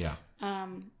 Yeah.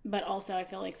 But also I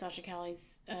feel like Sasha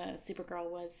Calle's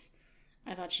Supergirl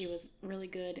I thought she was really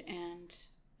good and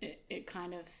it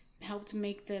kind of helped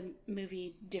make the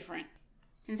movie different.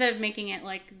 Instead of making it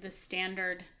like the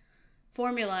standard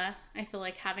formula, I feel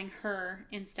like having her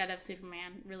instead of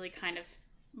Superman really kind of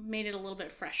made it a little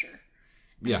bit fresher.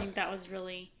 I think that was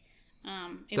really,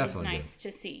 it Definitely was nice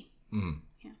to see.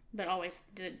 Yeah, but always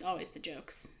the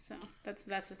jokes. So that's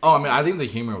the thing. Oh, I mean, I think the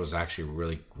humor was actually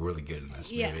really, really good in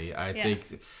this movie. I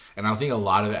think a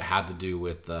lot of it had to do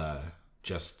with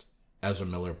just Ezra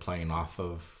Miller playing off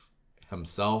of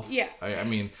himself. Yeah. I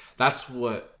mean, that's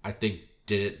what I think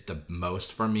did it the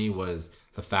most for me was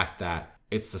the fact that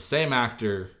it's the same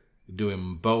actor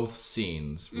doing both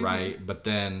scenes, right? But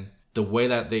then the way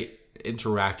that they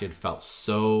interacted felt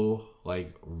so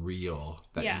like real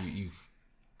that you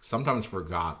sometimes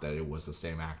forgot that it was the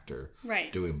same actor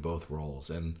doing both roles.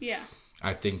 And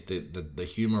I think that the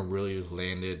humor really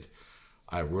landed.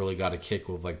 I really got a kick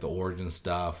with like the origin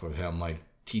stuff of him like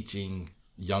teaching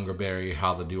younger Barry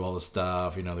how to do all the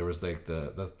stuff. There was like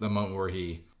the moment where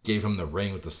he gave him the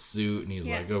ring with the suit and he's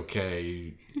like, okay,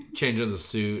 you change into the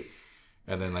suit,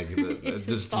 and then like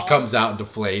this comes out and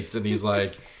deflates and he's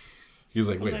like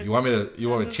wait, you want me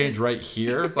to change right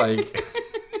here? Like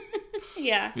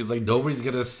he's like, nobody's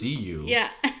gonna see you.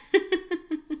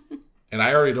 And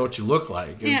I already know what you look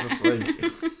like. It's just like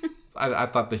I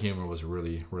thought the humor was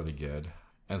really, really good.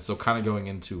 And so kind of going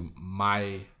into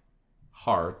my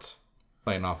heart,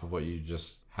 playing off of what you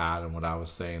just had and what I was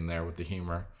saying there with the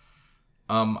humor.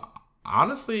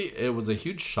 Honestly, it was a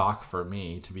huge shock for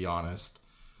me, to be honest.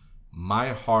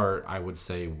 My heart, I would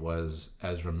say, was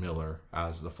Ezra Miller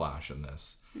as the Flash in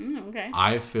this. Okay.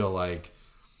 I feel like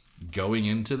going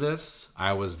into this,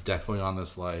 I was definitely on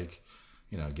this, like,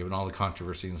 given all the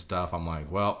controversy and stuff, I'm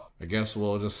like, well, I guess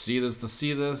we'll just see this to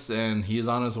see this, and he's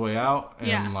on his way out,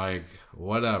 and like,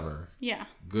 whatever. Yeah.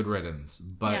 Good riddance.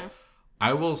 But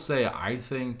I will say, I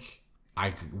think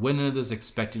I went into this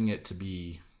expecting it to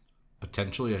be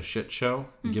potentially a shit show,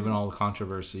 given all the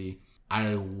controversy.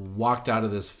 I walked out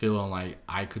of this feeling like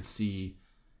I could see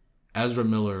Ezra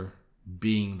Miller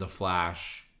being the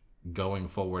Flash going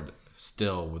forward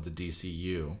still with the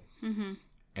DCU.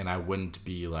 And I wouldn't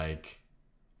be like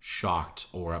shocked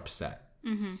or upset.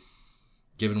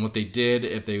 Given what they did,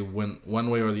 if they went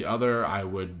one way or the other, I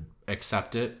would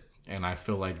accept it. And I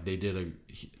feel like they did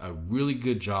a really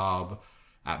good job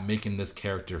at making this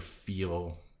character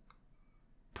feel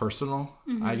personal,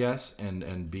 I guess,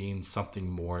 and being something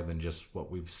more than just what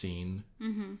we've seen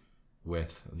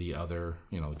with the other,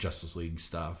 Justice League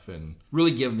stuff, and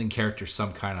really giving the character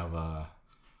some kind of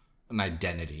an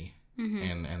identity.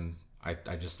 And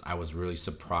I was really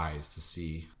surprised to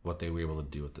see what they were able to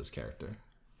do with this character.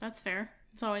 That's fair.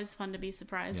 It's always fun to be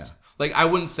surprised. Yeah. Like, I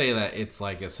wouldn't say that it's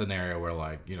like a scenario where,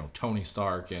 like, you know, Tony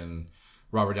Stark and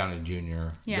Robert Downey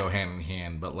Jr. go hand in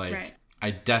hand. But, like,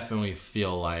 I definitely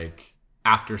feel like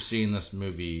after seeing this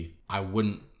movie, I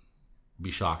wouldn't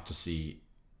be shocked to see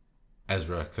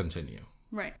Ezra continue.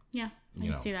 Right. Yeah. I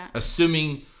can see that.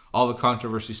 Assuming all the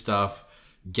controversy stuff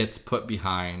gets put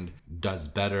behind, does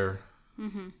better,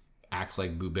 acts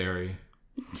like Boo Berry.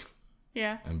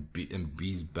 Yeah. And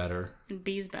B's better. And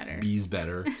B's better. B's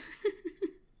better.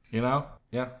 You know?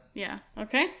 Yeah. Yeah.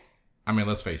 Okay. I mean,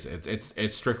 let's face it.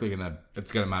 It's strictly gonna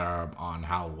matter on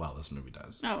how well this movie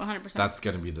does. Oh, 100%. That's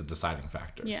gonna be the deciding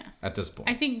factor. Yeah. At this point,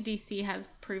 I think DC has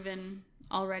proven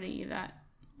already that,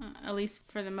 at least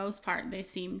for the most part, they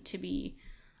seem to be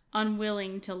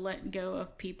unwilling to let go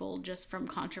of people just from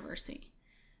controversy,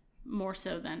 more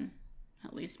so than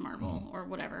at least Marvel or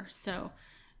whatever. So.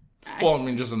 Well, I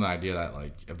mean, just an idea that,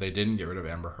 like, if they didn't get rid of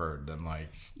Amber Heard, then,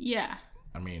 like... Yeah.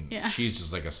 I mean, she's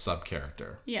just, like, a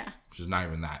sub-character. Yeah. She's not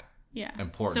even that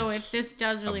important. So if this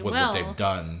does really with well... what they've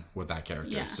done with that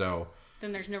character. Yeah. So...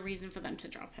 Then there's no reason for them to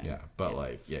drop him. Yeah, but,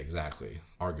 like, yeah, exactly.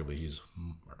 Arguably,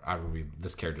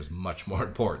 this character is much more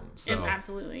important, so...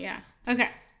 Absolutely, yeah. Okay.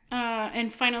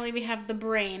 And finally, we have the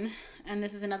brain, and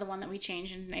this is another one that we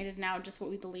changed, and it is now just what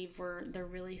we believe were the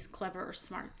really clever or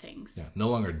smart things. Yeah, no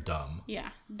longer dumb. Yeah,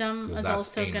 dumb is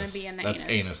also going to be in the anus. That's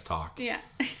anus talk. Yeah,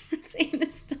 it's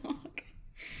anus talk.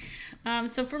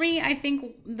 So for me, I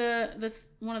think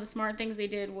one of the smart things they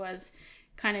did was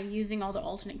kind of using all the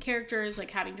alternate characters,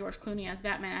 like having George Clooney as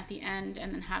Batman at the end,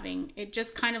 and then having it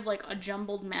just kind of like a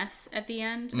jumbled mess at the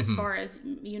end as far as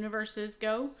universes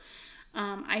go.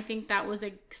 I think that was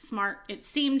it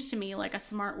seemed to me like a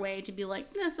smart way to be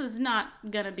like, this is not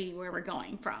going to be where we're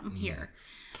going from here.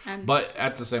 But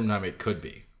at the same time, it could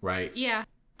be, right? Yeah.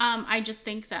 I just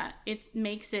think that it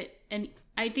makes it, and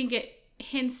I think it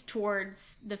hints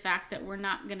towards the fact that we're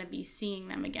not going to be seeing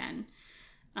them again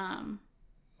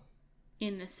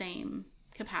in the same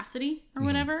capacity or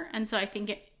whatever. And so I think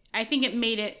it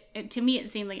made it to me, it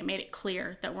seemed like it made it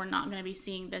clear that we're not going to be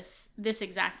seeing this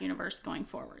exact universe going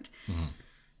forward.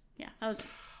 Yeah, that was it.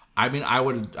 I mean, I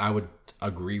would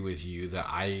agree with you that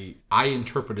I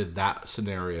interpreted that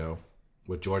scenario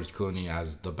with George Clooney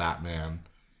as the Batman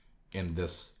in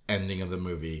this ending of the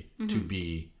movie to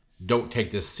be, don't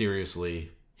take this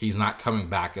seriously. He's not coming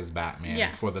back as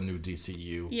Batman for the new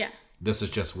DCU. Yeah. This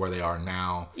is just where they are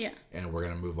now. Yeah. And we're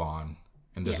going to move on.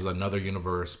 And this is another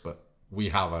universe, but we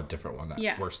have a different one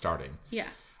that we're starting. Yeah.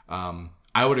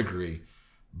 I would agree.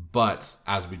 But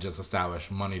as we just established,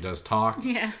 money does talk.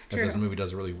 Yeah, true. If this movie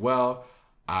does really well,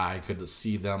 I could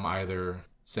see them either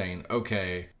saying,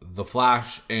 okay, The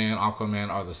Flash and Aquaman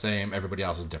are the same, everybody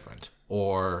else is different.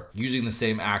 Or using the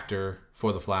same actor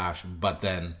for The Flash, but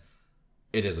then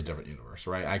it is a different universe,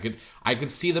 right? I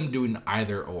could see them doing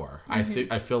either or. I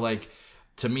feel like,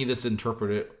 to me, this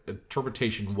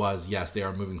interpretation was, yes, they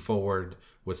are moving forward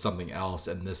with something else,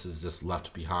 and this is just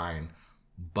left behind.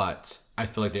 But I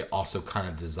feel like they also kind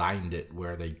of designed it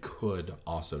where they could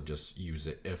also just use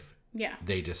it if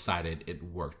they decided it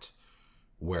worked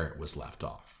where it was left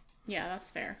off. Yeah,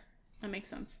 that's fair. That makes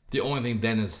sense. The only thing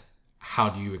then is, how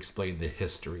do you explain the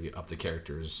history of the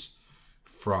characters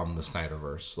from the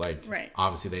Snyderverse? Like,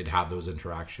 obviously they'd have those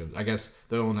interactions. I guess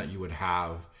the only one that you would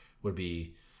have would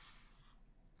be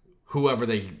whoever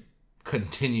they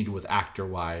continued with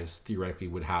actor-wise theoretically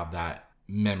would have that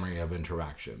memory of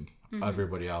interaction.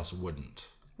 Everybody else wouldn't.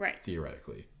 Right.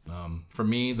 Theoretically. For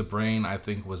me, the brain, I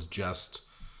think, was just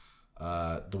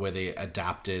the way they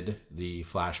adapted the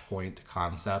Flashpoint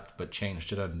concept, but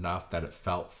changed it enough that it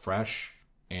felt fresh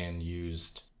and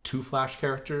used 2 Flash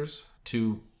characters.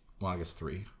 2, well, I guess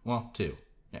 3. Well, 2.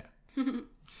 Yeah.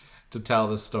 To tell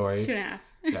the story. 2.5.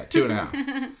 Yeah,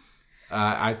 2.5.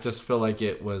 I just feel like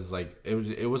it was a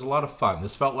lot of fun.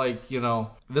 This felt like,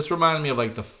 this reminded me of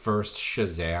like the first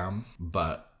Shazam,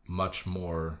 but much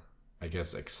more, I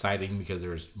guess, exciting because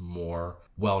there's more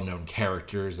well-known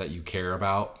characters that you care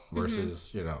about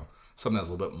versus, something that's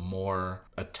a little bit more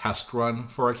a test run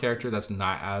for a character that's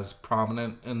not as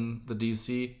prominent in the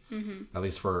DC, at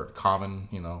least for common,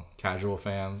 casual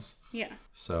fans. Yeah.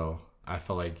 So I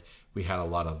feel like we had a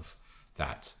lot of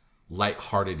that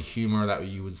lighthearted humor that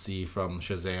you would see from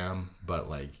Shazam, but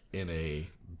like in a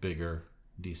bigger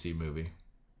DC movie.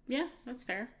 Yeah, that's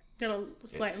fair. Got a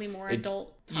slightly more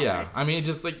adult topics. Yeah, I mean,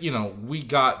 just like, we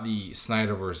got the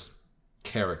Snyderverse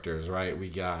characters, right? We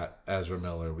got Ezra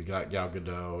Miller, we got Gal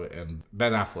Gadot and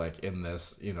Ben Affleck in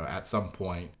this, at some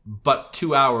point. But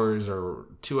 2 hours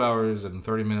and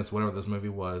 30 minutes, whatever this movie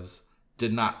was,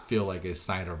 did not feel like a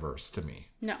Snyderverse to me.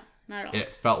 No, not at all.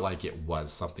 It felt like it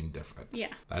was something different.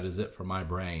 Yeah. That is it for my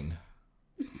brain.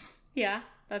 Yeah,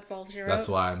 that's all she wrote. That's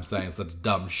why I'm saying such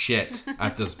dumb shit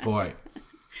at this point.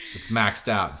 It's maxed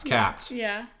out. It's capped.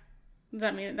 Yeah. Does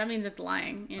that mean? That means it's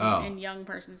lying in young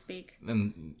person speak.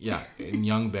 And yeah, in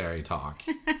Youngberry talk.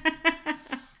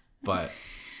 But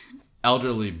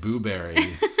elderly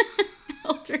Booberry.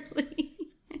 Elderly.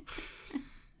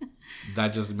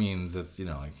 That just means it's,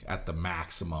 like at the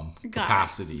maximum Got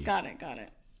capacity. Got it.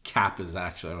 Cap is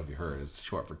actually, I don't know if you heard, it's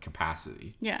short for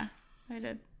capacity. Yeah, I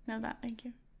did know that. Thank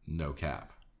you. No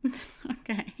cap.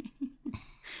 Okay.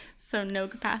 So no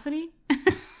capacity?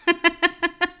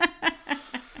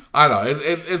 I know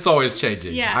it's always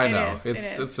changing. Yeah, I know it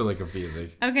is. it's really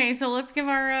confusing. Okay, so let's give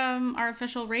our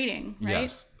official rating, right?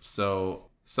 Yes. So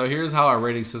here's how our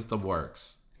rating system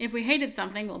works. If we hated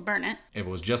something, we'll burn it. If it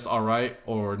was just all right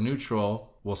or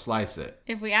neutral, we'll slice it.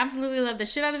 If we absolutely love the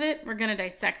shit out of it, we're gonna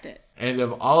dissect it. And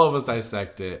if all of us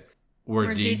dissect it, we're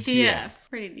DTF.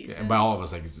 Pretty decent. And by all of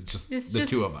us, like it's the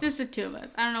two of us. Just the two of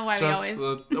us. I don't know why we always.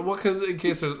 Because in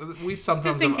case we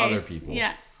sometimes have other people.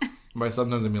 Yeah. By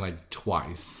sometimes I mean like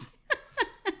twice.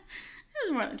 It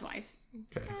was more than twice.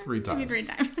 Okay, 3 times. Maybe 3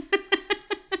 times.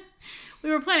 We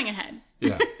were planning ahead.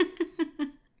 Yeah.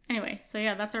 Anyway, so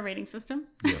yeah, that's our rating system.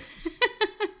 Yes.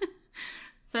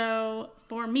 So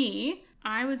for me,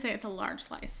 I would say it's a large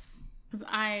slice because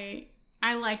I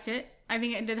liked it. I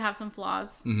think it did have some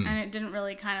flaws, and it didn't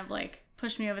really kind of like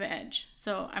push me over the edge.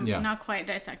 So I'm not quite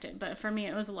dissected, but for me,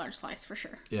 it was a large slice for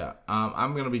sure. Yeah.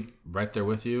 I'm gonna be right there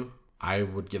with you. I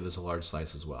would give this a large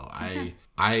slice as well.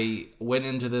 I went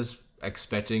into this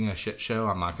expecting a shit show.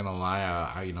 I'm not gonna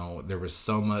lie. There was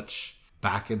so much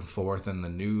back and forth in the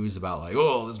news about like,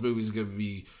 oh, this movie's gonna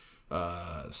be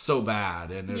so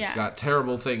bad, and it's got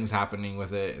terrible things happening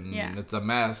with it, and it's a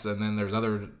mess. And then there's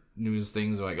other news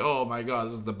things like, oh my god,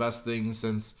 this is the best thing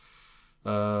since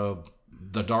The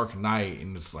Dark Knight,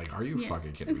 and it's like, are you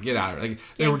fucking kidding me? Get out of it. Like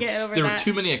there were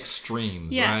too many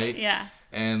extremes, right? Yeah.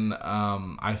 And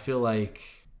I feel like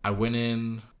I went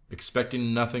in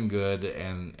expecting nothing good,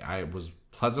 and I was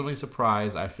pleasantly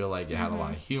surprised. I feel like it had a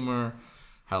lot of humor,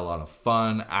 had a lot of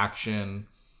fun, action.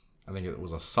 I think it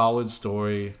was a solid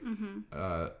story.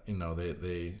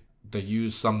 They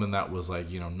used something that was like,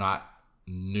 not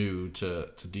new to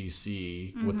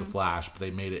DC with the Flash, but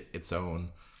they made it its own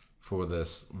for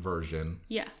this version.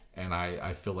 Yeah. And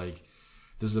I feel like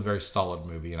this is a very solid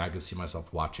movie, and I could see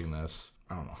myself watching this.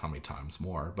 I don't know how many times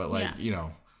more, but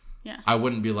I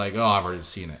wouldn't be like, oh, I've already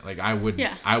seen it. Like I would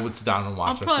sit down and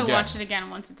watch it again. I'll probably watch it again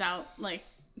once it's out, like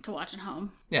to watch at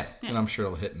home. Yeah. And I'm sure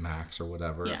it'll hit Max or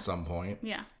whatever at some point.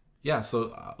 Yeah. Yeah,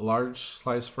 so large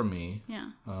slice for me. Yeah,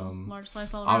 so large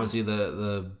slice all around.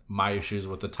 Obviously, my issues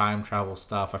with the time travel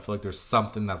stuff, I feel like there's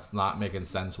something that's not making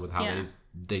sense with how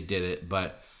they did it.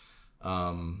 But,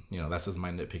 that's just my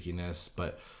nitpickiness.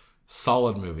 But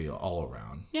solid movie all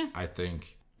around. Yeah. I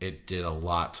think it did a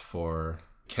lot for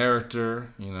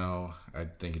character. I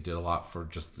think it did a lot for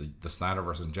just the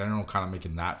Snyderverse in general, kind of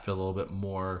making that feel a little bit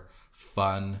more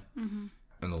fun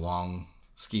in the long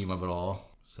scheme of it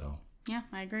all. So... yeah,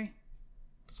 I agree.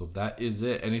 So that is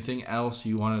it. Anything else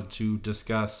you wanted to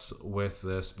discuss with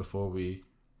this before we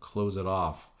close it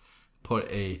off?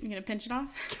 You gonna pinch it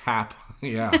off? Cap,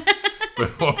 yeah.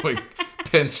 Before we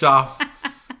pinch off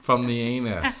from the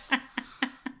anus.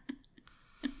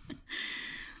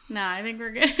 No, I think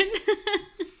we're good.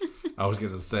 I was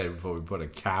gonna say before we put a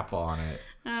cap on it.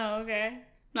 Oh, okay.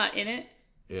 Not in it?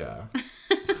 Yeah.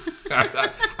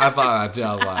 I thought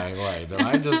I was like, wait, did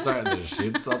I just start to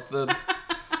shoot something?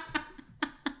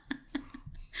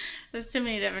 There's too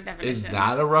many different definitions. Is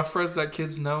that a reference that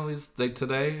kids know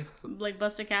today? Like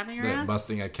bust a cap in your ass?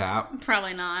 Busting a cap?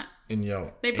 Probably not. In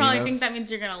your They probably anus? think that means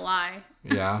you're gonna lie.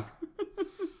 Yeah.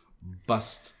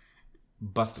 Bust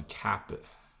a cap.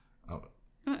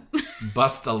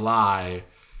 Bust a lie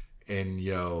in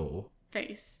yo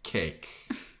face. Cake.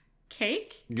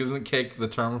 Cake? Isn't cake the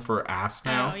term for ass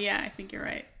now? Oh yeah, I think you're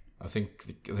right. I think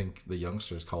the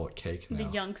youngsters call it cake now.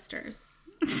 The youngsters.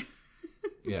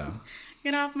 Yeah.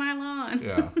 Get off my lawn.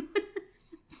 Yeah.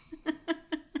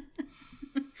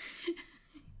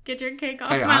 Get your cake off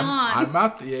my lawn. I'm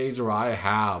at the age where I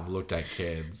have looked at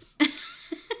kids.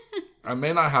 I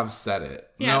may not have said it.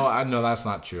 Yeah. No, I know that's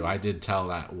not true. I did tell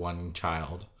that one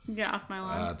child. Get off my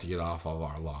lawn. To get off of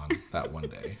our lawn that one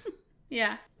day.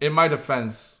 Yeah. In my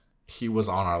defense, he was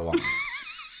on our lawn.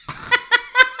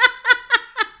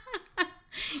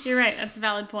 You're right. That's a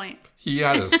valid point. He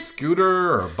had a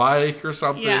scooter or a bike or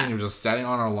something. Yeah. He was just standing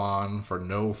on our lawn for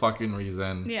no fucking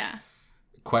reason. Yeah.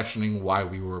 Questioning why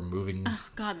we were moving. Oh,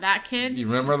 God, that kid? You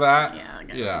remember that? Yeah, that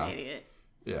guy's an idiot.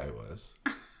 Yeah, he was.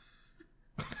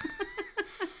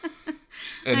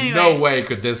 In no way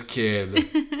could this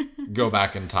kid go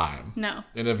back in time. No.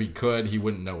 And if he could, he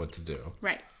wouldn't know what to do.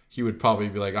 Right. He would probably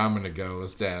be like, I'm going to go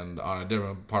stand on a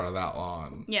different part of that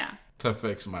lawn. Yeah. To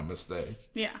fix my mistake.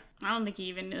 Yeah. I don't think he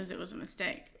even knows it was a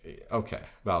mistake. Okay.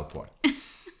 Valid point.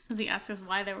 Because he asked us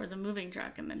why there was a moving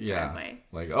truck in the driveway.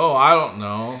 Like, oh, I don't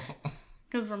know.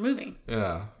 Because we're moving.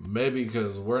 Yeah. Maybe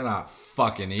because we're not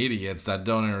fucking idiots that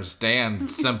don't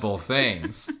understand simple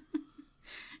things.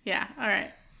 Yeah. All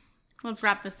right. Let's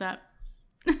wrap this up.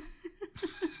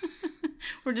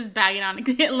 We're just bagging on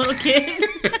a little kid.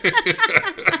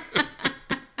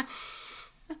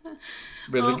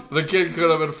 The kid could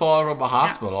have been falling from a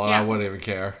hospital and I wouldn't even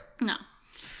care. No.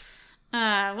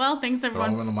 Well, thanks everyone.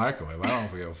 Throw him in the microwave. I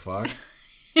don't give a fuck.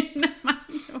 In the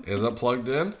microwave. Is it plugged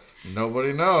in?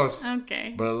 Nobody knows.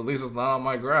 Okay. But at least it's not on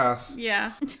my grass.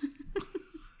 Yeah.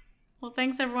 Well,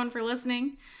 thanks everyone for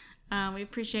listening. We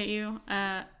appreciate you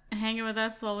hanging with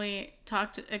us while we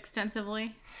talked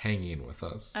extensively. Hanging with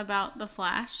us. About The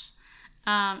Flash.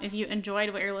 If you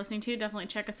enjoyed what you're listening to, definitely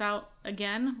check us out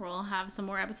again. We'll have some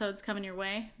more episodes coming your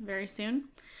way very soon.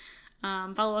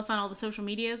 Follow us on all the social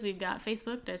medias. We've got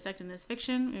Facebook, Dissecting This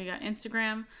Fiction. We've got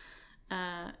Instagram,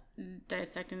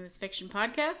 Dissecting This Fiction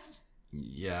Podcast.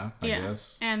 Yeah, I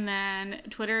guess. And then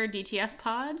Twitter, DTF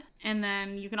Pod. And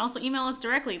then you can also email us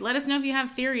directly. Let us know if you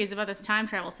have theories about this time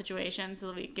travel situation so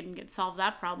that we can solve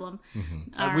that problem.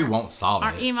 Mm-hmm. We won't solve it.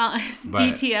 Our email is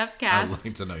DTFcast. I'd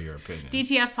like to know your opinion.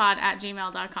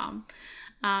 DTFpod@gmail.com.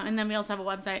 And then we also have a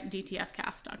website,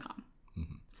 DTFcast.com.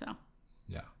 Mm-hmm. So,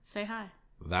 yeah. Say hi.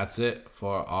 That's it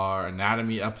for our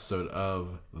anatomy episode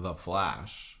of The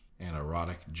Flash, an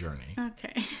erotic journey.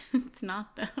 Okay. It's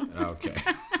not, though. Okay.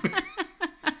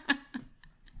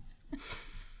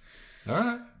 All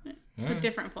right. It's a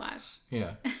different Flash.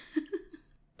 Yeah.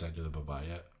 Did I do the bye-bye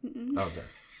yet? Mm-mm. Okay.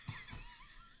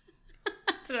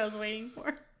 That's what I was waiting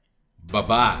for.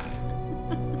 Bye-bye.